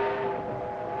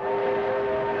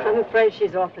 I'm afraid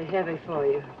she's awfully heavy for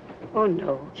you. Oh,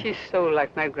 no. She's so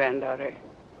like my granddaughter.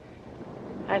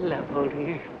 I love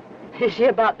holding her. Is she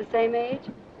about the same age?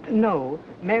 No,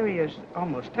 Mary is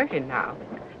almost 30 now.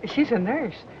 She's a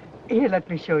nurse. Here, let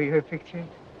me show you her picture.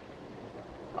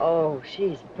 Oh,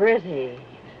 she's pretty.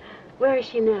 Where is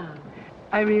she now?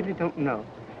 I really don't know.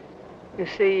 You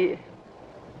see,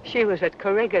 she was at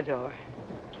Corregidor.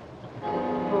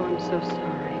 Oh, I'm so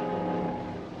sorry.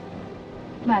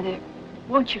 Mother,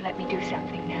 won't you let me do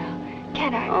something now?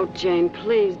 Can't I? Oh, Jane,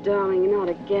 please, darling, not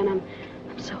again. I'm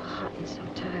so hot and so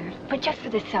tired. But just for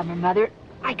the summer, Mother.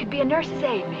 I could be a nurse's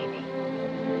aide, maybe.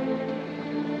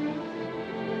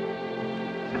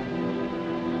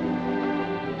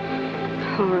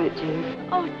 All right, Jane.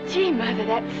 Oh, gee, Mother,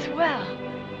 that's swell.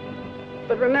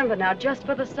 But remember now, just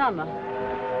for the summer.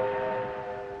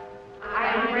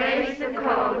 I embrace the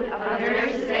code of a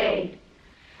nurse's aide.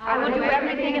 I will do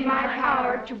everything in my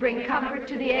power to bring comfort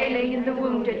to the ailing and the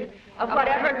wounded, of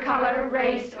whatever color,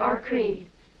 race, or creed.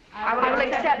 I will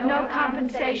accept no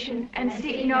compensation and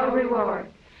seek no reward.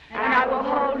 And I will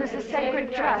hold as a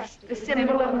sacred trust the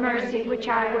symbol of mercy which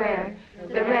I wear,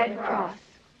 the Red Cross.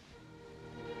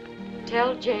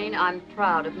 Tell Jane I'm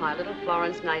proud of my little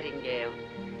Florence Nightingale.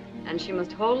 And she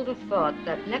must hold the thought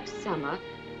that next summer,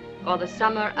 or the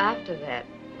summer after that,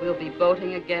 we'll be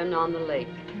boating again on the lake.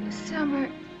 The summer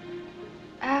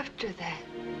after that.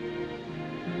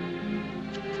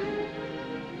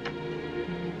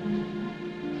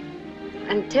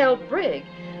 And tell Brig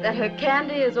that her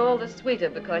candy is all the sweeter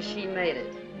because she made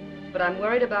it. But I'm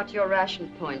worried about your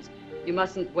ration points. You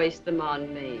mustn't waste them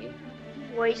on me.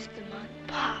 Waste them on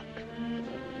Pop.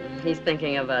 He's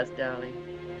thinking of us, darling.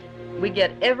 We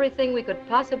get everything we could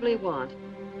possibly want.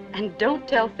 And don't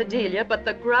tell Fidelia, but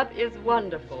the grub is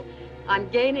wonderful. I'm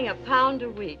gaining a pound a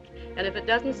week. And if it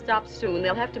doesn't stop soon,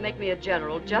 they'll have to make me a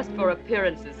general just for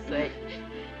appearance's sake.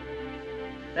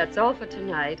 That's all for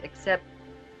tonight, except...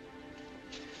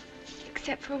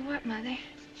 Except for what, Mother?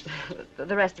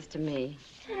 The rest is to me.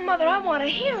 Mother, I want to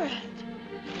hear it.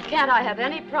 Can't I have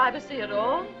any privacy at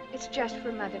all? It's just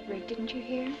for Mother, Brig. Didn't you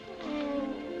hear?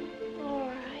 All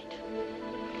right.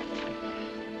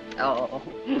 Oh,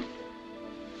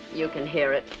 you can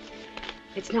hear it.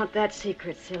 It's not that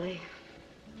secret, silly.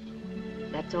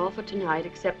 That's all for tonight,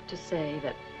 except to say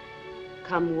that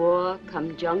come war,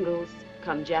 come jungles,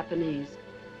 come Japanese.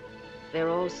 They're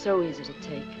all so easy to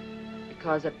take,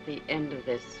 because at the end of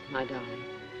this, my darling,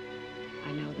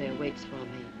 I know there waits for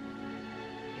me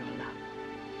your love.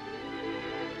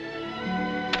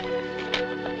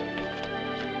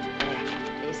 There.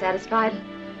 Are you satisfied?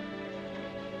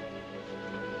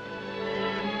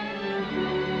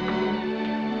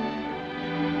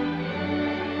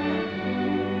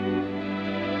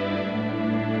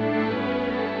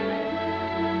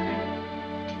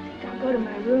 Go to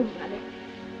my room, Mother.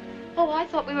 Oh, I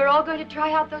thought we were all going to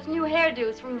try out those new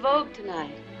hairdos from Vogue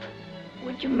tonight.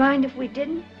 Would you mind if we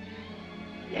didn't?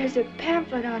 There's a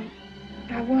pamphlet on...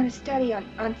 I want to study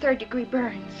on third-degree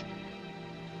burns.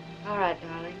 All right,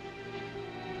 darling.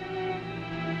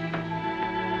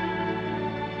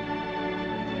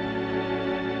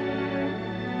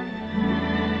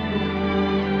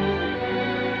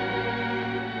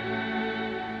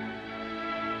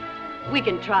 We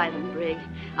can try them, Brig.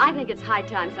 I think it's high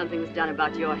time something was done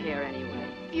about your hair anyway.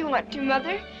 If you want to,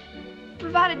 Mother.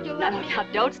 Provided you'll let me... Now,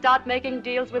 don't start making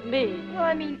deals with me. Well,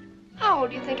 I mean, how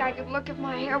old do you think I could look if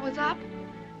my hair was up?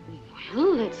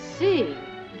 Well, let's see.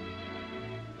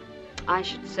 I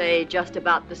should say just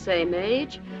about the same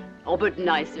age. Oh, but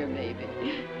nicer, maybe.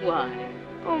 Why?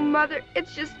 Oh, Mother,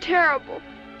 it's just terrible.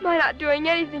 My not doing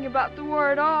anything about the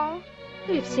war at all.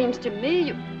 It seems to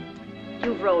me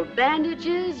you've rolled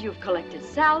bandages, you've collected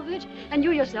salvage, and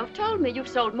you yourself told me you've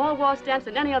sold more war stamps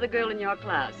than any other girl in your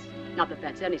class. Not that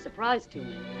that's any surprise to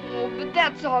me. Oh, but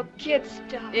that's all kid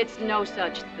stuff. It's no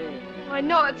such thing. I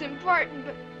know it's important,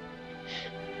 but...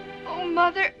 Oh,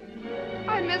 Mother,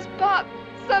 I miss Pop.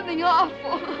 Something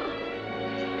awful.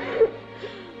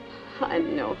 I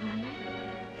know, honey.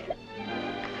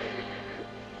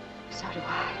 So do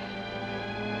I.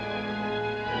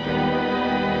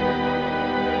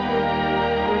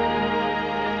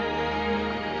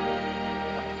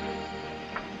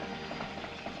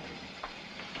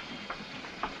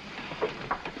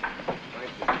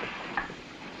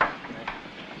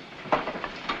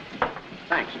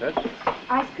 Thanks, Toots.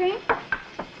 Ice cream?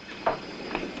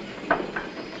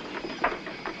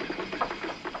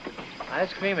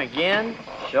 Ice cream again?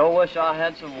 Sure wish I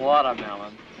had some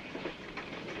watermelon.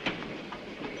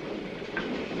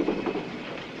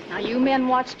 Now, you men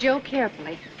watch Joe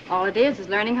carefully. All it is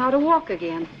learning how to walk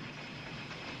again.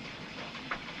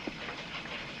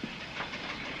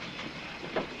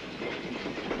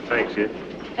 Thanks, kid.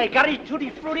 Hey, got any tutti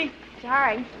frutti?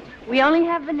 Sorry. We only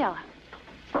have vanilla.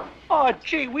 Oh,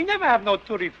 gee, we never have no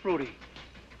tutti frutti.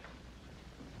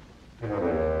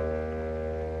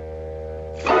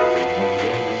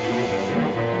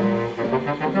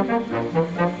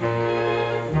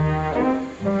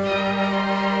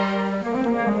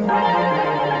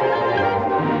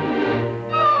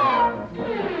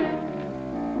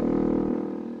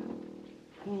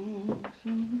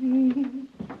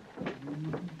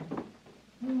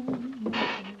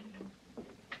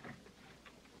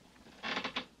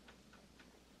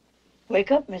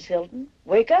 Wake up, Miss Hilton.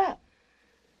 Wake up.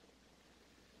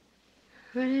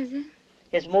 What is it?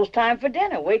 It's most time for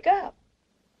dinner. Wake up.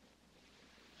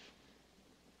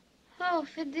 Oh,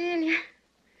 Fidelia.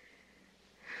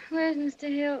 Where's Mr.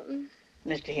 Hilton?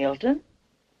 Mr. Hilton?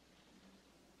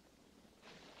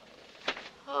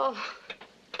 Oh.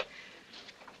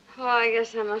 Oh, I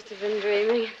guess I must have been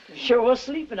dreaming. You sure was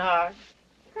sleeping hard.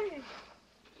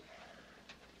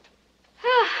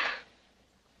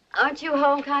 Aren't you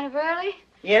home kind of early?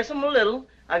 Yes, I'm a little.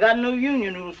 I got no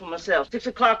union rules for myself. 6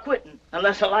 o'clock quitting,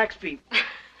 unless I likes people.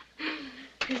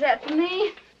 Is that for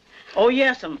me? Oh,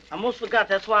 yes, I almost forgot.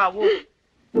 That's why I woke.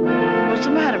 What's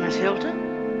the matter, Miss Hilton?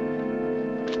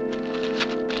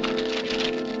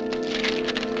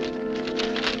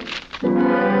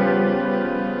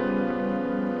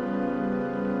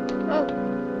 Oh.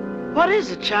 What is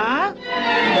it, child?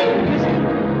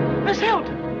 Miss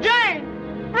Hilton! Jane!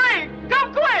 Ray!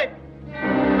 Come quick!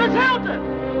 Miss Hilton!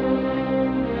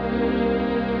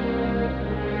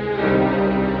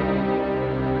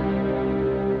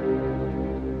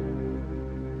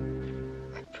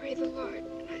 I pray the Lord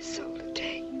my soul to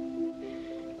take.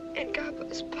 And God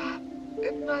bless Pop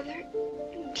and Mother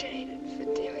and Jane and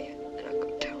Fidelia and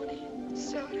Uncle Tony and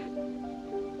Soda.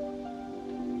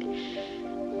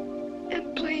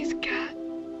 And please, God,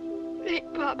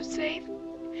 make Pop safe.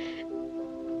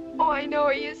 Oh, I know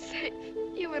he is safe.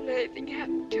 You wouldn't let anything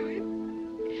happen to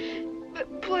him.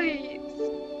 But please,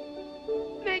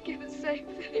 make him safe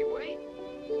anyway.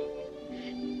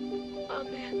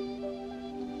 Amen.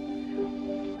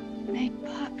 Make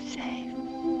Pop safe.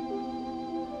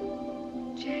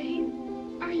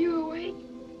 Jane, are you awake?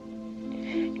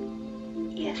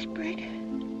 Yes, Brig.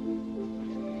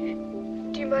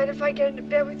 mind if I get into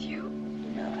bed with you?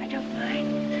 No, I don't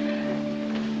mind.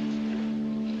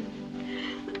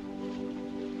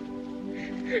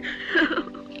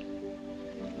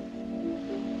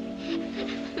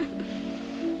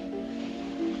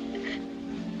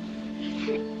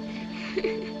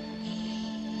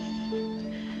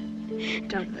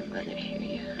 Don't let Mother hear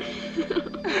you.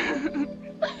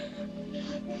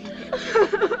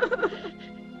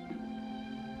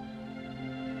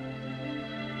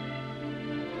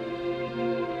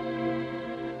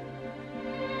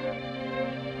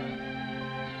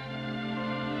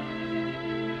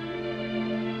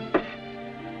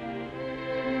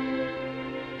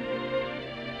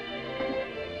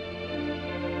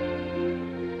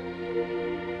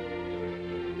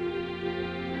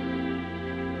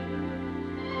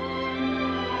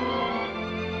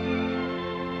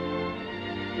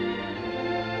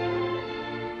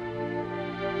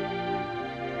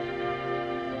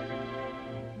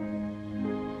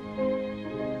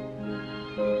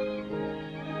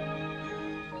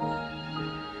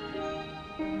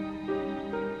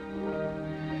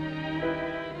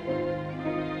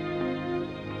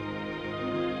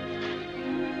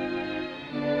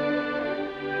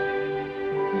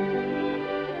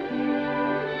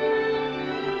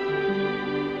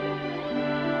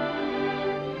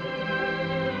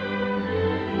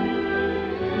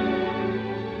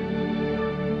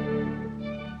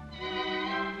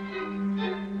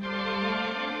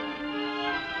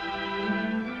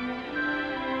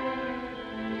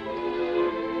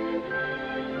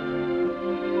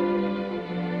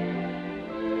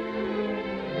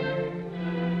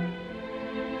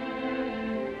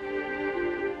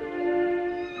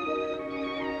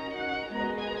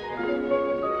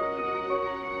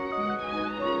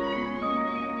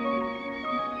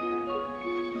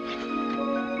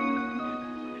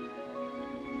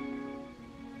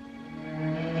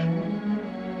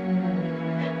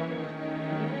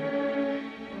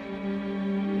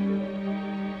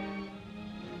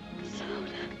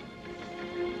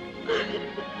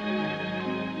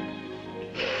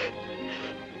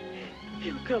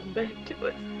 He'll come back to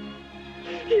us.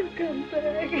 He'll come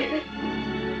back.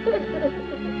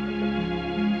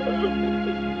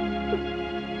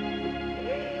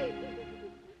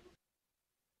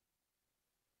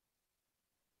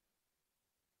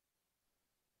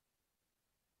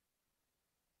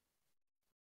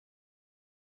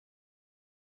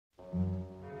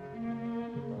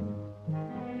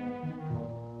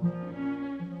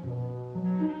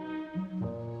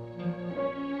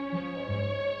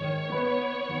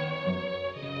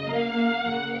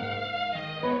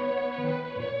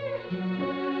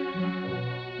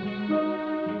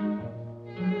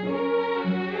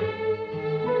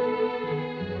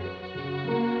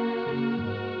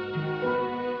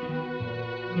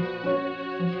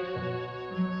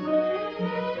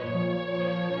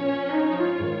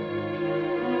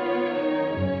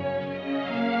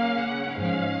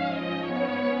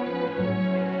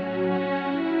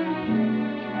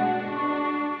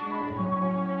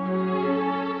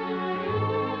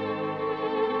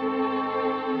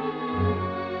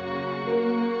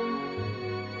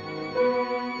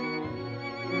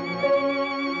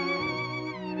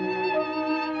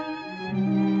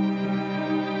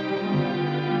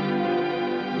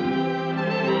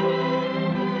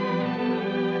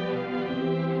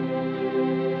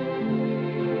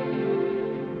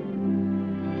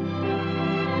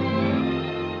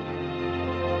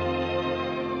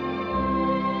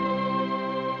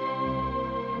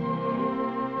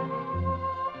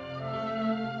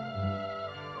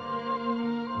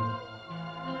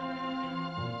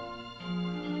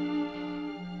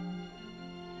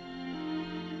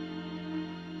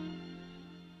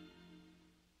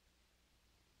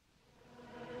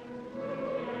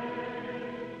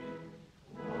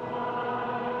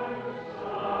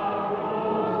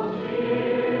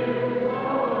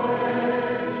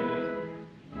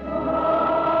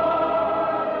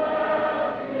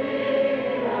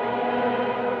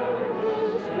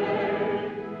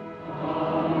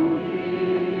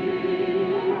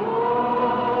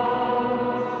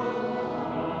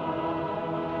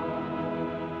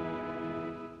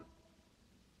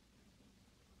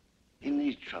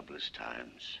 Troublous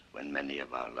times, when many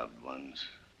of our loved ones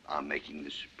are making the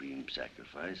supreme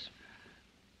sacrifice,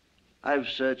 I've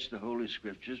searched the Holy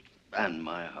Scriptures and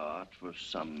my heart for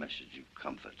some message of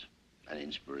comfort and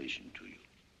inspiration to you.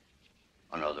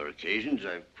 On other occasions,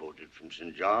 I've quoted from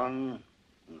St. John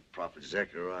and the prophet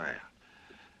Zechariah.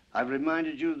 I've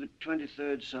reminded you of the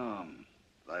 23rd Psalm,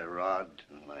 thy rod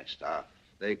and thy staff,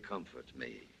 they comfort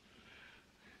me.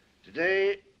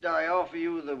 Today, I offer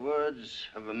you the words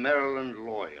of a Maryland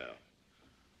lawyer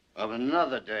of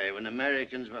another day when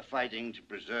Americans were fighting to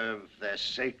preserve their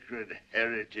sacred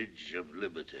heritage of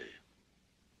liberty.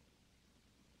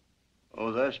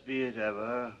 Oh, thus be it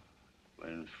ever,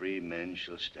 when free men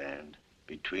shall stand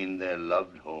between their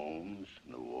loved homes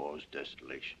and the war's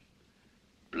desolation.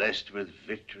 Blessed with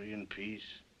victory and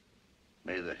peace,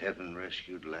 may the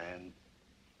heaven-rescued land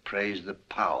praise the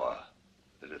power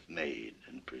that hath made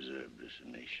and preserved this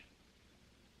nation.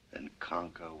 Then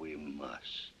conquer we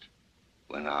must,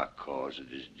 when our cause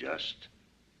it is just,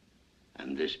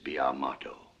 and this be our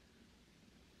motto: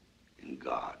 in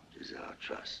God is our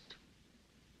trust.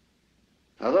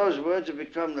 Now, those words have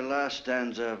become the last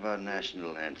stanza of our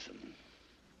national anthem.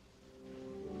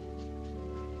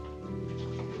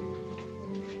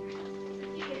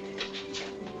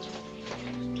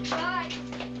 Bye.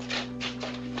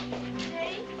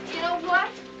 Hey, you know what?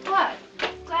 What?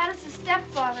 Gladys'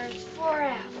 stepfather is 4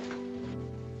 out.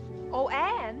 Oh,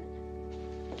 Anne?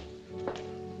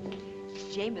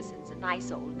 Jameson's a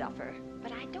nice old duffer,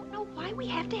 but I don't know why we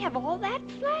have to have all that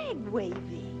flag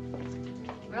waving.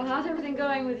 Well, how's everything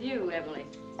going with you, Emily?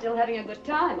 Still having a good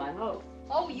time, I hope.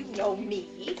 Oh, you know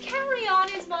me. Carry on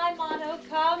is my motto,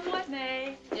 come what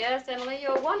may. Yes, Emily,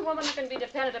 you're one woman who can be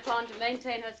depended upon to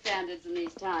maintain her standards in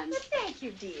these times. Well, thank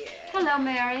you, dear. Hello,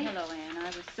 Mary. Hello, Anne. I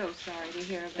was so sorry to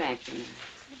hear of Thank you.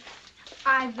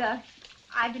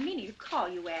 I've been meaning to call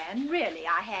you, Anne. Really,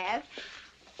 I have.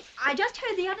 I just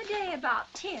heard the other day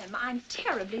about Tim. I'm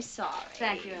terribly sorry.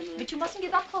 Thank you, Emily. But you mustn't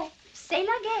give up hope. C'est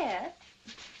la guerre.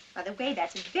 By the way,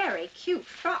 that's a very cute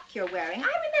frock you're wearing. I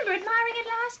remember admiring it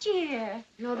last year.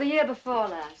 No, the year before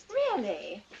last.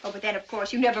 Really? Oh, but then, of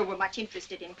course, you never were much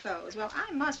interested in clothes. Well,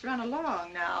 I must run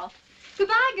along now.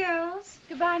 Goodbye, girls.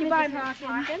 Goodbye, Mrs. Hawkins.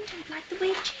 I don't like the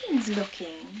way Jane's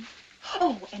looking.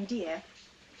 Oh, and dear,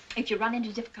 if you run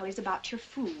into difficulties about your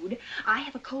food, I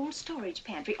have a cold storage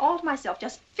pantry all to myself,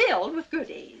 just filled with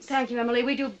goodies. Thank you, Emily.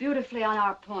 We do beautifully on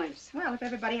our points. Well, if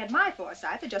everybody had my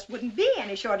foresight, there just wouldn't be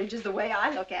any shortages the way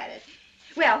I look at it.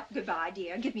 Well, goodbye,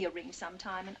 dear. Give me a ring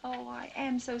sometime. And, oh, I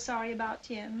am so sorry about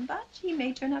Tim, but he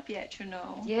may turn up yet, you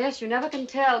know. Yes, you never can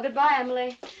tell. Goodbye,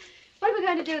 Emily. What are we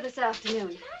going to do this afternoon?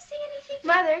 Can I say anything?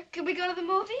 Mother, could we go to the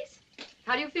movies?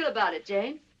 How do you feel about it,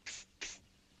 Jane?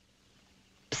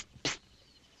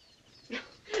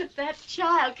 That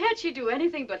child, can't she do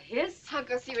anything but hiss? I'll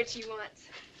go see what she wants.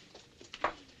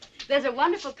 There's a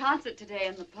wonderful concert today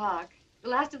in the park. The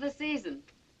last of the season.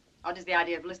 Or does the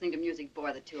idea of listening to music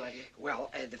bore the two of you?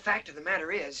 Well, the fact of the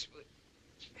matter is...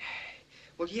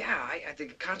 Well, yeah, I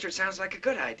think a concert sounds like a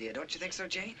good idea. Don't you think so,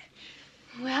 Jane?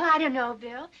 Well, I don't know,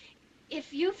 Bill.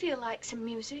 If you feel like some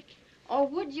music. Or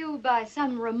would you, by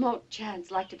some remote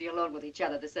chance, like to be alone with each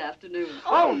other this afternoon?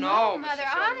 Oh, no, Mother,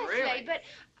 Mrs. Sheldon, honestly, really? but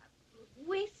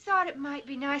we thought it might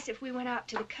be nice if we went out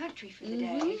to the country for the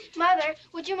day. Mother,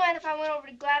 would you mind if I went over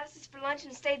to Gladys's for lunch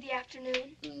and stayed the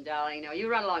afternoon? Darling, no, you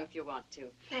run along if you want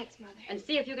to. Thanks, Mother. And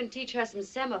see if you can teach her some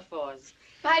semaphores.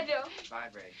 Bye, Bill. Bye,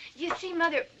 Ray. You see,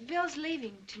 Mother, Bill's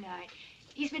leaving tonight.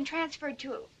 He's been transferred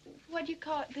to, what do you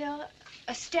call it, Bill?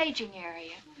 A staging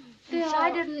area. Bill, So- I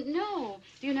didn't know.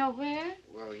 Do you know where?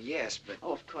 Well, yes, but...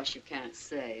 Oh, of course you can't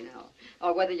say, no.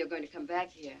 Or whether you're going to come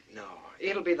back here. No,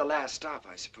 it'll be the last stop,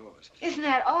 I suppose. Isn't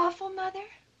that awful, Mother?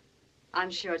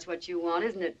 I'm sure it's what you want,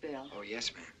 isn't it, Bill? Oh,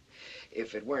 yes, ma'am.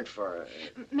 If it weren't for...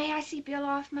 May I see Bill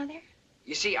off, Mother?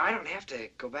 You see, I don't have to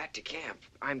go back to camp.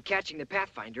 I'm catching the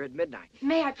Pathfinder at midnight.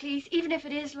 May I, please, even if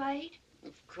it is late?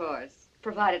 Of course.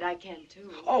 Provided I can,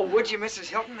 too. Oh, would you, Mrs.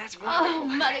 Hilton? That's wonderful. Oh,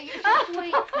 Mother, you're so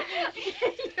sweet.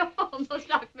 You almost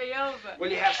knocked me over.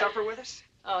 Will you have supper with us?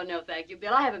 Oh, no, thank you,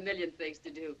 Bill. I have a million things to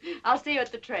do. I'll see you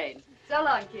at the train. So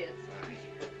long, kids.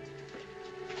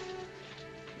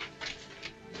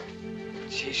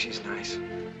 Gee, she's nice.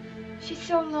 She's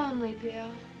so lonely, Bill.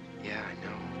 Yeah, I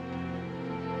know.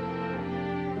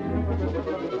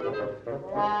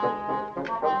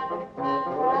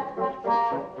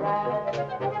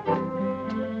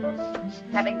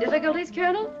 Having difficulties,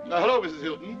 Colonel? Hello, Mrs.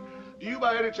 Hilton. Do you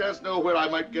by any chance know where I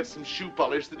might get some shoe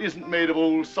polish that isn't made of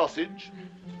old sausage?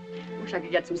 Wish I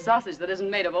could get some sausage that isn't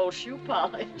made of old shoe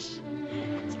polish.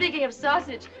 Speaking of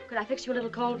sausage, could I fix you a little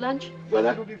cold lunch? Well,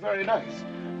 that would be very nice.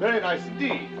 Very nice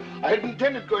indeed. I had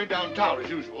intended going downtown as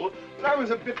usual, but I was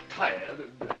a bit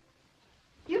tired.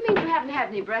 You mean you haven't had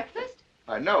any breakfast?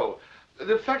 I know.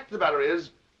 The fact of the matter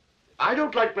is, I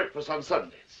don't like breakfast on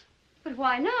Sundays. But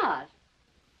why not?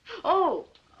 Oh,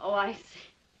 I see.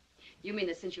 You mean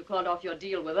that since you called off your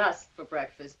deal with us for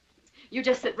breakfast, you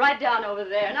just sit right down over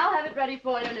there, and I'll have it ready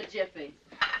for you in a jiffy.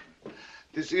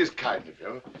 This is kind of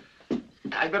you.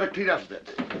 I'd better clean up a bit.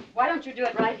 Why don't you do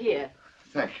it right here?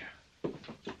 Thank you.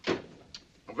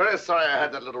 I'm very sorry I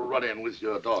had that little run-in with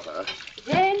your daughter.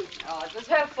 Jane? Oh, it was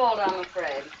her fault, I'm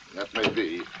afraid. That may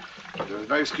be, but there's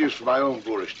no excuse for my own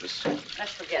boorishness.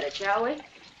 Let's forget it, shall we?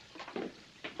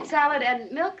 Salad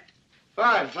and milk?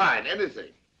 Fine, fine, anything.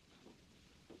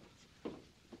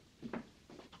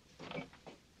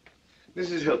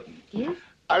 Mrs. Hilton. Yes?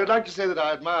 I would like to say that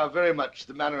I admire very much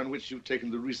the manner in which you've taken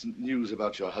the recent news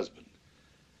about your husband.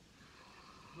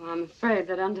 Well, I'm afraid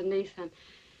that underneath I'm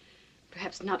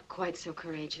perhaps not quite so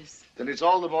courageous. Then it's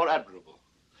all the more admirable.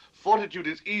 Fortitude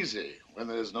is easy when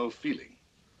there's no feeling.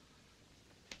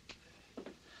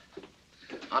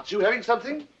 Aren't you having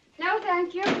something? No,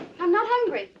 thank you. I'm not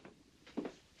hungry.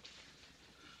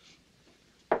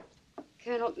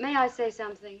 Colonel, may I say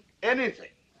something? Anything.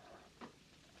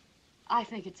 I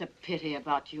think it's a pity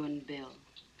about you and Bill.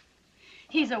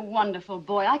 He's a wonderful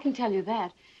boy, I can tell you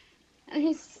that. And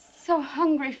he's so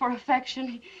hungry for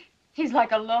affection. He's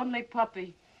like a lonely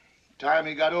puppy. Time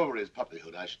he got over his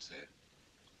puppyhood, I should say.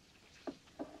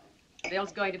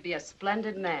 Bill's going to be a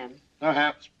splendid man.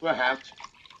 Perhaps, perhaps.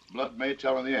 Blood may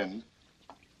tell in the end.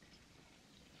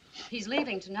 He's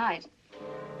leaving tonight.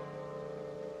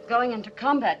 Going into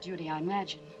combat duty, I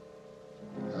imagine.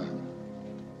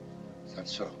 Is that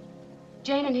so?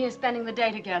 Jane and he are spending the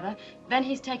day together. Then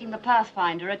he's taking the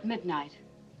Pathfinder at midnight.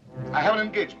 I have an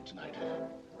engagement tonight.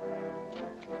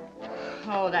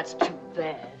 Oh, that's too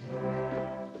bad.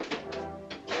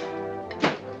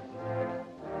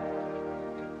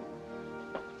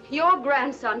 Your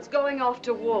grandson's going off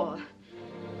to war.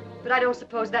 But I don't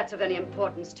suppose that's of any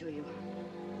importance to you.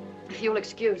 If you'll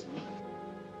excuse me.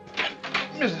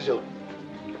 Mrs. Hilton.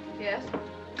 Yes?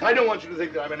 I don't want you to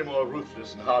think that I'm any more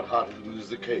ruthless and hard-hearted than is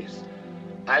the case.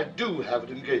 I do have an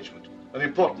engagement, an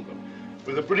important one,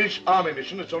 with a British Army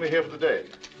mission that's only here for the day.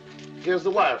 Here's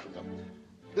the wire from them.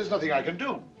 There's nothing I can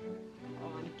do.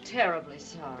 Oh, I'm terribly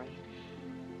sorry.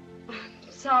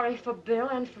 I'm sorry for Bill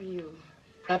and for you.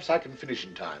 Perhaps I can finish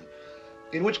in time.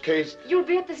 In which case... You'll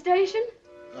be at the station?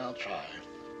 I'll try.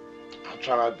 I'll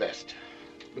try my best.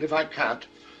 But if I can't,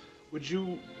 would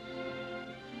you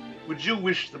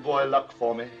wish the boy luck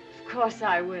for me? Of course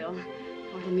I will.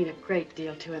 Oh, it'll mean a great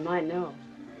deal to him, I know.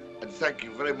 And thank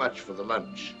you very much for the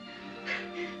lunch.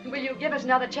 Will you give us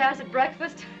another chance at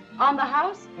breakfast? On the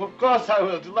house? Well, of course I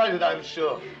will. Delighted, I'm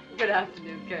sure. Good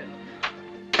afternoon,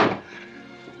 Colonel.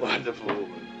 Wonderful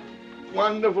woman.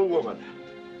 Wonderful woman.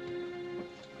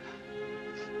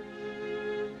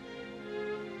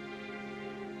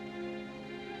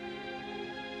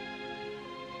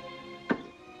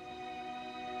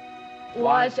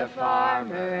 Was a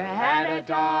farmer, had a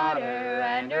daughter,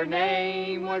 and her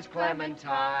name was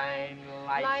Clementine.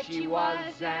 Like she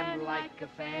was and like a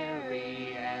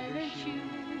fairy, and her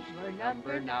shoes were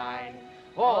number 9.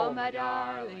 Oh, my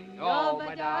darling, oh,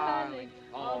 my darling,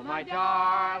 oh, my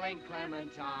darling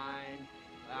Clementine.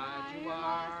 Glad you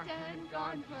are and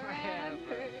gone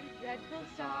forever, dreadful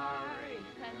sorry,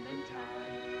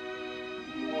 Clementine.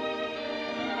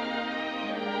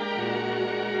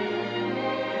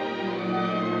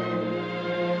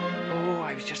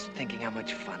 I was just thinking how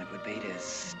much fun it would be to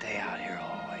stay out here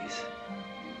always.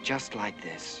 Just like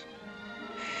this.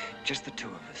 Just the two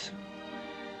of us.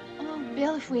 Oh,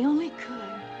 Bill, if we only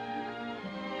could.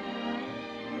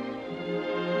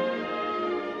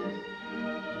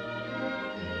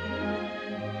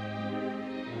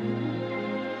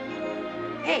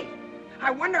 Hey, I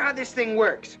wonder how this thing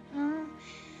works.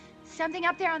 Something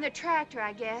up there on the tractor,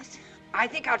 I guess. I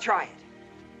think I'll try it.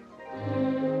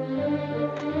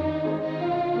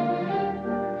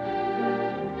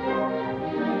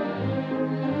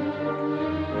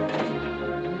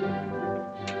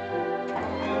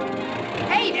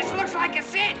 Hey, this looks like a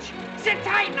cinch. Sit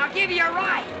tight and I'll give you a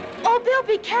ride. Oh, Bill,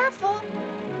 be careful.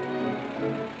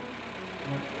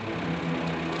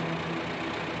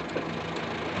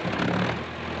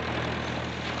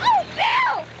 Oh,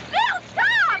 Bill! Bill,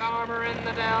 stop! Farmer in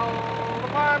the dell, the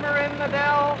farmer in the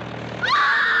dell.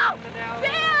 Oh! Bill!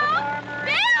 Bill!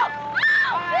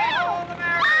 Oh,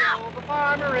 Bill! The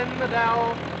farmer in the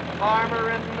dell, the farmer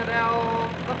in the dell,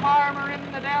 the farmer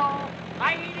in the dell.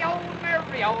 Mighty old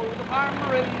Mary, oh, the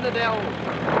farmer in the dell.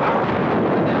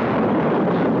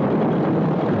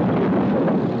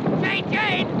 Say,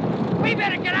 Jane, we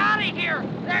better get out of here.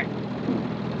 There...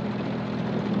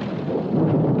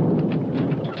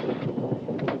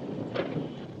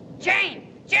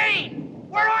 Jane! Jane!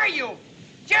 Where are you?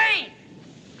 Jane!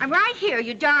 I'm right here,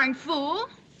 you darn fool.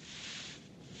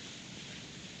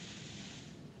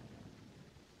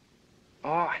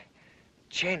 Oh,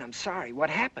 Jane, I'm sorry.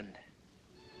 What happened?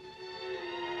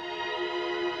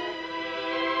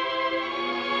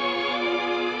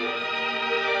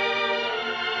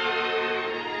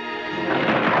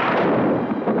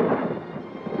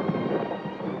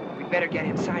 better get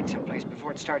inside someplace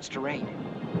before it starts to rain.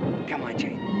 Come on,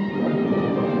 Jane.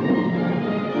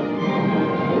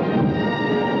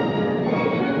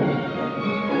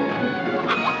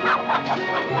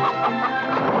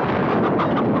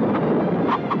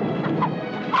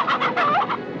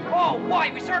 Oh,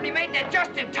 boy, we certainly made that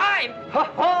just in time.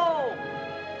 Ho-ho!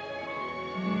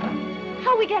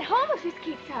 How'll we get home if this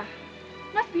keeps up?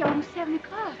 Must be almost 7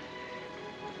 o'clock.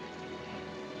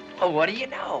 Oh, what do you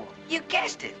know? You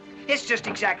guessed it. It's just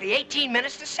exactly 18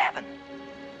 minutes to 7.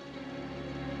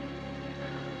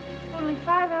 Only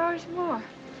 5 hours more.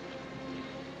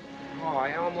 Oh,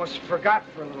 I almost forgot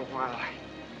for a little while.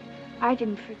 I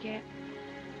didn't forget.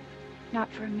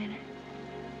 Not for a minute.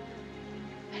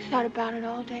 I thought about it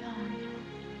all day long.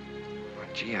 Well,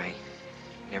 gee, I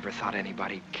never thought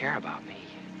anybody'd care about me.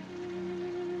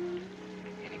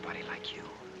 Anybody like you.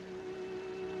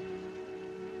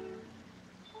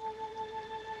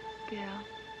 Bill.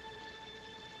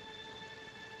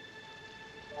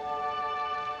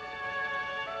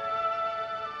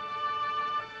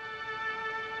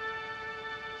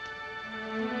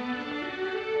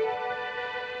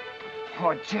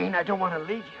 Oh, Jane, I don't want to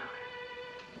leave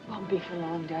you. Won't be for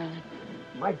long, darling.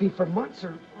 Might be for months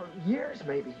or years,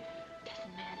 maybe.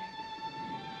 Doesn't matter.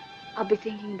 I'll be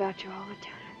thinking about you all the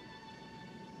time.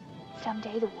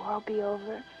 Someday the war will be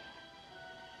over.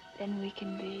 Then we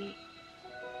can be...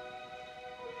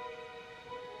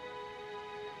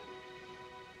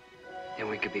 Then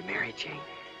we could be married, Jane.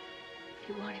 If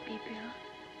you want to be, Bill.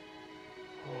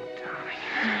 Oh,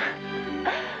 darling.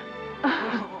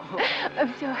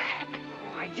 I'm so happy.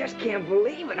 Oh, I just can't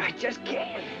believe it. I just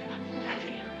can't. I love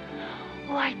you.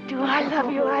 Oh, I do. I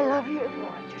love you. I love you.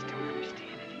 Oh, I just don't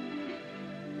understand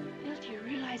it. Bill, do you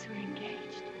realize we're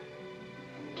engaged?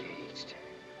 Engaged?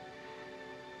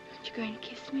 Aren't you going to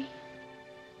kiss me?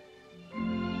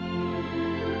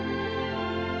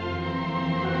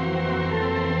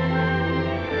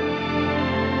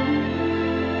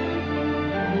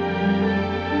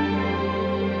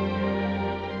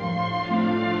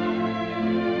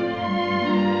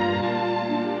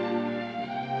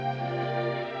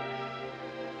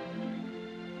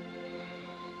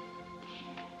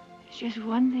 There's just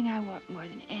one thing I want more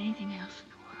than anything else in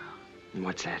the world. And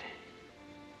what's that?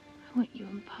 I want you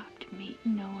and Pop to meet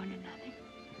and know one another.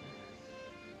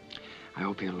 I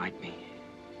hope you'll like me.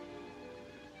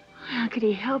 How could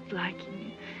he help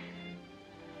liking you?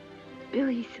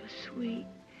 Billy's so sweet,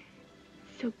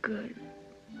 so good,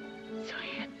 so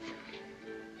handsome.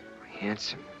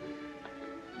 Handsome?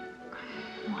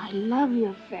 Oh, I love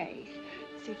your face.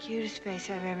 It's the cutest face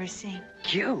I've ever seen.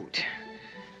 Cute?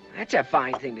 That's a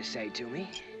fine thing to say to me.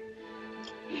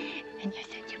 And you're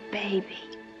such a baby.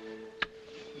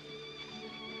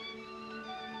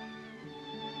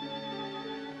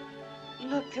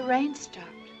 Look, the rain stopped.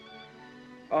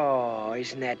 Oh,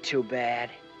 isn't that too bad?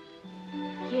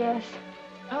 Yes.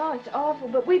 Oh, it's awful,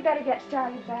 but we better get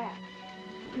started back.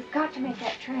 We've got to make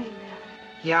that train now.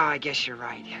 Yeah, I guess you're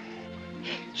right.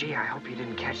 Gee, I hope you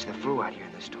didn't catch the flu out here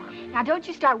in the storm. Now, don't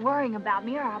you start worrying about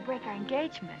me or I'll break our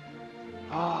engagement.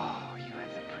 Oh, you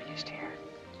have the prettiest hair.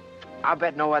 I'll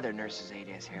bet no other nurses ain't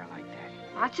has hair like that.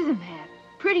 Lots of them have.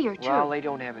 Prettier, too. Well, they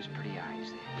don't have as pretty eyes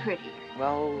then. Prettier.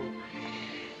 Well,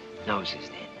 noses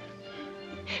then.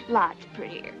 Lots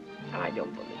prettier. I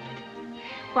don't believe it.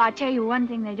 Well, I'll tell you one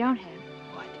thing they don't have.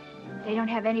 What? They don't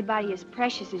have anybody as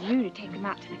precious as you to take them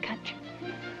out to the country.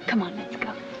 Come on, let's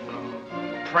go.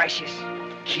 Precious.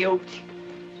 Cute.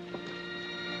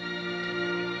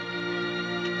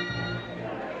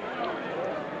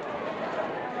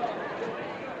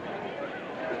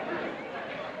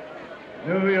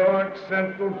 New York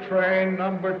Central Train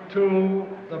number 2,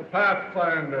 the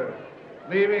Pathfinder,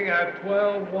 leaving at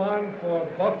 12:01 for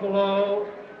Buffalo,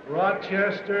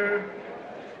 Rochester,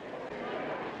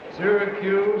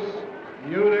 Syracuse,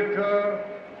 Utica,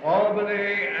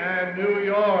 Albany, and New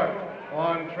York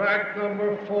on track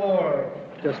number 4.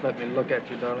 Just let me look at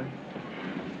you, darling.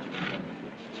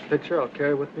 This picture I'll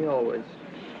carry with me always.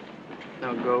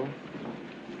 Now go.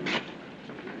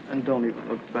 And don't even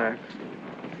look back.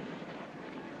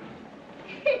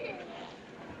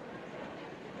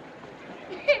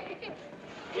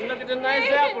 Look at the nice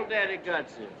apple Daddy got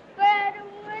you. But I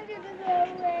don't want you to go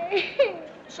away.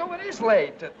 So it is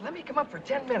late. Let me come up for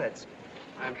 10 minutes.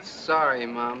 I'm sorry,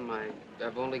 Mom.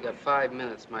 I've only got 5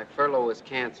 minutes. My furlough was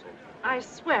canceled. I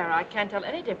swear I can't tell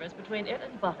any difference between it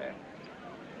and butter.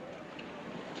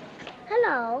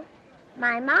 Hello.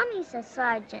 My mommy's a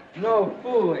sergeant. No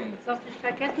fooling. Sollst nicht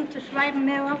vergessen zu schreiben,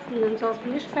 mehr offen. Und sollst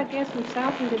nicht vergessen,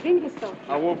 South und the Dinge so.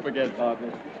 I won't forget,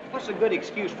 Bobby. What's a good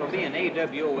excuse for being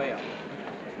AWOL?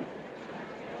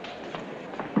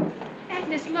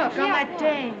 goodness, look, on that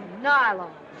dame.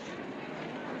 Nylon.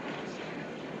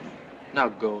 Now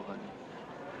go, honey.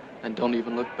 And don't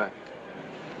even look back.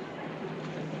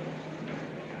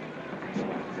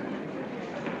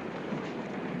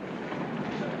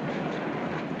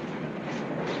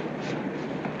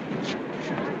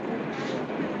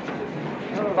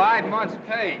 Oh, 5 months'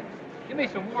 pay. Give me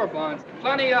some war bonds.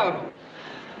 Plenty of them.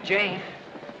 Jane.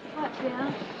 What,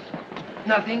 Bill?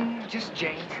 Nothing, just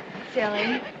Jane.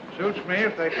 Silly. Suits me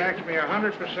if they tax me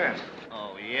 100%.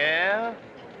 Oh, yeah?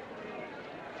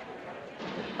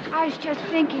 I was just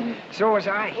thinking. So was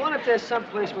I. What if there's some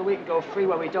place where we can go free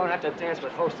where we don't have to dance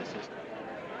with hostesses?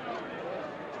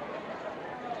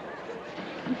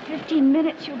 In 15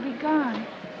 minutes, you'll be gone.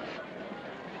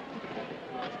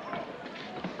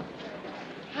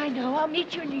 I know. I'll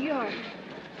meet you in New York.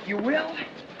 You will?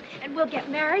 And we'll get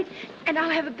married, and I'll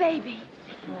have a baby.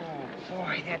 Oh,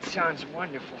 boy, that sounds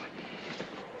wonderful.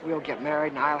 We'll get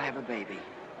married and I'll have a baby.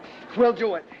 We'll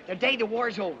do it the day the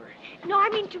war's over. No, I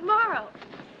mean tomorrow.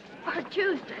 Or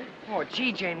Tuesday. Oh,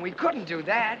 gee, Jane, we couldn't do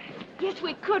that. Yes,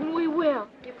 we could, and we will.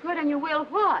 You could and you will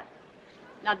what?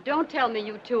 Now, don't tell me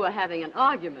you two are having an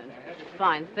argument.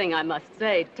 Fine thing, I must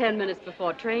say, 10 minutes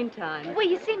before train time. Well,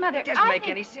 you see, Mother, It doesn't make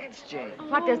any sense, Jane.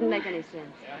 What doesn't make any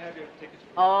sense?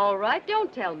 All right,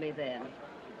 don't tell me then.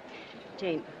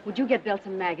 Jane, would you get Bill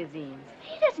some magazines?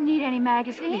 He doesn't need any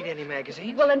magazines. You don't need any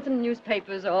magazines. Well, then some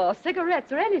newspapers or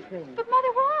cigarettes or anything. But,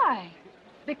 Mother, why?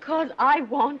 Because I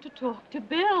want to talk to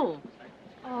Bill.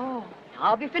 Oh.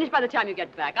 I'll be finished by the time you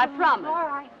get back, I promise. All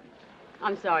right.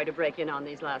 I'm sorry to break in on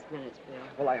these last minutes, Bill.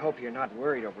 Well, I hope you're not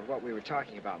worried over what we were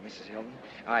talking about, Mrs. Hilton.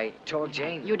 I told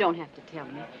Jane... You don't have to tell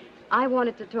me. I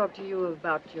wanted to talk to you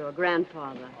about your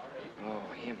grandfather. Oh,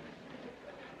 him.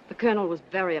 The Colonel was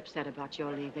very upset about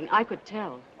your leaving. I could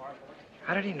tell.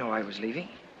 How did he know I was leaving?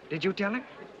 Did you tell him?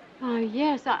 Oh,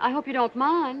 yes. I hope you don't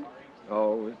mind.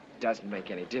 Oh, it doesn't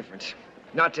make any difference.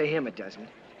 Not to him, it doesn't.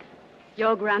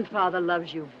 Your grandfather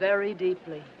loves you very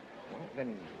deeply. Well,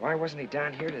 then why wasn't he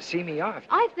down here to see me off?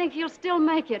 I think he'll still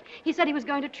make it. He said he was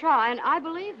going to try, and I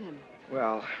believe him.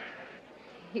 Well...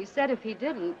 He said if he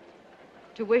didn't,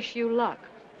 to wish you luck.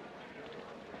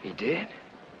 He did?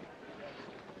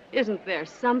 Isn't there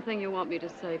something you want me to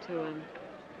say to him?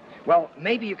 Well,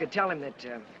 maybe you could tell him that,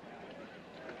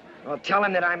 well, tell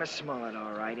him that I'm a Smollett,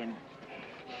 all right, and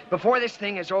before this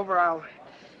thing is over, I'll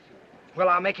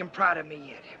make him proud of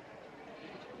me yet.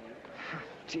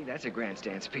 Gee, that's a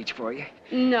grandstand speech for you.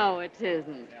 No, it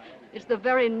isn't. It's the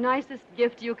very nicest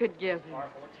gift you could give him.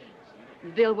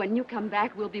 Bill, when you come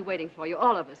back, we'll be waiting for you,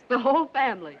 all of us, the whole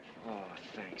family. Oh,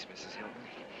 thanks, Mrs.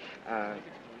 Hilton.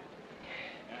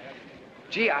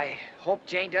 Gee, I hope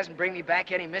Jane doesn't bring me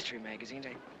back any mystery magazines.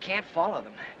 I can't follow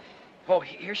them. Oh,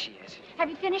 here she is. Have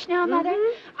you finished now, Mother?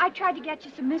 I tried to get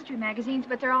you some mystery magazines,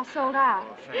 but they're all sold out.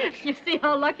 Oh, thanks. You see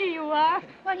how lucky you are?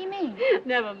 What do you mean?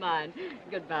 Never mind.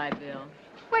 Goodbye, Bill.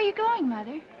 Where are you going,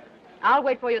 Mother? I'll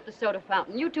wait for you at the soda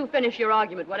fountain. You two finish your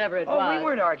argument, whatever it was. Oh, we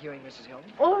weren't arguing, Mrs. Hilton.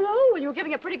 Oh, no, well, you were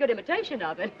giving a pretty good imitation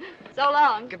of it. So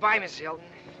long. Goodbye, Mrs. Hilton.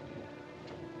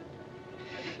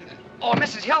 Oh,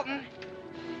 Mrs. Hilton!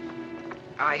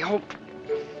 I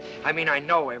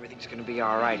know everything's going to be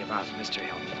all right about Mr.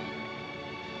 Hilton.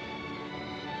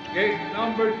 Gate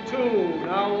number 2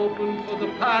 now open for the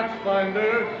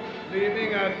Pathfinder,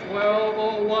 leaving at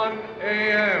 12:01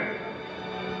 a.m.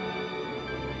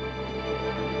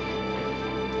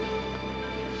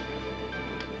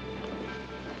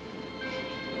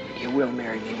 You will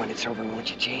marry me when it's over, won't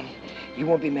you, Jane? You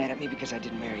won't be mad at me because I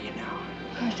didn't marry you now.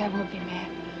 Of course I won't be mad.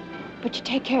 But you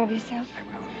take care of yourself.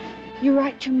 I will. You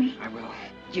write to me. I will.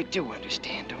 You do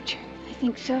understand, don't you? I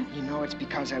think so. You know, it's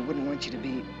because I wouldn't want you to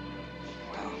be...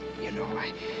 Well, you know,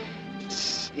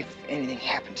 if anything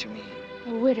happened to me...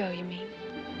 A widow, you mean?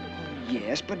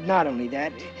 Yes, but not only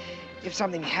that. If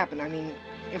something happened, I mean,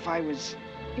 if I was...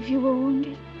 If you were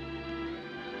wounded?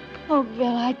 Oh,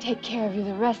 Bill, I'd take care of you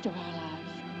the rest of our lives.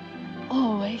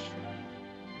 Always.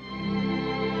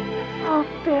 Oh,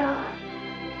 Bill.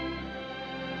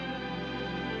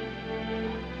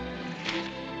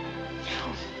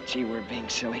 Oh, gee, we're being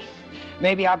silly.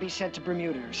 Maybe I'll be sent to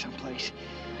Bermuda or someplace.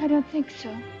 I don't think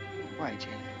so. Why,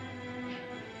 Jane?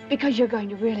 Because you're going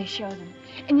to really show them.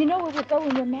 And you know where we'll go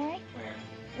when we're married? Where?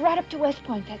 Right up to West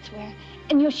Point, that's where.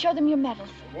 And you'll show them your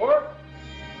medals. What?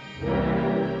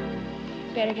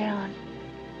 Better get on.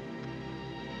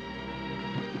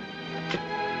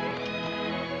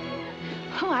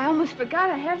 Oh, I almost forgot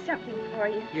I have something for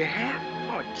you. You have?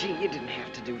 Oh, gee, you didn't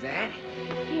have to do that.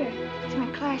 Here, it's my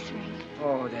class ring.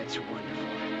 Oh, that's wonderful.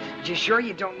 You sure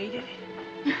you don't need it?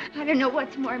 I don't know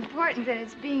what's more important than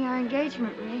its being our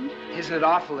engagement ring. Isn't it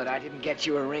awful that I didn't get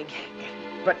you a ring?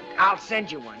 But I'll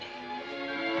send you one.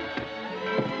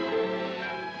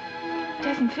 It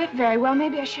doesn't fit very well.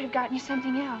 Maybe I should have gotten you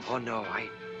something else. Oh, no,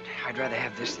 I'd rather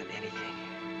have this than anything.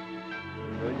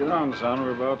 Well, get on, son.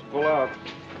 We're about to pull out.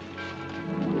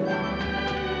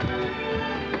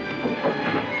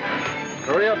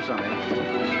 Hurry up, Sonny. Go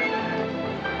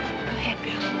ahead,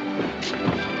 Bill.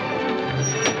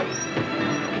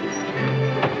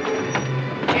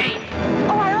 Jane!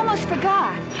 Oh, I almost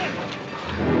forgot.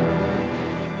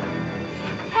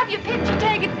 Have your picture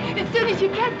taken as soon as you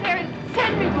get there and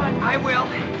send me one. I will.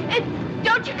 And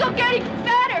don't you go getting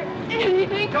fat or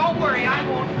anything. Don't worry, I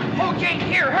won't. Oh, Jane,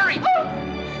 here, hurry.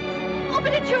 Oh,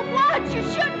 but it's your watch. You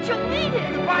shouldn't. You'll need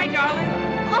it. Goodbye, darling.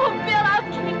 Oh, Bill, I'll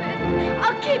keep it.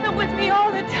 I'll keep it with me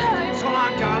all the time. So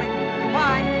long, darling.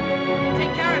 Goodbye.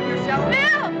 Take care of yourself.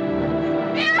 Bill!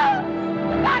 Bill!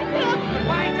 Goodbye, Bill.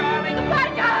 Goodbye, darling.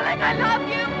 Goodbye, darling. I love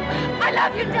you. I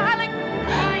love you, darling.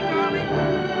 Goodbye, darling.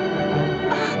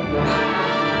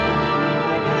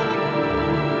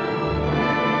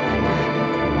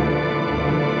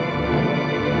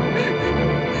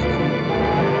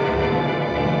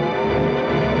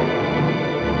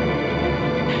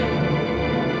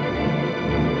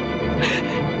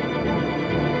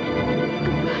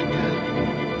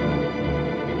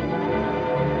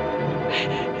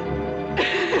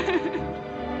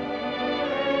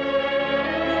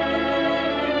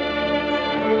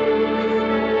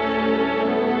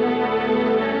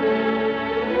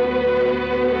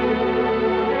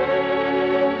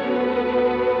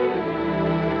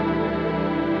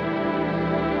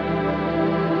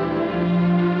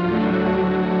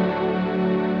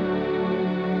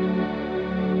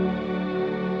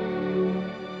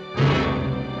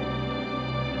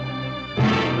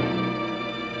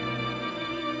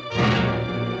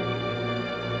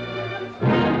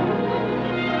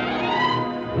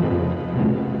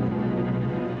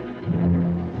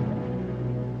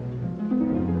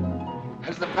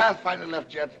 Has the Pathfinder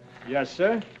left yet? Yes,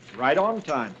 sir. Right on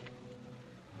time.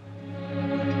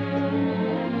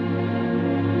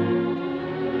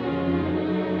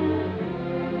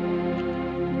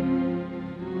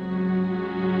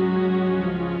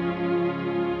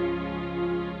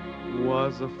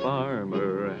 Was a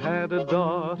farmer, had a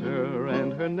daughter,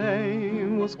 and her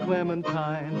name was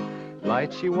Clementine.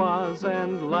 Light she was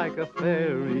and like a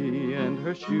fairy, and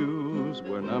her shoes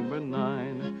were number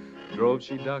 9. Drove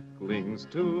she ducklings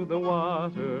to the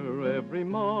water every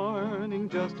morning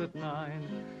just at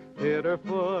 9. Hit her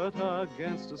foot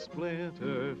against a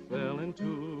splinter, fell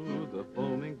into the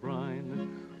foaming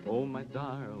brine. Oh, my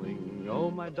darling, oh,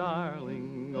 my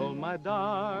darling, oh, my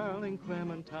darling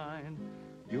Clementine.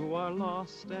 You are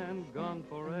lost and gone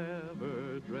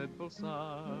forever, dreadful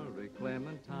sorry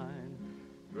Clementine,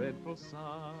 dreadful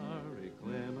sorry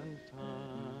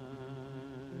Clementine.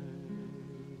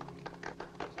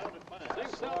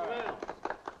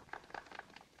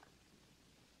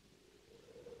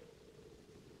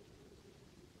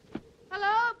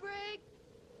 Hello, Brig.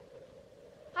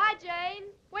 Hi, Jane.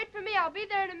 Wait for me. I'll be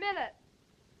there in a minute.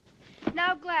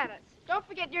 Now, Gladys, don't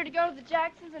forget you're to go to the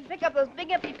Jacksons and pick up those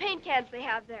big empty paint cans they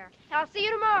have there. I'll see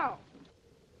you tomorrow.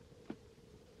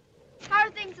 How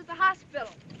are things at the hospital?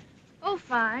 Oh,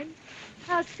 fine.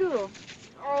 How's school?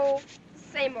 Oh,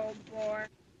 same old bore.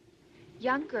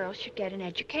 Young girls should get an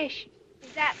education.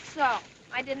 Is that so?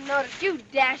 I didn't notice you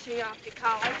dashing off to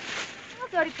college. I'll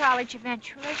go to college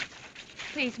eventually.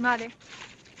 Please, Mother.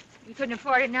 We couldn't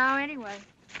afford it now anyway.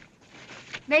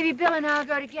 Maybe Bill and I'll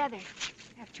go together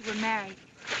after we're married.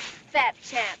 Fat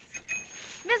chance.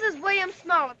 Mrs. William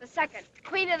Smollett II,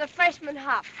 queen of the freshman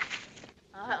hop.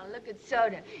 Oh, look at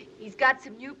Soda. He's got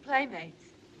some new playmates.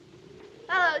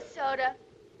 Hello, Soda.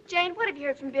 Jane, what have you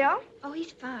heard from Bill? Oh,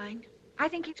 he's fine. I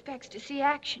think he expects to see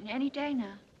action any day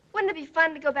now. Wouldn't it be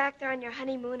fun to go back there on your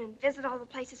honeymoon and visit all the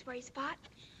places where he's fought?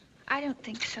 I don't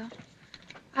think so.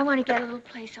 I want to get a little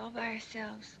place all by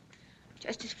ourselves.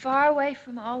 Just as far away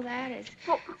from all that as...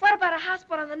 Well, what about a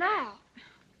houseboat on the Nile?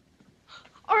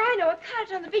 Or I know, a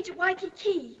cottage on the beach at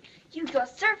Waikiki. You can go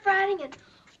surf riding and...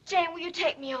 Jane, will you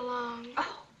take me along?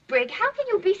 Oh, Brig, how can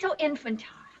you be so infantile?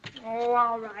 Oh,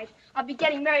 all right. I'll be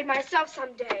getting married myself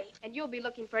someday. And you'll be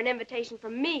looking for an invitation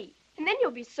from me. And then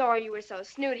you'll be sorry you were so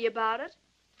snooty about it.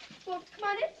 Well, come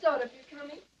on in, Soda, if you're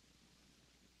coming.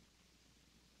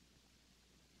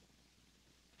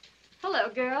 Hello,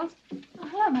 girls. Oh,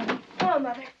 hello, Mother. Hello,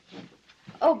 Mother.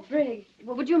 Oh, Brig,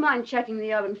 well, would you mind checking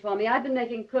the oven for me? I've been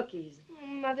making cookies. Oh,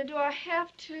 Mother, do I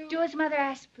have to? Do as Mother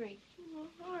asks, Brig. Oh,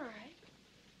 all right.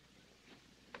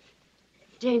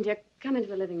 Jane, dear, Come into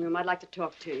the living room. I'd like to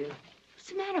talk to you. What's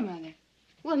the matter, Mother?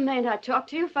 Well, mayn't I talk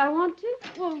to you if I want to?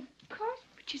 Well, of course,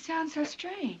 but you sound so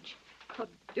strange. Oh,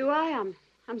 do I?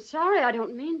 I'm sorry. I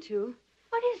don't mean to.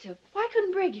 What is it? Why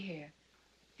couldn't Brig hear?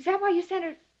 Is that why you sent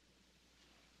her?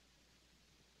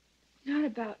 Not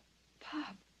about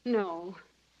Pop. No.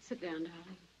 Sit down,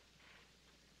 darling.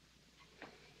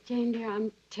 Jane, dear,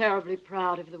 I'm terribly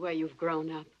proud of the way you've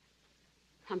grown up.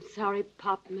 I'm sorry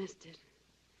Pop missed it.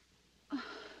 Oh,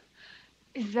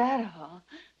 is that all?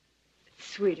 It's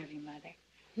sweet of you, Mother.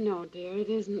 No, dear, it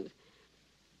isn't.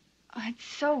 Oh, it's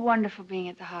so wonderful being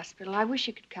at the hospital. I wish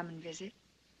you could come and visit.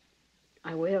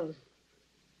 I will.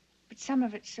 But some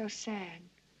of it's so sad.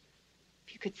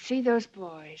 If you could see those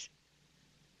boys.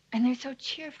 And they're so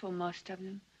cheerful, most of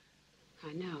them.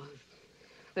 I know.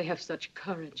 They have such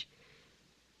courage.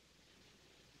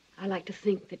 I like to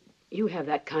think that you have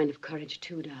that kind of courage,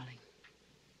 too, darling.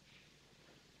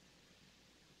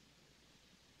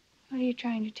 What are you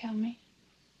trying to tell me?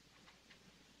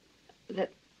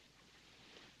 That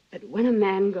when a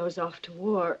man goes off to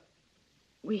war,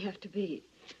 we have to be...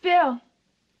 Bill!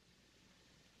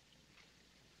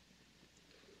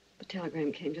 The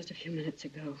telegram came just a few minutes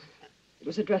ago. It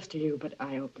was addressed to you, but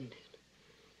I opened it.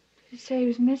 Did it say he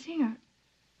was missing,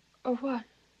 or what?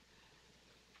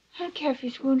 I don't care if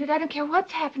he's wounded. I don't care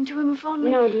what's happened to him, if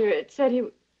only... No, dear, it said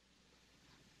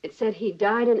he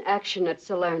died in action at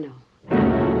Salerno.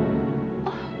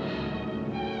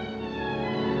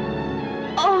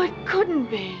 Oh, it couldn't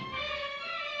be.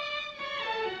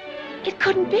 It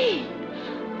couldn't be.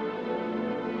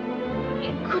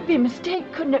 It could be a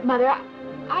mistake, couldn't it, Mother?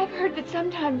 I've heard that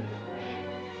sometimes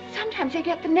they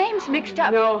get the names mixed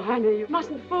up. No, honey, you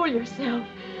mustn't fool yourself.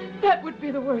 That would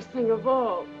be the worst thing of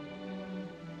all.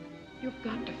 You've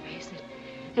got to face it,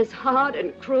 as hard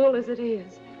and cruel as it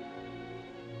is.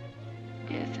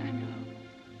 Yes, I know.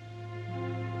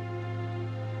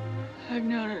 I've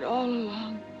known it all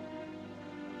along.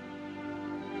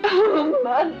 Oh,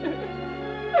 Mother.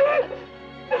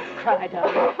 Cry,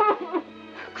 darling.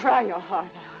 Cry your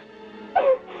heart out.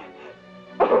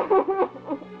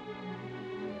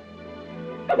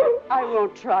 I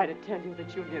won't try to tell you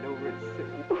that you'll get over it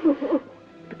soon.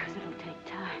 Because it'll take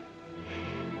time.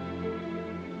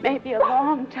 Maybe a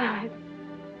long time.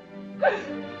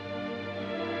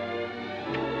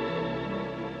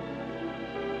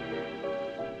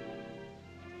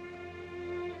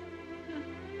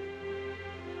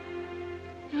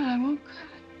 No, I won't cry.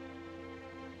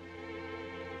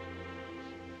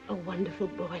 A wonderful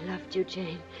boy loved you,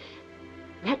 Jane.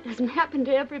 That doesn't happen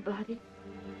to everybody.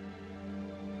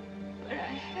 But I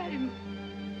had him,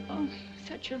 oh,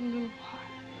 such a little while.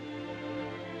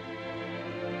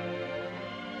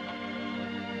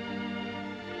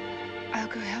 I'll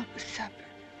go help with supper.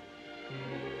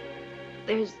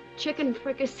 There's chicken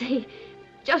fricassee,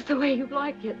 just the way you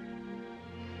like it.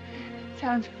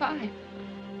 Sounds fine.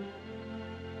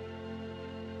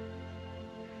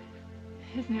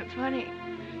 Isn't it funny?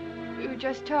 We were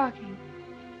just talking.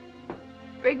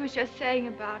 Brig was just saying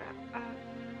about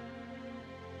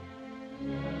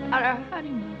our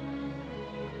honeymoon.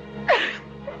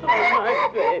 Oh, my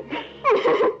baby.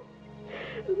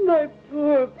 My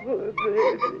poor, poor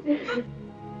baby.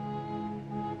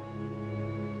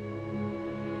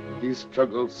 He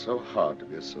struggled so hard to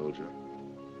be a soldier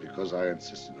because I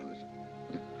insisted on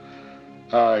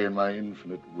it. I, in my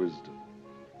infinite wisdom.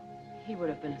 He would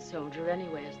have been a soldier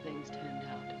anyway as things turned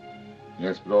out.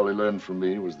 Yes, but all he learned from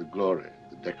me was the glory,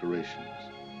 the decorations,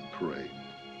 the parade.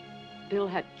 Bill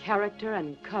had character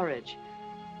and courage.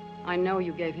 I know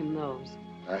you gave him those.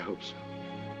 I hope so.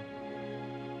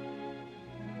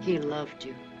 He loved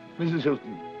you. Mrs.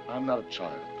 Hilton, I'm not a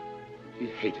child. He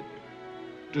hated me.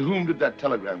 To whom did that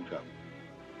telegram come?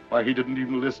 Why, he didn't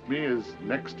even list me as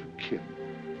next of kin.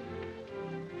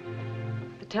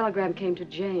 The telegram came to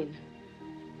Jane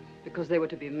because they were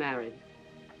to be married.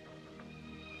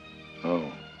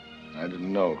 Oh, I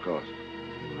didn't know, of course.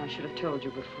 I should have told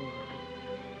you before.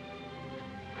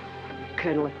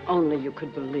 Colonel, if only you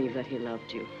could believe that he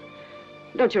loved you.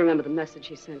 Don't you remember the message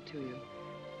he sent to you?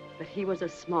 That he was a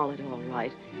Smollett, all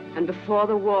right. And before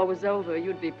the war was over,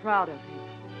 you'd be proud of him.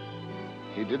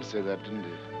 He did say that, didn't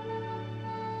he?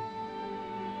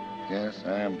 Yes,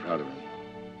 I am proud of him.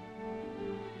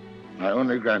 My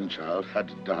only grandchild had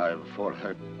to die before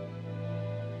I...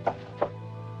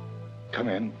 Come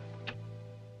in.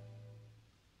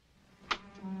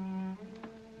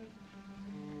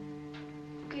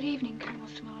 Good evening, Colonel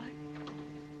Smollett.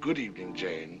 Good evening,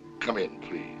 Jane. Come in,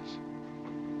 please.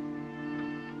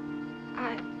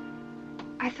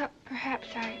 I thought perhaps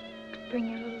I could bring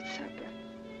you a little supper.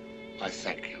 I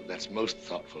thank you. That's most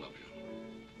thoughtful of you.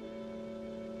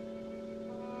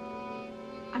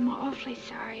 I'm awfully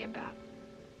sorry about...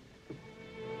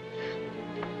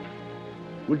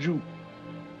 Would you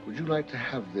like to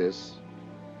have this?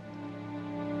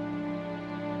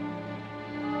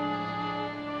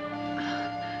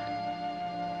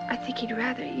 I think he'd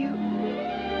rather you.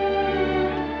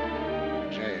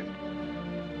 Jane,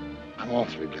 I'm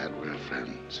awfully glad we're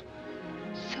friends.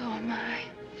 So am I.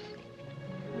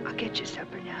 I'll get you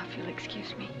supper now, if you'll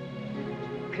excuse me.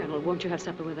 Colonel, won't you have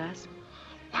supper with us?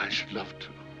 I should love to.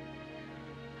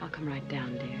 I'll come right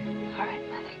down, dear. All right,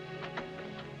 Mother.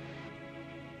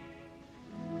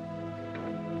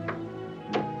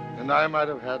 And I might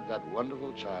have had that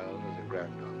wonderful child as a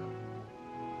granddaughter.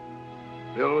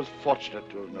 Bill was fortunate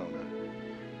to have known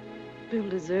her. Bill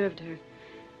deserved her.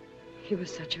 He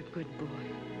was such a good boy.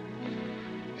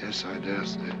 Yes, I dare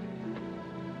say.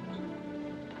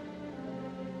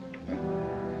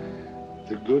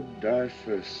 The good die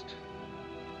first,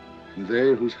 and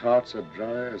they whose hearts are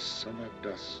dry as summer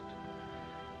dust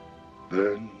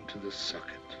burn to the socket.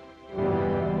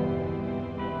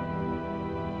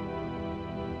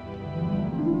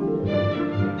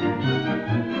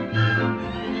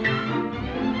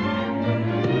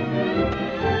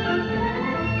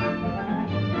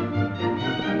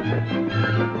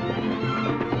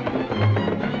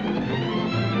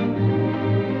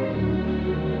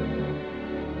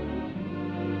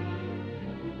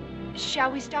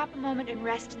 Shall we stop a moment and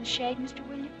rest in the shade, Mr.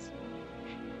 Williams?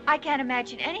 I can't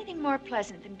imagine anything more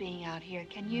pleasant than being out here,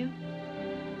 can you?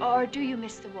 Or do you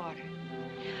miss the water?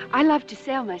 I love to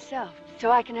sail myself,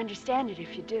 so I can understand it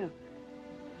if you do.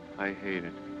 I hate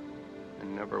it. I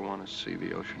never want to see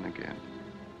the ocean again.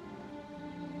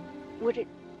 Would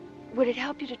it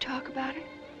help you to talk about it?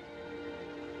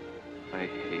 I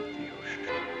hate the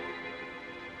ocean.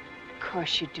 Of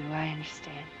course you do, I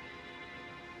understand.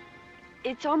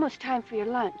 It's almost time for your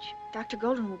lunch. Dr.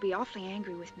 Golden will be awfully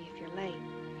angry with me if you're late.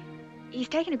 He's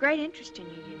taken a great interest in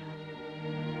you, you know.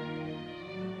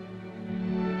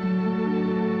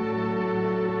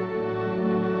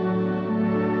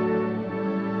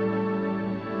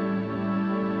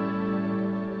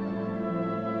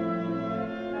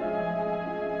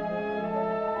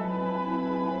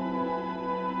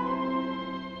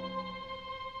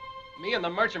 Me and the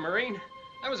Merchant Marine?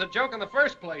 That was a joke in the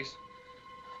first place.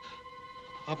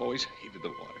 I've always hated the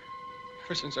water,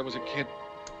 ever since I was a kid.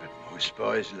 But most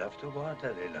boys love the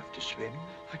water. They love to swim.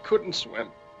 I couldn't swim.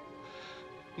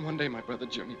 And one day, my brother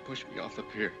Jimmy pushed me off the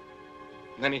pier.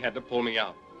 And then he had to pull me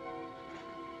out.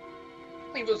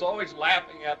 He was always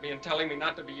laughing at me and telling me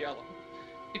not to be yellow.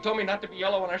 He told me not to be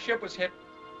yellow when our ship was hit.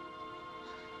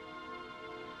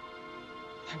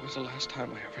 That was the last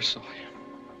time I ever saw him.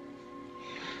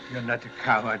 You're not a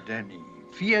coward, Danny.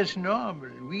 Fear is normal.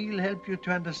 We'll help you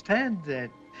to understand that.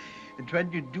 And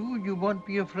when you do, you won't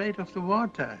be afraid of the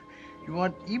water. You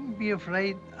won't even be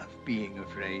afraid of being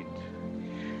afraid.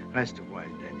 Rest a while,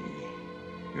 Danny.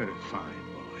 You're a fine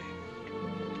boy.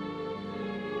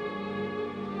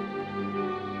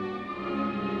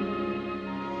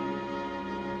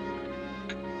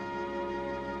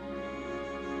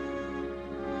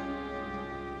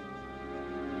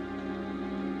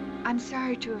 I'm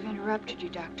sorry to have interrupted you,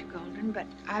 Dr. Golden, but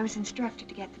I was instructed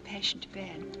to get the patient to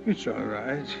bed. It's all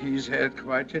right. He's had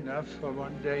quite enough for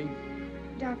one day.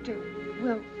 Doctor,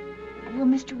 will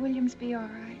Mr. Williams be all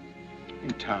right?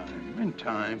 In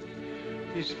time.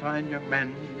 These fine young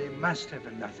men, they must have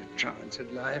another chance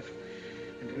at life.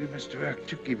 And we must work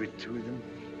to give it to them.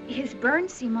 His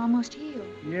burns seem almost healed.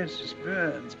 Yes, his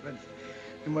burns, but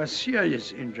the more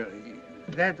serious injury,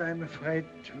 that, I'm afraid,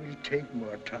 will take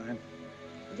more time.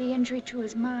 The injury to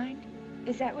his mind?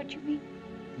 Is that what you mean?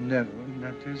 No,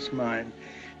 not to his mind.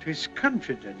 To his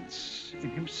confidence in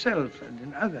himself and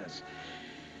in others.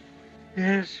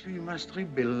 Yes, we must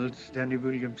rebuild Danny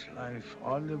Williams' life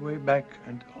all the way back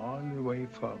and all the way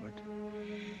forward.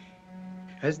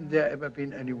 Hasn't there ever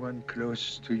been anyone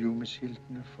close to you, Miss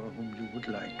Hilton, for whom you would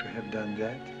like to have done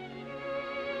that?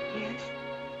 Yes.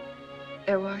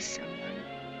 There was someone.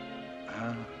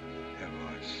 Ah, there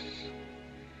was.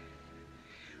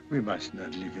 We must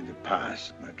not live in the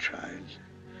past, my child.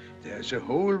 There's a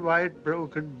whole wide,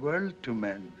 broken world to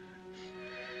mend.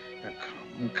 Now,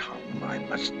 come, I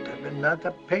must have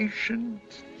another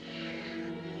patient.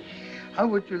 How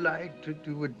would you like to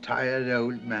do a tired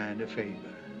old man a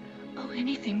favor? Oh,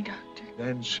 anything, Doctor.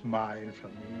 Then smile for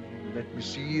me. Let me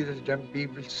see that young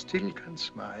people still can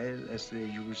smile as they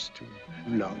used to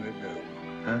long ago.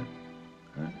 Huh?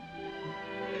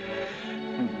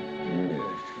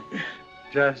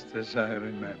 Just as I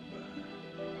remember.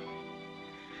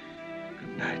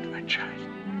 Good night, my child.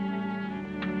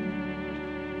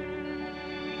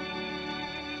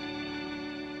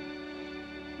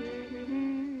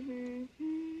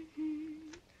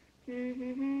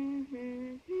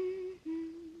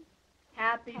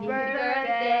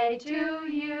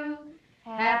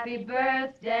 Happy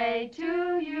birthday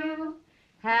to you.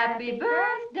 Happy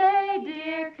birthday,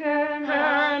 dear Colonel.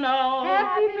 Colonel,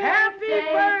 Happy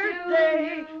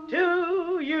birthday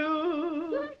to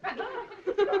you.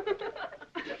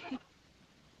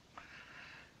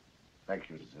 Thank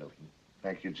you, Mrs. Hilton.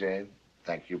 Thank you, Jane.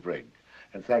 Thank you, Brigg.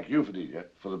 And thank you, Fidelia,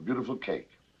 for the beautiful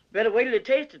cake. Better wait till you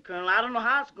taste it, Colonel. I don't know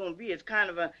how it's going to be. It's kind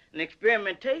of an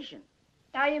experimentation.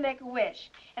 Now you make a wish.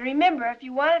 And remember, if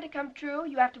you want it to come true,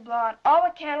 you have to blow out all the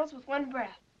candles with one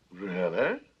breath.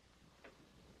 Really?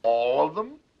 All of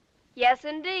them? Yes,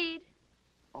 indeed.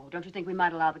 Oh, don't you think we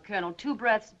might allow the Colonel 2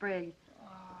 breaths, Brigg?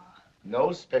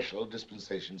 No special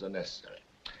dispensations are necessary.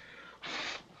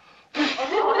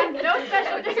 Oh, no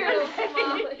special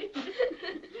dispensation.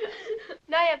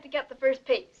 Now you have to get the first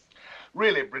piece.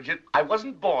 Really, Bridget, I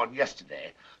wasn't born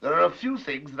yesterday. There are a few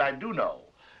things that I do know.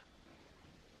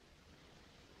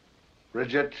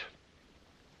 Bridget,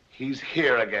 he's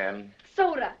here again.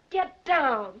 Soda, get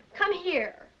down. Come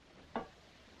here.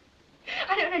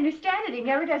 I don't understand it. He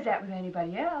never does that with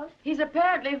anybody else. He's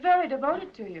apparently very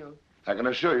devoted to you. I can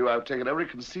assure you I've taken every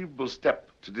conceivable step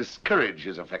to discourage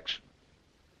his affection.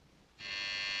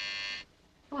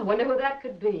 Oh, I wonder who that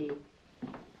could be.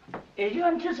 Is you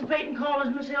anticipating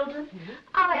callers, Miss Hilton?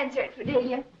 I'll answer it,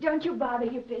 Fidelia. Don't you bother.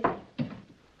 You're busy.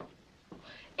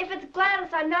 If it's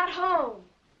Gladys, I'm not home.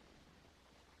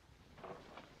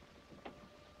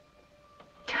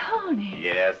 Tony.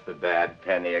 Yes, the bad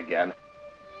penny again.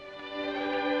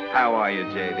 How are you,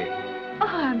 J.D.? Oh,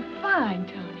 I'm fine,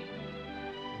 Tony.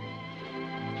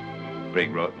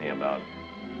 Brigg wrote me about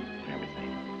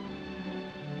everything.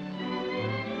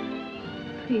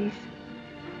 Please,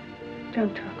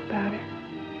 don't talk about it.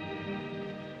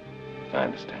 I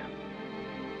understand.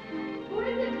 What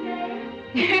is it, Jane?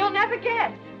 You'll never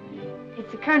guess. It's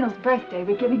the Colonel's birthday.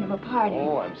 We're giving him a party.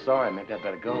 Oh, I'm sorry. Maybe I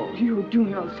better go. You do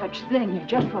no such thing. You're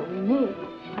just what we need.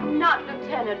 Not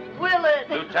Lieutenant Willett.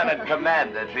 Lieutenant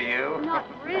Commander to you. Not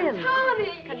really.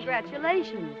 Tony!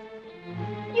 Congratulations.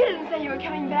 You didn't say you were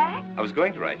coming back. I was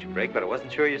going to write you, Brigg, but I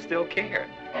wasn't sure you still cared.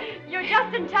 You're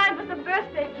just in time for some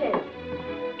birthday cake.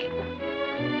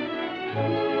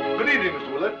 Good evening,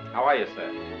 Mr. Willett. How are you, sir?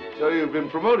 So you've been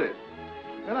promoted.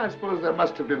 Well, I suppose there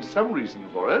must have been some reason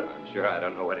for it. I'm sure I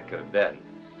don't know what it could have been.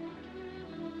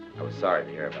 I was sorry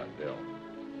to hear about Bill.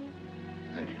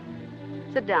 Thank you.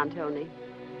 Sit down, Tony.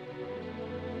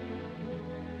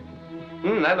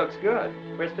 That looks good.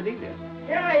 Where's Fidelia?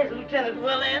 Here is Lieutenant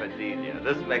Willett. Fidelia,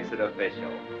 this makes it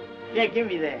official. Yeah, give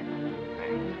me that.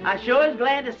 I sure is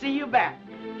glad to see you back.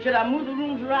 Should I move the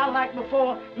rooms around like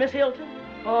before, Miss Hilton?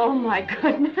 Oh, my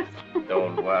goodness.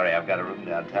 Don't worry, I've got a room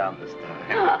downtown this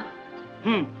time.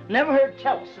 Never heard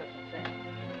tell of such a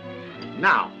thing.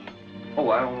 Now. Oh,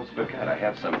 I almost forgot. I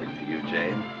have something for you,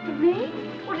 Jane. Me?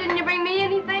 Well, didn't you bring me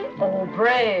anything? Oh,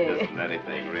 Brigg. Isn't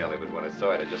anything, really, but when I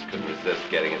saw it, I just couldn't resist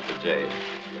getting it for Jane.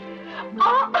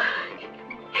 Oh!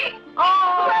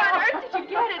 Oh! Where on earth did you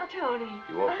get it, Tony?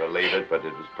 You won't believe it, but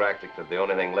it was practically the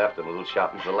only thing left in a little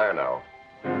shop in Salerno.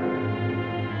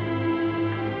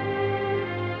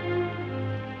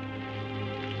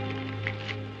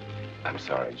 I'm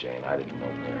sorry, Jane. I didn't know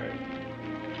where.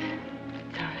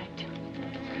 It's all right,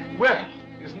 Tony. Well,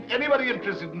 isn't anybody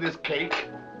interested in this cake?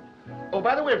 Oh,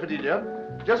 by the way, Fidelia,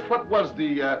 just what was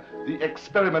the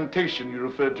experimentation you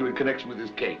referred to in connection with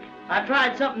this cake? I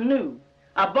tried something new.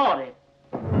 I bought it.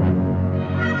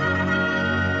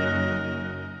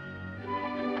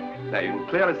 Now, you can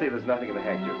clearly see there's nothing in the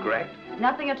handkerchief, correct?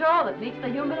 Nothing at all that meets the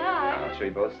human eye. I'll show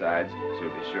you both sides, so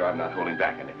you'll be sure I'm not holding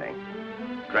back anything.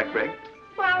 Correct, Brigg?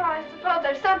 Well, I suppose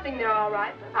there's something there, all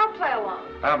right, but I'll play along.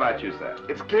 How about you, sir?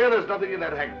 It's clear there's nothing in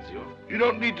that handkerchief. You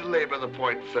don't need to labor the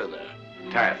point further.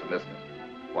 Tiresome, isn't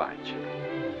it? Watch.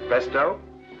 Presto,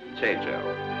 changeo.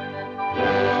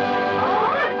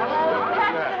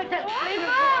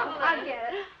 I'll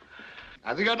get it.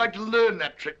 I think I'd like to learn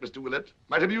that trick, Mr. Willett.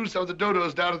 Might amuse some of the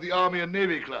dodos down at the Army and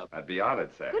Navy Club. I'd be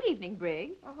honored, sir. Good evening,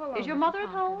 Brigg. Oh, hello, Is your Mrs. mother at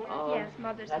home? Yes,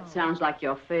 Mother's home. That sounds like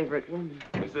your favorite woman.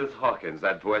 Mrs. Hawkins,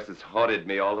 that voice has haunted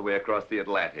me all the way across the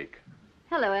Atlantic.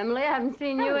 Hello, Emily. I haven't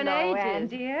seen you in Hello, ages. Anne,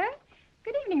 dear.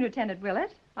 Good evening, Lieutenant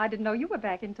Willett. I didn't know you were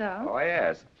back in town. Oh,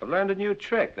 yes. I've learned a new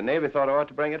trick. The Navy thought I ought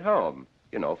to bring it home.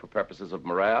 You know, for purposes of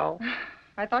morale.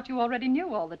 I thought you already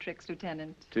knew all the tricks,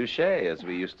 Lieutenant. Touché, as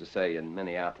we used to say in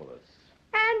Minneapolis.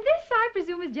 And this, I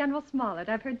presume, is General Smollett.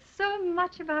 I've heard so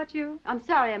much about you. I'm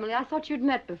sorry, Emily. I thought you'd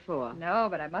met before. No,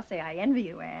 but I must say I envy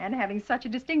you, Anne, having such a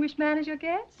distinguished man as your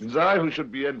guest. It's I who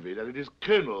should be envied, and it is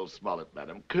Colonel Smollett,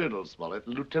 madam. Colonel Smollett,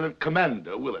 Lieutenant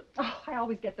Commander Willett. Oh, I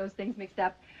always get those things mixed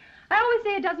up. I always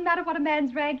say it doesn't matter what a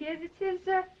man's rank is. It's his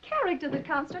character that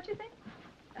counts, don't you think?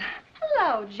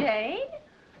 Hello, Jane.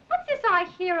 What's this I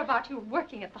hear about you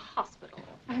working at the hospital?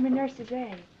 I'm a nurse's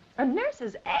aide. A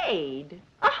nurse's aide?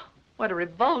 Oh, what a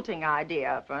revolting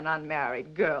idea for an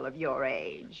unmarried girl of your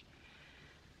age.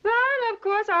 But, of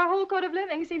course, our whole code of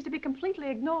living seems to be completely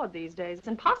ignored these days,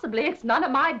 and possibly it's none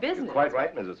of my business. You're quite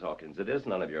right, Mrs. Hawkins. It is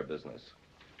none of your business.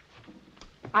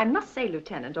 I must say,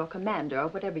 Lieutenant or Commander or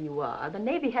whatever you are, the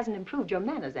Navy hasn't improved your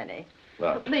manners any.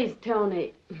 Well, Please,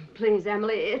 Tony. Please,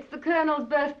 Emily. It's the Colonel's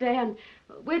birthday, and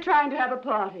we're trying to have a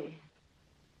party.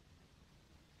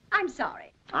 I'm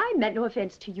sorry. I meant no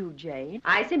offense to you, Jane.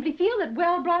 I simply feel that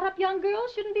well-brought-up young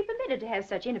girls shouldn't be permitted to have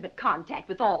such intimate contact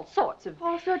with all sorts of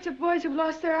boys who've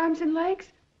lost their arms and legs?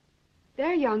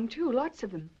 They're young, too, lots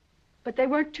of them. But they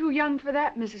weren't too young for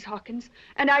that, Mrs. Hawkins.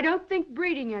 And I don't think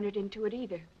breeding entered into it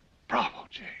either. Bravo,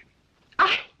 Jane.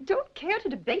 I don't care to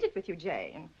debate it with you,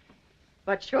 Jane.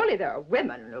 But surely there are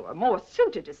women who are more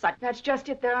suited to such... That's just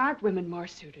it. There aren't women more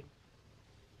suited.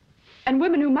 And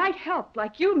women who might help,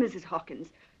 like you, Mrs. Hawkins.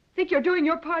 Think you're doing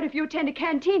your part if you attend a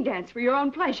canteen dance for your own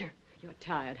pleasure. You're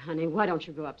tired, honey. Why don't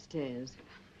you go upstairs?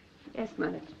 Yes,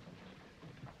 Mother.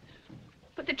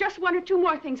 But there's just one or two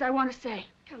more things I want to say.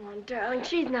 Come on, darling.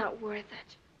 She's not worth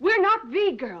it. We're not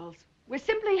V-girls. We're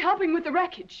simply helping with the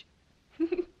wreckage. All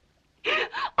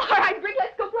right, Brig,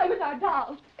 let's go play with our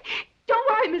dolls. Don't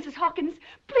worry, Mrs. Hawkins.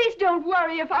 Please don't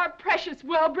worry if our precious,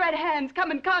 well-bred hands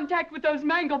come in contact with those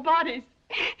mangled bodies.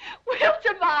 We'll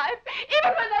survive,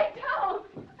 even when they don't.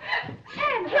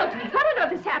 Anne Hilton, what on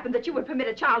earth has happened that you would permit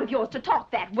a child of yours to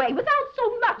talk that way without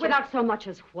so much... Without so much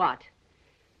as what?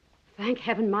 Thank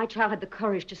heaven my child had the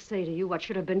courage to say to you what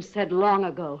should have been said long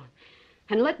ago.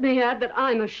 And let me add that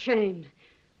I'm ashamed.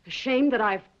 Ashamed that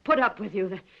I've put up with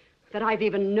you, that I've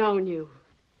even known you.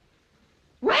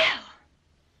 Well,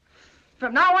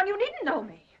 from now on you needn't know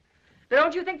me. But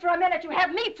don't you think for a minute you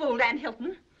have me fooled, Anne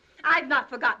Hilton. I've not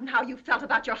forgotten how you felt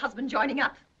about your husband joining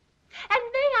up. And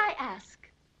may I ask,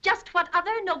 just what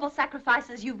other noble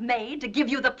sacrifices you've made to give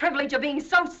you the privilege of being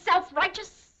so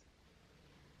self-righteous?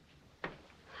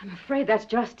 I'm afraid that's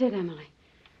just it, Emily.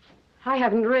 I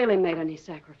haven't really made any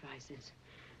sacrifices.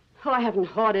 Oh, I haven't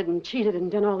hoarded and cheated and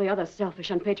done all the other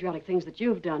selfish, unpatriotic things that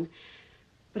you've done.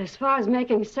 But as far as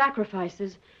making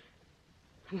sacrifices,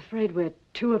 I'm afraid we're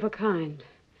two of a kind.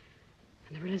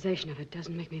 And the realization of it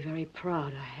doesn't make me very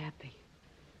proud or happy.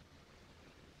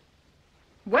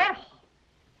 Well.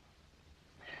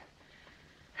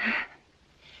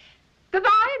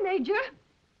 Goodbye, Major.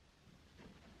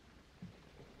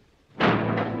 I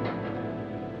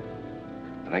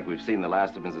think we've seen the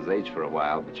last of Mrs. H for a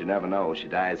while, but you never know. She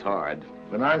dies hard.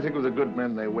 When I think of the good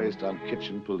men they waste on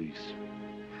kitchen police.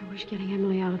 I wish getting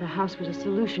Emily out of the house was a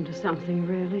solution to something,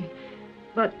 really.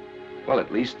 But... Well,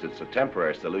 at least it's a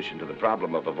temporary solution to the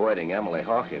problem of avoiding Emily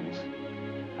Hawkins.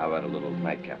 How about a little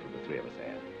nightcap for the three of us,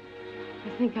 Anne?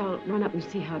 I think I'll run up and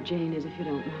see how Jane is, if you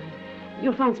don't mind.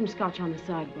 You'll find some scotch on the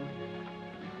sideboard.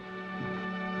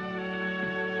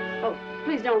 Oh,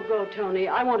 please don't go, Tony.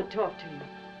 I want to talk to you.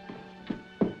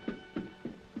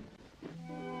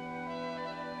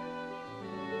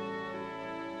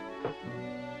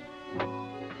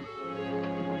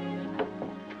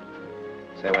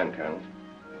 Say when, Colonel?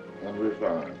 When we're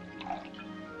fine.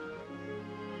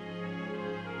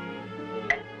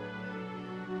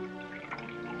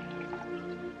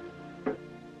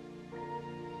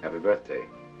 Happy birthday.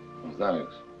 Oh,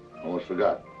 thanks. Almost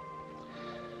forgot.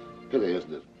 Pity,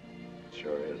 isn't it?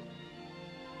 Sure is.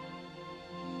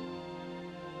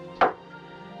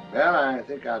 Well, I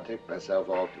think I'll take myself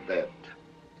off to bed.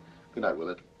 Good night,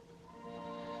 Willett.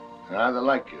 I rather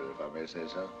like you, if I may say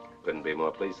so. Couldn't be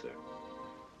more pleased, sir.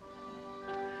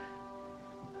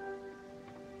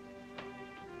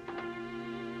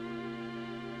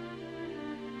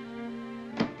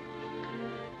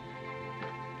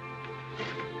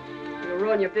 You'll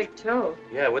ruin your big toe.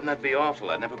 Yeah, wouldn't that be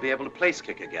awful? I'd never be able to place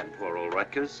kick again, poor old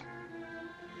Rutgers.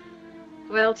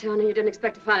 Well, Tony, you didn't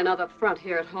expect to find another front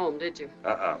here at home, did you?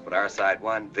 But our side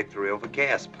won victory over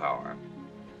gas power.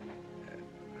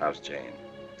 How's Jane?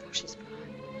 Oh, she's fine.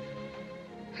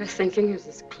 Her thinking is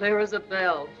as clear as a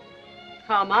bell.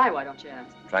 How am I, why don't you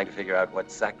ask? Trying to figure out what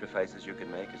sacrifices you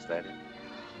can make, is that it?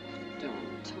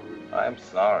 Don't, Tony. I'm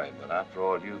sorry, but after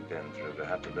all you've been through, to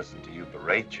have to listen to you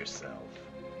berate yourself.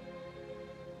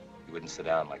 You wouldn't sit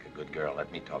down like a good girl.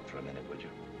 Let me talk for a minute, would you?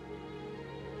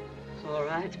 All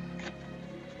right.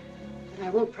 But I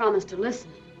won't promise to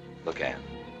listen. Look, Anne,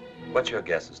 what's your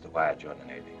guess as to why I joined the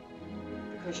Navy?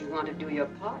 Because you want to do your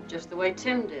part, just the way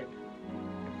Tim did.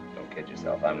 Don't kid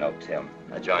yourself. I'm no Tim.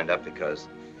 I joined up because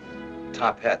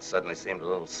top hat suddenly seemed a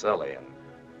little silly, and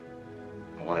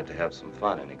I wanted to have some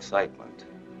fun and excitement.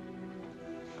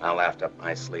 I laughed up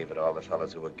my sleeve at all the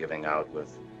fellas who were giving out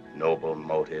with noble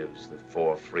motives, the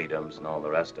 4 freedoms, and all the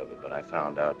rest of it. But I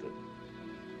found out that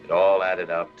it all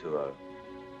added up to a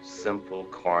simple,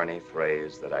 corny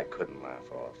phrase that I couldn't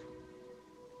laugh off.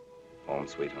 Home,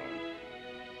 sweet home.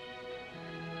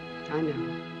 I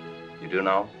know. You do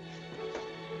know?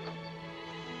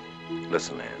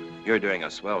 Listen, Ann, you're doing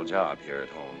a swell job here at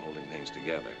home, holding things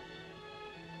together.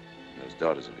 Those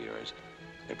daughters of yours,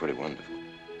 they're pretty wonderful.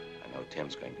 I know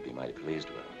Tim's going to be mighty pleased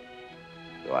with them.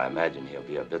 Though I imagine he'll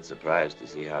be a bit surprised to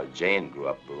see how Jane grew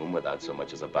up boom without so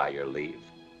much as a by your leave.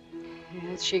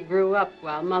 Yes, she grew up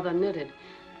while Mother knitted.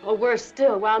 Or worse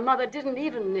still, while Mother didn't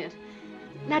even knit.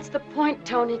 That's the point,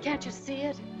 Tony. Can't you see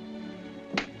it?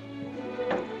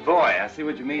 Boy, I see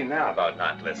what you mean now about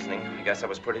not listening. I guess I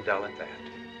was pretty dull at that.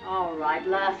 All right,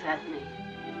 laugh at me.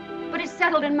 But it's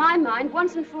settled in my mind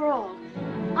once and for all.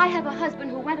 I have a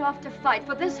husband who went off to fight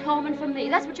for this home and for me.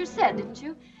 That's what you said, didn't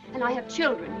you? And I have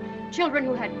children. Children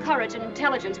who had courage and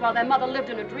intelligence while their mother lived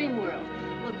in a dream world.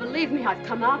 Well, believe me, I've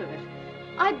come out of it.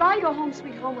 I buy your home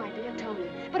sweet home idea, Tony,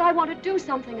 but I want to do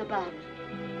something about it.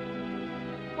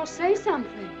 Well, say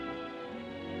something.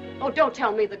 Oh, don't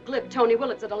tell me the glib Tony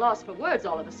Willet's at a loss for words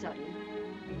all of a sudden.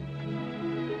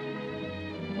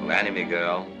 Well, Annie, me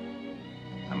girl,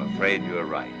 I'm afraid you're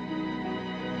right.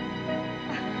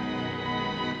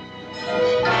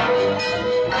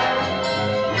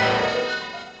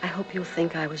 I hope you'll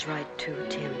think I was right, too,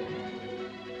 Tim.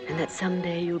 And that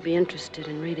someday you'll be interested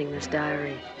in reading this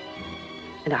diary.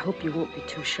 And I hope you won't be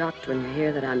too shocked when you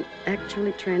hear that I'm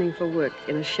actually training for work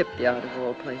in a shipyard of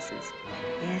all places.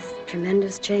 Yes,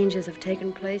 tremendous changes have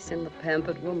taken place in the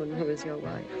pampered woman who is your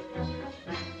wife.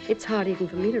 It's hard even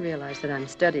for me to realize that I'm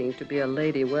studying to be a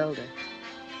lady welder.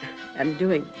 I'm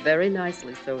doing very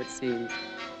nicely, so it seems.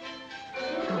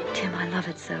 Oh, Tim, I love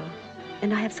it so.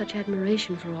 And I have such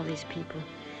admiration for all these people.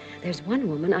 There's one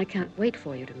woman I can't wait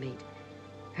for you to meet.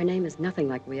 Her name is nothing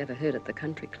like we ever heard at the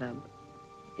country club.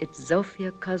 It's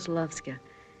Zofia Kozlovska.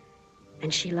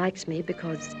 And she likes me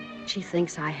because she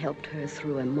thinks I helped her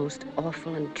through a most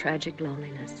awful and tragic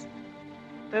loneliness.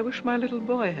 I wish my little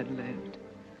boy had lived,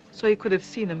 so he could have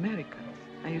seen America.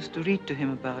 I used to read to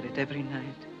him about it every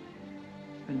night,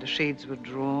 when the shades were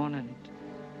drawn and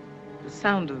the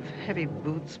sound of heavy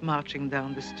boots marching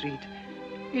down the street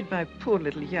made my poor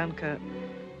little Yanka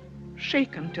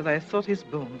shake until I thought his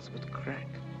bones would crack.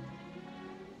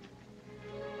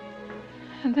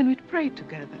 And then we'd pray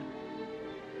together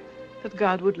that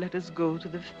God would let us go to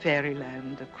the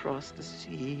fairyland across the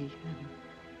sea.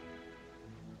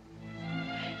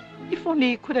 If only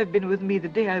he could have been with me the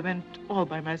day I went all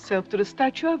by myself to the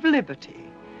Statue of Liberty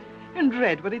and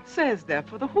read what it says there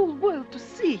for the whole world to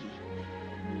see.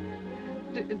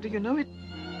 Do you know it,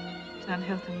 Ann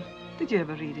Hilton? Did you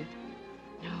ever read it?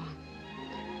 No.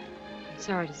 I'm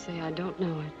sorry to say I don't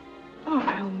know it. Oh,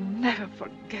 I'll never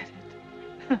forget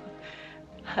it.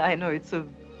 I know it so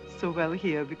well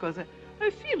here because I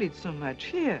feel it so much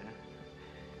here.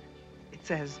 It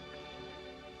says,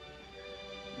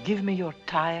 give me your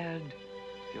tired,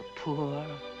 your poor,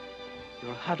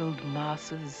 your huddled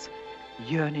masses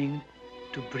yearning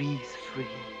to breathe free.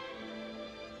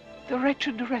 The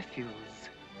wretched refuse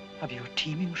of your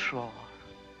teeming shore.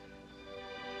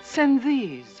 Send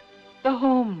these, the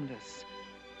homeless,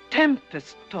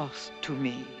 tempest-tossed to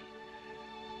me.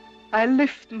 I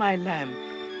lift my lamp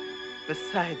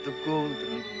beside the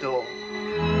golden door.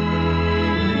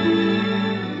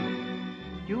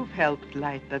 You've helped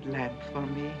light that lamp for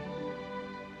me,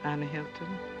 Anne Hilton.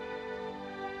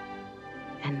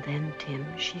 And then, Tim,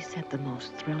 she said the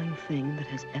most thrilling thing that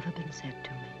has ever been said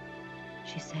to me.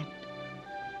 She said,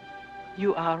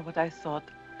 you are what I thought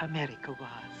America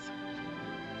was.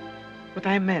 What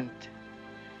I meant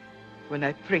when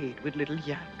I prayed with little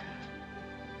Yanka.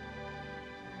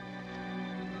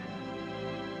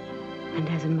 And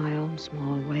as in my own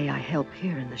small way I help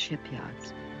here in the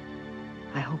shipyards,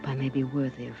 I hope I may be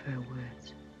worthy of her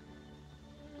words.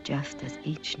 Just as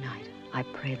each night I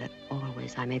pray that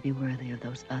always I may be worthy of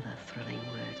those other thrilling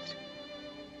words.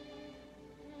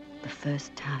 The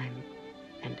first time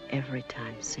and every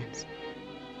time since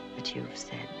that you've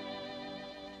said,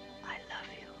 I love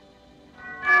you.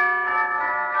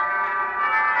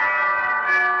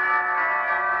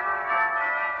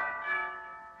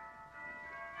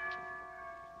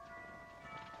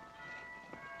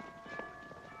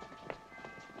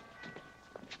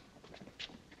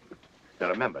 Now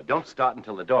remember, don't start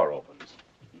until the door opens.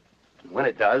 When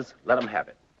it does, let them have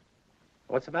it.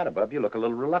 What's the matter, Bub? You look a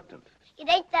little reluctant. It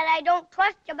ain't that I don't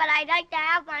trust you, but I'd like to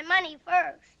have my money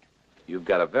first. You've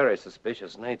got a very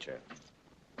suspicious nature.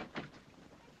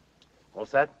 All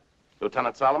set?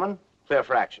 Lieutenant Solomon, clear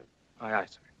for action. Aye, aye,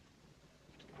 sir.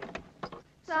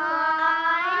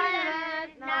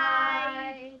 Silent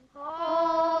night,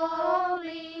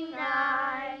 holy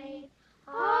night,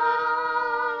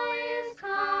 all is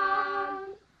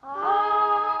calm,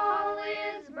 all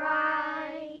is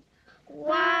bright.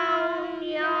 Wound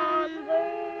yon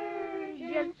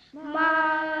virgin,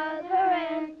 mother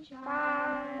and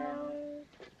child.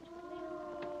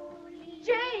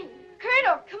 Jane!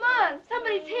 Colonel, come on!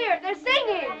 Somebody's here. They're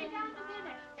singing.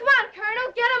 Come on,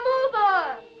 Colonel, get a move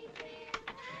on.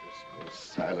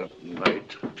 Silent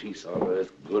night, peace on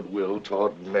earth, goodwill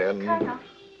toward men. Colonel,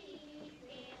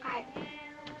 I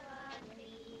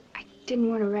didn't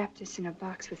want to wrap this in a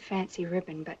box with fancy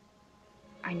ribbon, but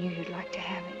I knew you'd like to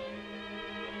have it.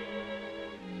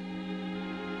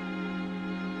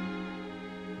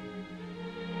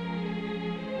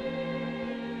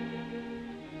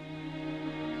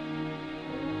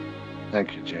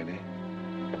 Thank you, Janie.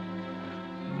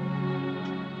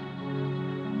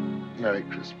 Merry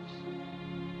Christmas.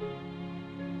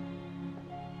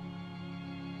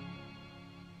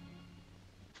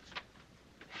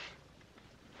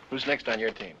 Who's next on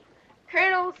your team?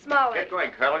 Colonel Smollett. Get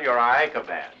going, Colonel. You're our eye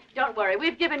command. Don't worry,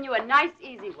 we've given you a nice,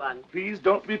 easy one. Please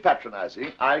don't be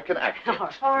patronizing. I can act it.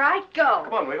 All right, go.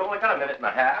 Come on, we've only got a minute and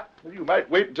a half. Well, you might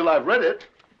wait until I've read it.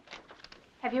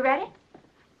 Have you read it?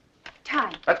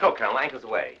 Time. Let's go, Colonel. Ankles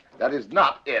away. That is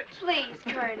not it. Please,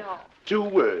 Colonel. 2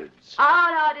 words. Oh,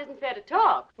 no, it isn't fair to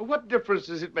talk. Well, what difference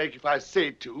does it make if I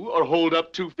say 2 or hold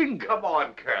up 2 fingers? Come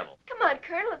on, Colonel. Come on,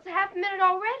 Colonel, it's a half minute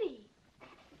already.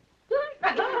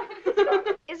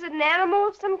 Is it an animal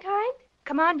of some kind?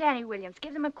 Come on, Danny Williams.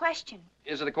 Give them a question.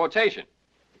 Is it a quotation?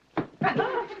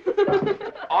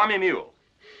 Army mule.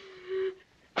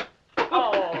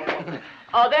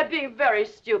 Oh, they're being very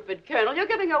stupid, Colonel. You're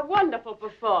giving a wonderful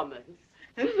performance.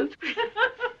 Do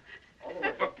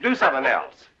something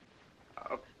else.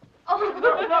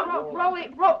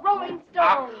 Rolling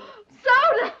Stone.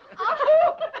 Soda!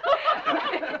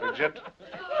 Bridget?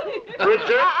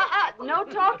 Bridget? No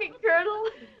talking, Colonel.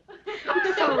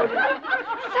 Soda.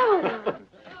 Soda.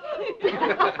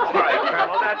 All right,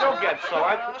 Colonel. Now, don't get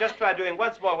sore. Just try doing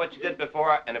once more what you did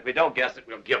before, and if we don't guess it,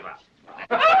 we'll give up.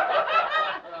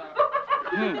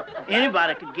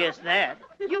 Anybody could guess that.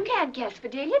 You can't guess,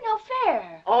 Fidelia. No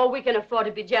fair. Oh, we can afford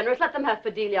to be generous. Let them have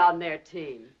Fidelia on their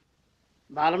team.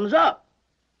 Bottoms up.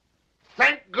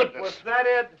 Thank goodness. Was that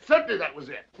it? Certainly that was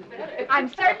it. I'm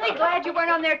certainly glad you weren't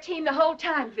on their team the whole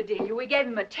time, Fidelia. We gave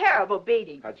them a terrible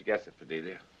beating. How'd you guess it,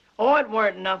 Fidelia? Oh, it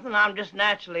weren't nothing. I'm just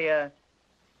naturally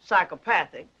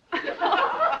psychopathic. Come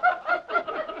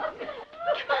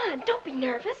on, don't be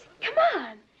nervous. Come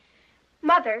on.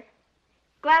 Mother,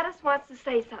 Gladys wants to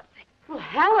say something. Well,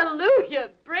 hallelujah.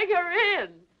 Bring her in.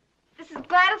 This is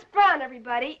Gladys Brown,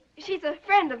 everybody. She's a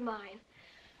friend of mine.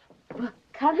 Well,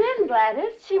 come in,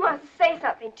 Gladys. She wants to say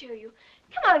something to you.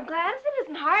 Come on, Gladys. It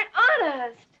isn't hard.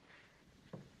 Honest.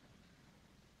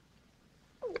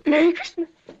 Merry Christmas.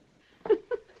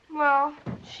 Well,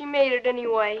 she made it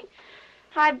anyway.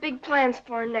 I have big plans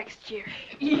for her next year.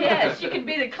 Yes, you can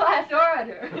be the class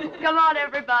orator. Come on,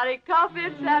 everybody. Coffee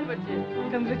and sandwiches.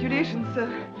 Congratulations, sir.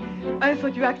 I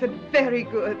thought you acted very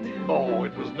good. Oh,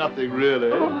 it was nothing really.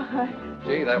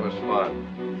 Gee, that was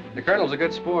fun. The Colonel's a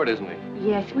good sport, isn't he?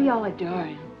 Yes, we all adore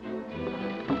him.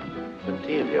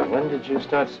 Fidelia, when did you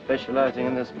start specializing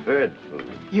in this bird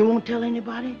food? You won't tell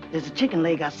anybody? There's a chicken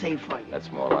leg I saved for you. That's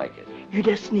more like it. You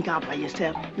just sneak out by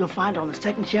yourself. You'll find it on the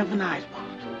second shelf in the icebox.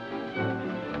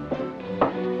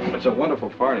 It's a wonderful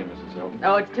party, Mrs. Hilton.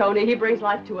 Oh, it's Tony. He brings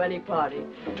life to any party.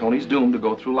 Tony's doomed to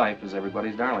go through life as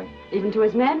everybody's darling. Even to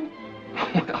his men?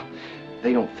 Well,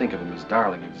 they don't think of him as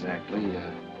darling exactly.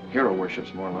 Hero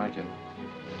worship's more like it.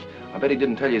 I bet he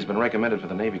didn't tell you he's been recommended for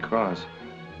the Navy Cross.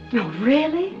 No,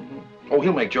 really? Oh,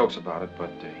 he'll make jokes about it, but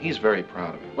he's very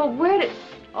proud of it. Well, where did...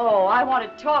 Oh, I want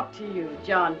to talk to you,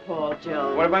 John Paul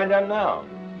Jones. What have I done now?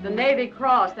 The Navy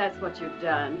Cross, that's what you've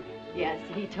done. Yes,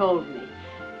 he told me.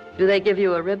 Do they give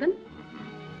you a ribbon?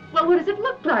 Well, what does it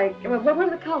look like? What are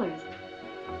the colors?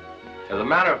 As a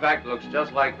matter of fact, it looks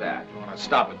just like that. Oh, now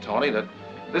stop it, Tony.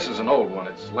 This is an old one.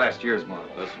 It's last year's model.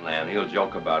 Listen, man, he'll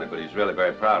joke about it, but he's really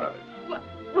very proud of it.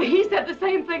 Well, he said the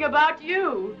same thing about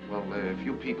you. Well, if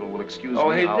you people will excuse Oh,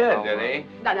 me, he I'll, did he?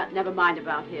 No, never mind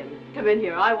about him. Come in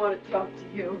here. I want to talk to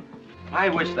you. I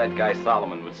wish that guy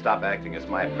Solomon would stop acting as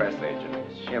my press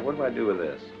agent. Yeah, what do I do with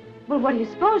this? Well, what do you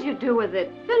suppose you do with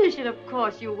it? Finish it, of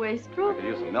course, you I wastrel. could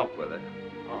use some milk with it.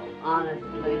 Oh,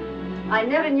 honestly. I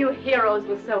never knew heroes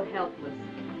were so helpless.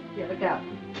 Here, look out.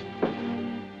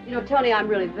 You know, Tony, I'm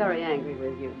really very angry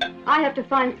with you. I have to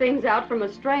find things out from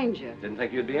a stranger. Didn't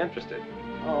think you'd be interested.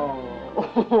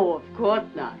 Oh, of course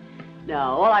not. No,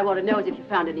 all I want to know is if you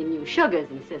found any new sugars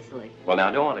in Sicily. Well, now,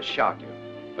 I don't want to shock you,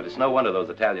 but it's no wonder those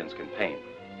Italians can paint.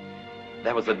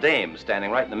 There was a dame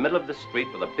standing right in the middle of the street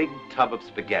with a big tub of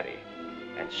spaghetti.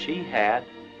 And she had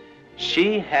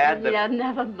the... Yeah,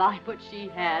 never mind what she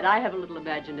had. I have a little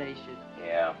imagination.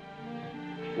 Yeah.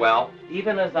 Well,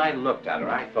 even as I looked at her,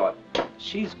 I thought,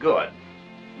 she's good.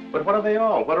 But what are they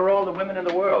all? What are all the women in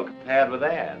the world compared with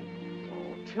that?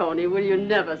 Oh, Tony, will you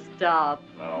never stop?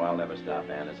 Oh, I'll never stop,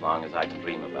 Anne, as long as I can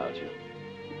dream about you.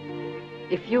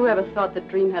 If you ever thought the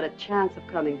dream had a chance of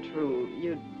coming true,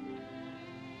 you'd...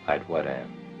 I'd what,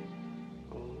 Anne?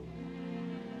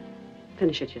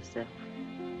 Finish it yourself.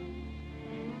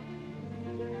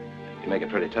 You make it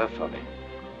pretty tough for me.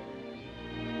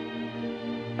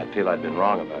 I'd feel I'd been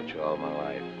wrong about you all my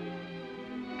life.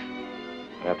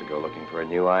 I'd have to go looking for a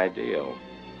new ideal.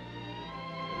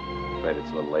 I'm afraid it's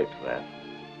a little late for that.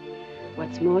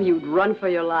 What's more, you'd run for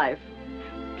your life.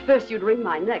 First, you'd wring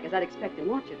my neck, as I'd expect and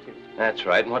want you to. That's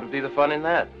right, and what would be the fun in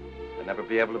that? I'd never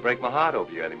be able to break my heart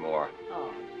over you anymore.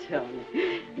 Oh,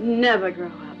 Tony, never grow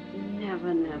up.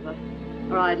 Never, never.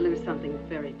 Or I'd lose something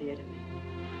very dear to me.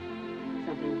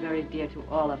 Something very dear to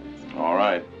all of us. All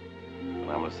right.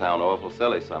 Well, I'm going to sound awful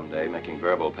silly someday, making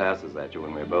verbal passes at you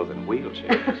when we're both in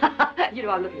wheelchairs. You know,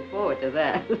 I'm looking forward to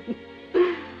that.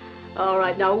 All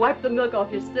right, now wipe the milk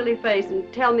off your silly face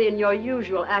and tell me in your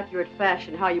usual accurate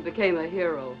fashion how you became a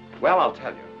hero. Well, I'll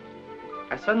tell you.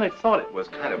 I suddenly thought it was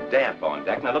kind of damp on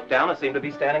deck, and I looked down and seemed to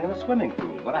be standing in a swimming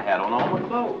pool, but I had on all my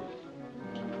clothes.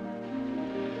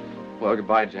 Well,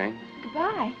 goodbye, Jane.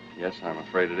 Goodbye. Yes, I'm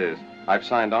afraid it is. I've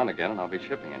signed on again, and I'll be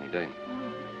shipping any day.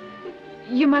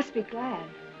 You must be glad.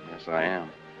 Yes, I am.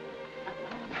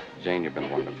 Jane, you've been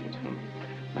wonderful to me.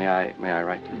 May I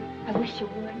write to you? I wish you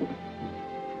would.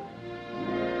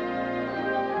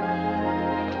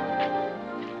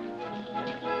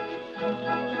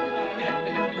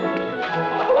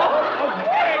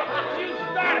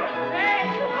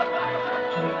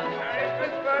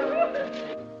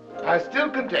 I still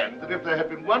contend that if there had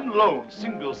been one lone,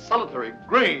 single, solitary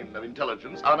grain of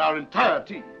intelligence on our entire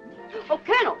team... Oh,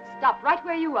 Colonel, stop right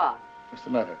where you are. What's the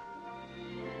matter?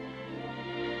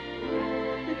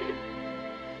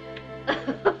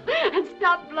 And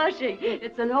stop blushing.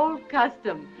 It's an old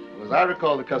custom. Well, as I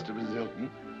recall the custom, Mrs.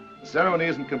 Hilton, the ceremony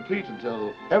isn't complete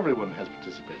until everyone has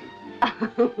participated.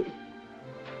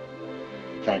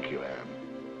 Thank you, Anne.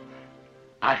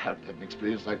 I haven't had an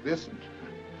experience like this in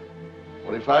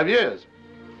 45 years.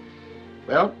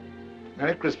 Well,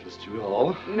 Merry Christmas to you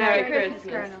all. Merry Christmas,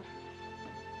 Colonel.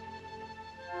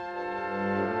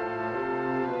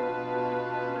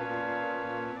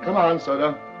 Come on,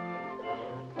 Soda.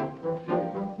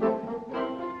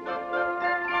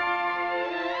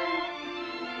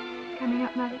 Coming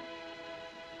up, Mother?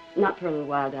 Not for a little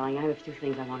while, darling. I have a few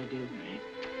things I want to do.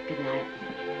 Good night.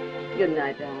 Good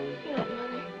night, darling. Good night,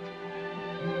 Mother.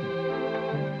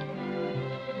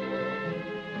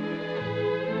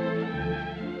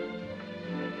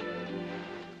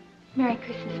 Merry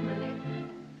Christmas, Mother.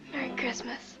 Merry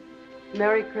Christmas.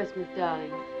 Merry Christmas,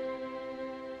 darling.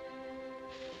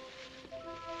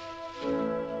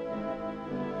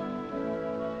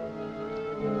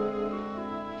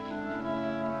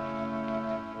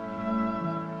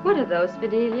 What are those,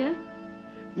 Fidelia?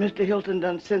 Mr. Hilton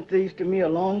done sent these to me a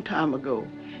long time ago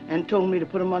and told me to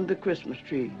put them under the Christmas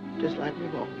tree, just like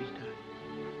we've always done.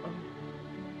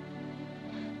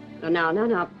 Oh, now,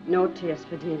 no tears,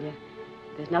 Fidelia.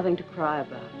 There's nothing to cry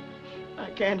about. I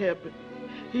can't help it.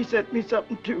 He sent me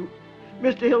something, too.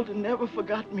 Mr. Hilton never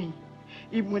forgot me,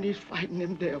 even when he's fighting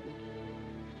them devils.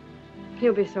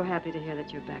 He'll be so happy to hear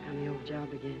that you're back on the old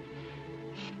job again.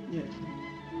 Yes.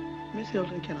 Miss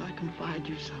Hilton, can I confide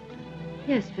you something?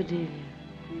 Yes, Fidelia.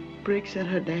 Briggs sent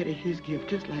her daddy his gift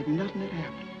just like nothing had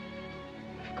happened.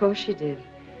 Of course she did.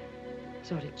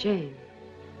 So did Jane.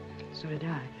 So did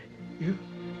I.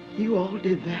 You all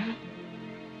did that?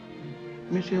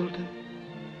 Miss Hilton,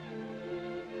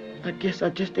 I guess I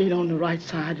just ain't on the right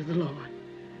side of the Lord.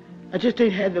 I just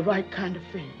ain't had the right kind of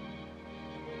faith.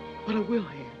 But I will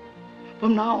have.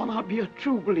 From now on, I'll be a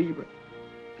true believer.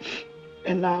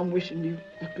 And now I'm wishing you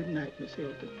a good night, Miss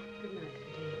Hilton. Good night,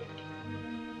 Fidelia.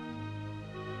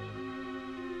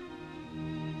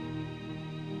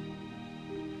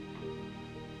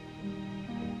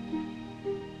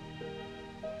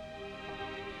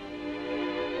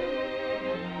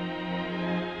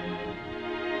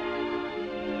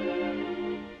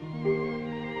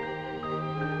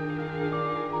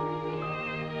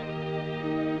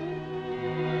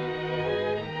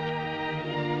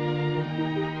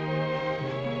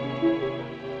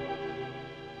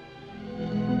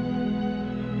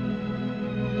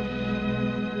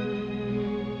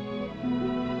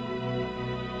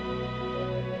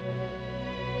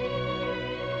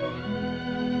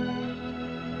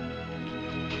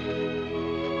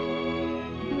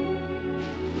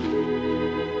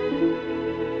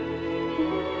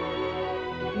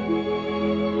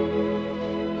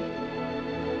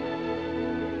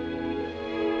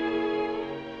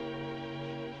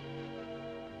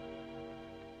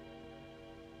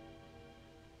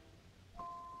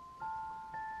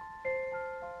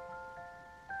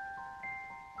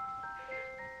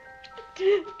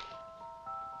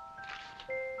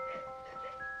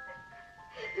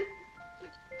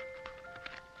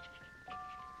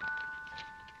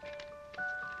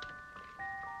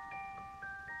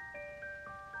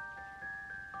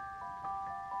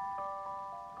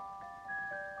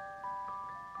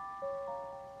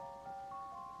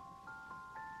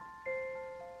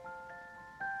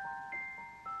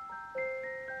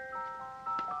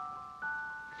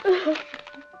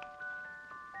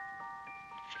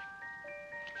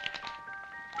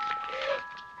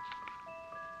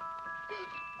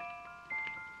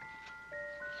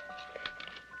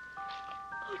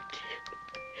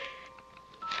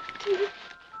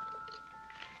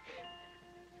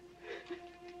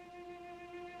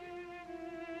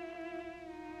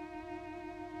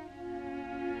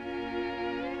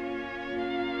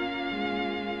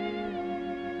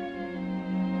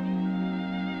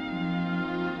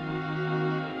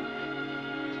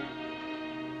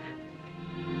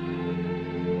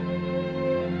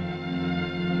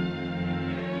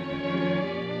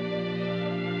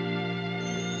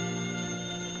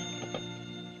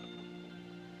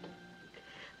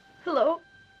 Hello?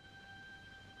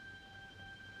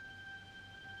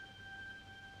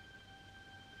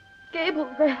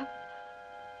 Cablegram.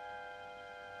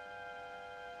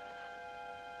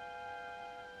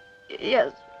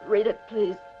 Yes, read it,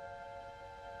 please.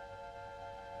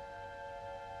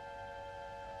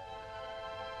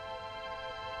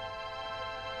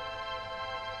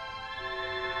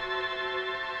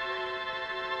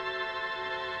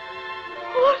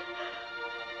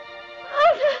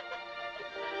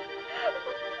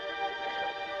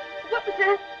 What was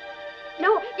that?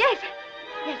 No, yes.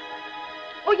 Yes.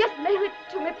 Oh, yes, mail it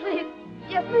to me, please.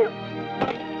 Yes, mail.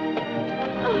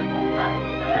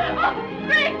 Oh,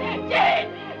 free! Jane!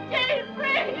 Jane,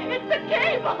 free! It's the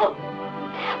cable!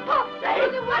 Pop,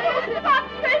 save! What is it? Pop,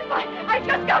 save! I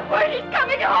just got word he's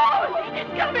coming home!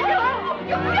 He's coming home!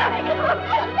 You're coming home!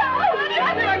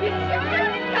 Are you serious?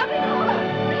 He's coming home!